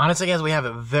whatever. Honestly, guys, we have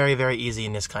it very, very easy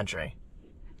in this country.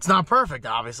 It's not perfect,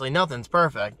 obviously. Nothing's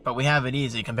perfect, but we have it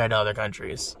easy compared to other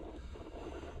countries.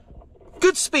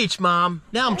 Good speech, Mom.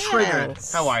 Now I'm triggered.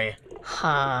 Thanks. How are you?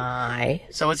 Hi,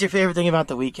 So what's your favorite thing about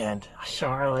the weekend?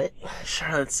 Charlotte.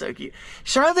 Charlotte's so cute.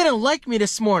 Charlotte didn't like me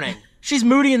this morning. She's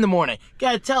moody in the morning.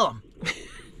 Gotta tell him.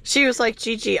 She was like,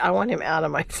 Gigi, I want him out of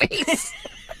my face.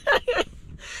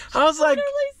 I was like,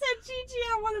 Literally said, Gigi,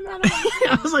 I want him out of my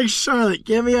face. I was like, Charlotte,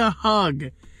 give me a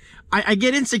hug. I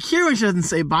get insecure when she doesn't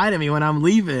say bye to me when I'm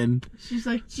leaving. She's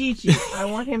like, Gigi, I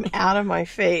want him out of my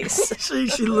face.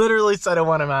 She literally said I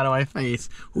want him out of my face.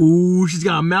 Ooh, she's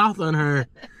got a mouth on her.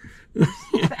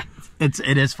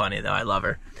 It is funny though. I love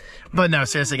her. But no,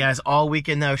 seriously, guys, all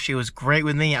weekend though, she was great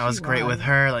with me. I was great with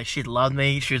her. Like, she loved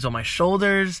me. She was on my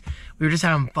shoulders. We were just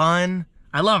having fun.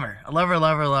 I love her. I love her,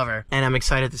 love her, love her. And I'm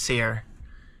excited to see her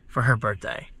for her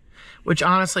birthday. Which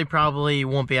honestly probably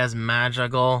won't be as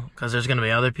magical because there's going to be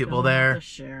other people there. To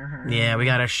share her. Yeah, we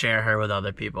gotta share her with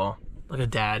other people. Look at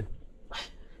Dad.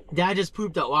 Dad just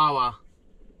pooped at Wawa.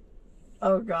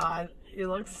 Oh, God.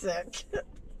 You look sick.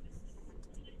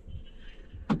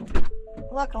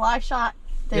 Look, a live shot.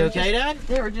 You okay, Dad?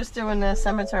 They were just doing the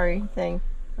cemetery thing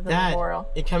for the Dad, memorial.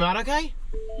 it come out okay?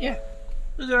 Yeah.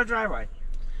 This is our driveway.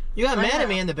 You got I mad know. at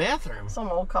me in the bathroom. Some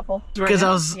old couple. Because I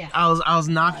was Yeah. I was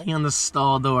knocking on the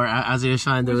stall door as he was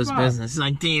trying to do Where's his Mom? business. He's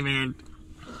like, David.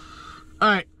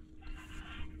 Alright.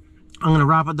 I'm gonna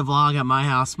wrap up the vlog at my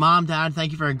house. Mom, Dad,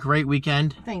 thank you for a great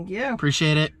weekend. Thank you.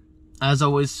 Appreciate it. As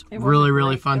always, It was really, a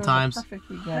really great- fun it was a times. perfect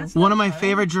weekend. One of my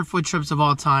favorite driftwood trips of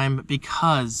all time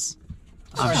because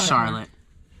of Charlotte.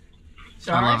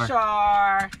 I love her.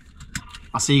 Char.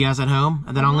 I'll see you guys at home,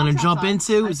 and then I'm gonna jump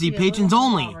into I see the a patrons little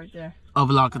only ball right there. of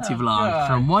Vlogati Vlog. God.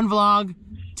 From one vlog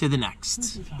to the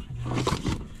next.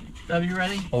 Are you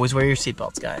ready? Always wear your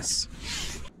seatbelts, guys.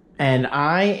 And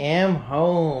I am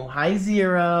home. Hi,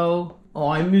 Zero. Oh,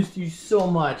 I missed you so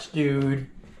much, dude.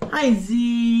 Hi,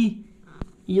 Z.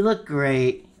 You look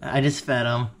great. I just fed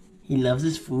him. He loves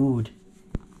his food.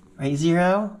 Right,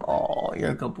 Zero? Oh,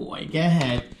 you're a good boy. Go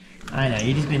ahead. I know,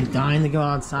 you've just been dying to go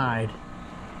outside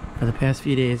for the past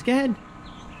few days. Go ahead.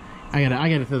 I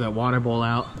gotta throw that water bowl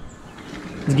out.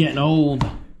 It's getting old.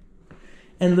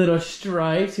 And little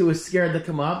Stripes, who was scared to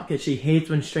come up because she hates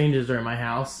when strangers are in my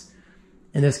house.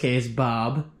 In this case,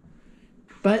 Bob.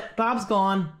 But Bob's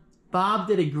gone. Bob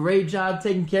did a great job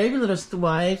taking care of you, little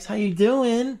Stripes. How you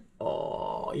doing?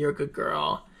 Oh, you're a good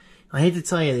girl. I hate to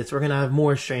tell you this, we're gonna have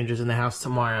more strangers in the house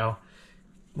tomorrow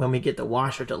when we get the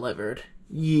washer delivered.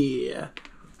 Yeah.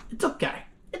 It's okay.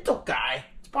 It's okay.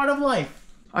 It's part of life.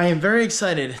 I am very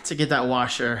excited to get that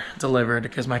washer delivered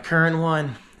because my current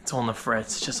one, it's on the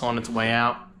fritz, it's just on its way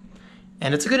out.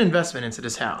 And it's a good investment into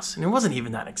this house. And it wasn't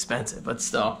even that expensive, but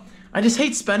still. I just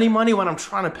hate spending money when I'm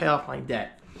trying to pay off my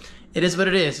debt. It is what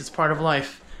it is, it's part of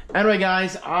life. Anyway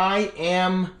guys, I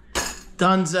am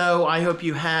donezo. I hope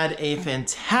you had a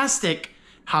fantastic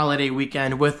holiday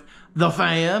weekend with the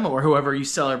fam or whoever you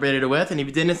celebrated it with. And if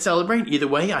you didn't celebrate, either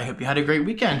way, I hope you had a great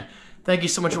weekend. Thank you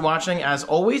so much for watching. As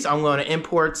always, I'm going to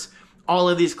import all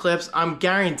of these clips. I'm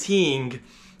guaranteeing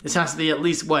this has to be at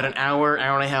least, what, an hour,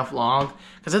 hour and a half long?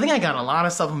 Because I think I got a lot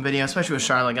of stuff on video, especially with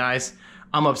Charlotte, guys.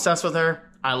 I'm obsessed with her.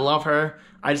 I love her.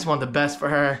 I just want the best for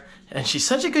her. And she's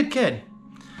such a good kid.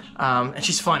 And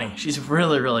she's funny. She's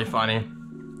really, really funny.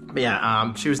 But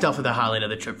yeah, she was definitely the highlight of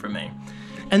the trip for me.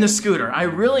 And the scooter. I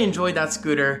really enjoyed that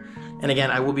scooter. And again,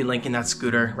 I will be linking that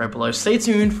scooter right below. Stay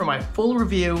tuned for my full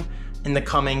review in the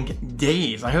coming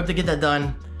days. I hope to get that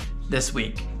done this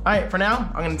week. All right, for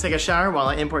now, I'm gonna take a shower while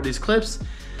I import these clips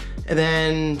and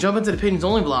then jump into the Pigeons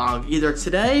Only vlog either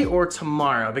today or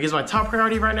tomorrow because my top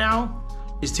priority right now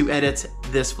is to edit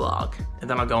this vlog and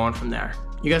then I'll go on from there.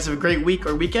 You guys have a great week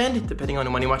or weekend, depending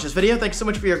on when you watch this video. Thanks so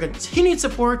much for your continued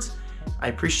support. I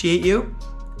appreciate you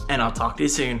and I'll talk to you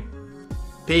soon.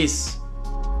 Peace.